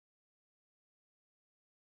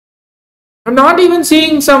 I'm not even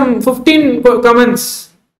seeing some 15 comments.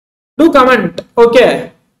 Do comment, okay?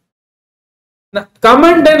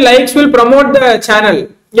 Comment and likes will promote the channel.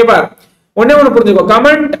 இங்க பாரு, ஒண்ணே புரிஞ்சுக்கோ,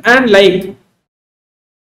 கமெண்ட் அண்ட் லைக்.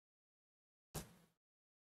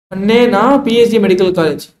 அண்ணே நான் பிஎஸ்டி மெடிக்கல்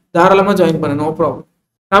காலேஜ், தாராளமா ஜாயின் பண்ணு, no problem.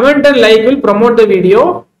 Comment and like will promote the video.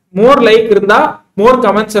 More like இருந்தா, மோர்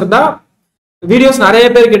comments இருந்தா வீடியோஸ் நிறைய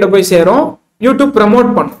பேர் கிட்ட போய் சேரும். யூடியூப் ப்ரமோட்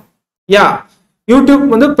பண்ணும். யூடியூப்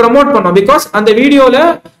வந்து ப்ரமோட் பண்ணும். பிகாஸ் அந்த வீடியோல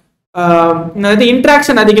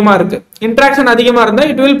இன்ட்ராக்ஷன் அதிகமா இருக்கு. இன்ட்ராக்ஷன் அதிகமா இருந்தா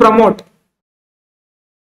இட் வில் ப்ரமோட்.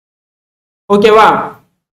 ஓகேவா?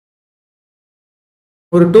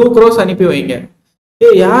 ஒரு 2 crores அனுப்பி வைங்க.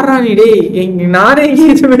 யாரா நீ? நானே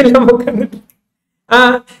எதுவுமே இல்லாம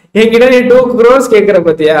என்கிட்ட நீ 2 crores கேட்கிற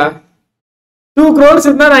பத்தியா? 2 crores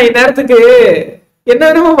இருந்தா நான் இந்நேரத்துக்கு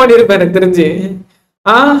என்னென்னமோ பண்ணிருப்பேன் எனக்கு தெரிஞ்சு.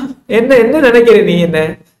 என்ன நினைக்கிற நீ? என்ன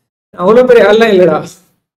அவ்வளவு பெரிய ஆள்லாம் இல்லடா.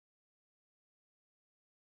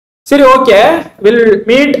 சரி, okay, will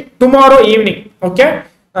meet tomorrow evening. Okay,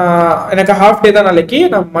 எனக்கு ஹாஃப் டே தான் நாளைக்கு.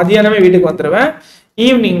 நான் மதியானமே வீட்டுக்கு வந்துடுவேன்.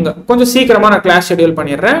 ஈவினிங் கொஞ்சம் சீக்கிரமா நான் கிளாஸ் ஷெட்யூல்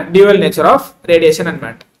பண்ணிடுறேன். Dual nature of radiation and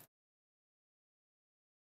mat.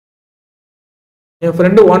 N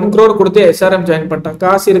friend 1 crore கொடுத்து எஸ்ஆர்எம் ஜாயின் பண்ணிட்டான்.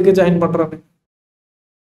 காசு இருக்கு, ஜாயின் பண்றான்.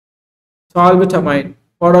 Talbutamide.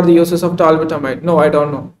 What are the uses of talbutamide? No, I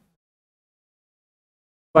don't know.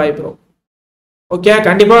 Bye bro. Okay,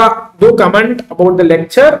 கண்டிப்பா do comment about the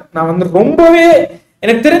lecture. நான் வந்து ரொம்பவே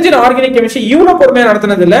எனக்கு தெரிஞ்ச ஆர்கானிக் கெமிஸ்ட்ரி இவ்வளவு பொறுமையா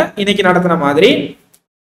நடத்தினது இல்ல. இன்னைக்கு நடத்தின மாதிரி.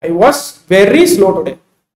 I was very slow today.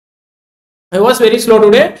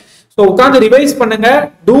 So உட்கார்ந்து ரிவைஸ் பண்ணுங்க.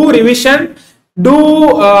 Do revision. Do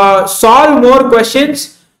solve more questions.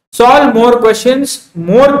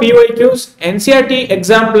 More PYQs, NCERT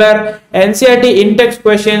exemplar, NCERT in-text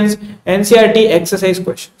questions, NCERT exercise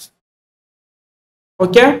questions.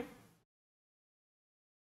 Okay?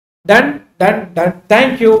 Done.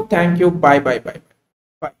 Thank you. Bye.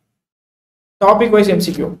 Topic wise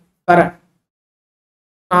MCQ. தரேன்.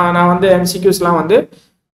 நான் வந்து MCQஸ்லாம் வந்து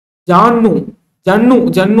Janu.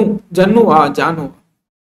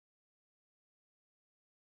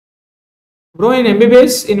 Bro, in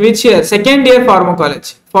MBBS, in which year? Second year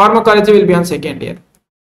pharmacology. Pharmacology will be on second year.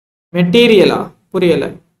 Material, puriyala.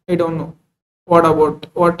 I don't know. What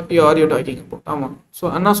are you talking about? Ama. So,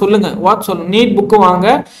 Anna solunga. What solunga? NEET book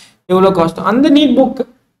vaanga. Evlo cost. And the NEET book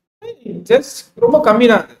just ரொம்ப கம்மி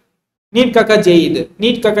தான். NEET kaka JEE இது.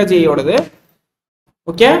 NEET kaka JEE ஓடது.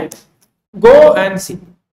 Okay? Go and see.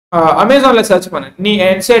 அமேசான்ல search பண்ணு, நீ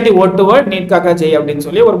NCERT word to word NEET காக்கா ஜெய் அப்படின்னு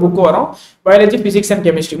சொல்லி ஒரு புக் வரும். பயாலஜி, பிசிக்ஸ் அண்ட்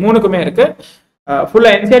கெமிஸ்ட்ரி மூணுக்குமே இருக்கு. ஃபுல்லா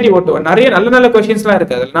என்சிஆர்டி வேர்ட் டு வேர்ட், நிறைய நல்ல நல்ல கொஸ்டின்ஸ்லாம்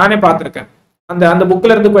இருக்கு அதில், நானே பார்த்துருக்கேன். அந்த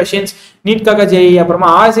புக்ல இருந்து கொஸ்டின்ஸ், நீட் காக்கா ஜெய் அப்புறமா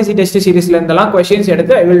ஆர்சிசி டெஸ்ட் சீரீஸ்ல இருந்தெல்லாம் கொஸ்டின்ஸ்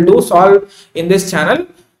எடுத்து I will do solve in this channel.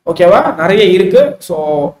 ஓகேவா, நிறைய இருக்கு. ஸோ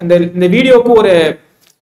இந்த வீடியோக்கு ஒரு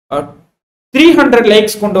 300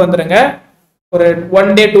 லைக்ஸ் கொண்டு வந்துருங்க ஒரு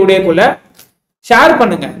 1 day 2 டேக்குள்ள. ஷேர்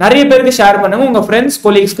பண்ணுங்க, நிறைய பேருக்கு ஷேர் பண்ணுங்க, உங்க ஃப்ரெண்ட்ஸ்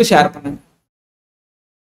கொலீக்ஸ்க்கு ஷேர் பண்ணுங்க.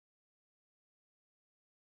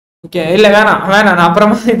 ஓகே, இல்ல வேணாம் நான்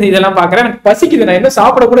அப்புறமா இதெல்லாம் பாக்குறேன், எனக்கு பசிக்குது, நான் இன்னும்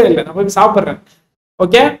சாப்பிட கூட இல்லை, நான் போய் சாப்பிடுறேன்.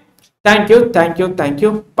 Okay,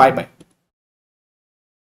 thank you. பாய்.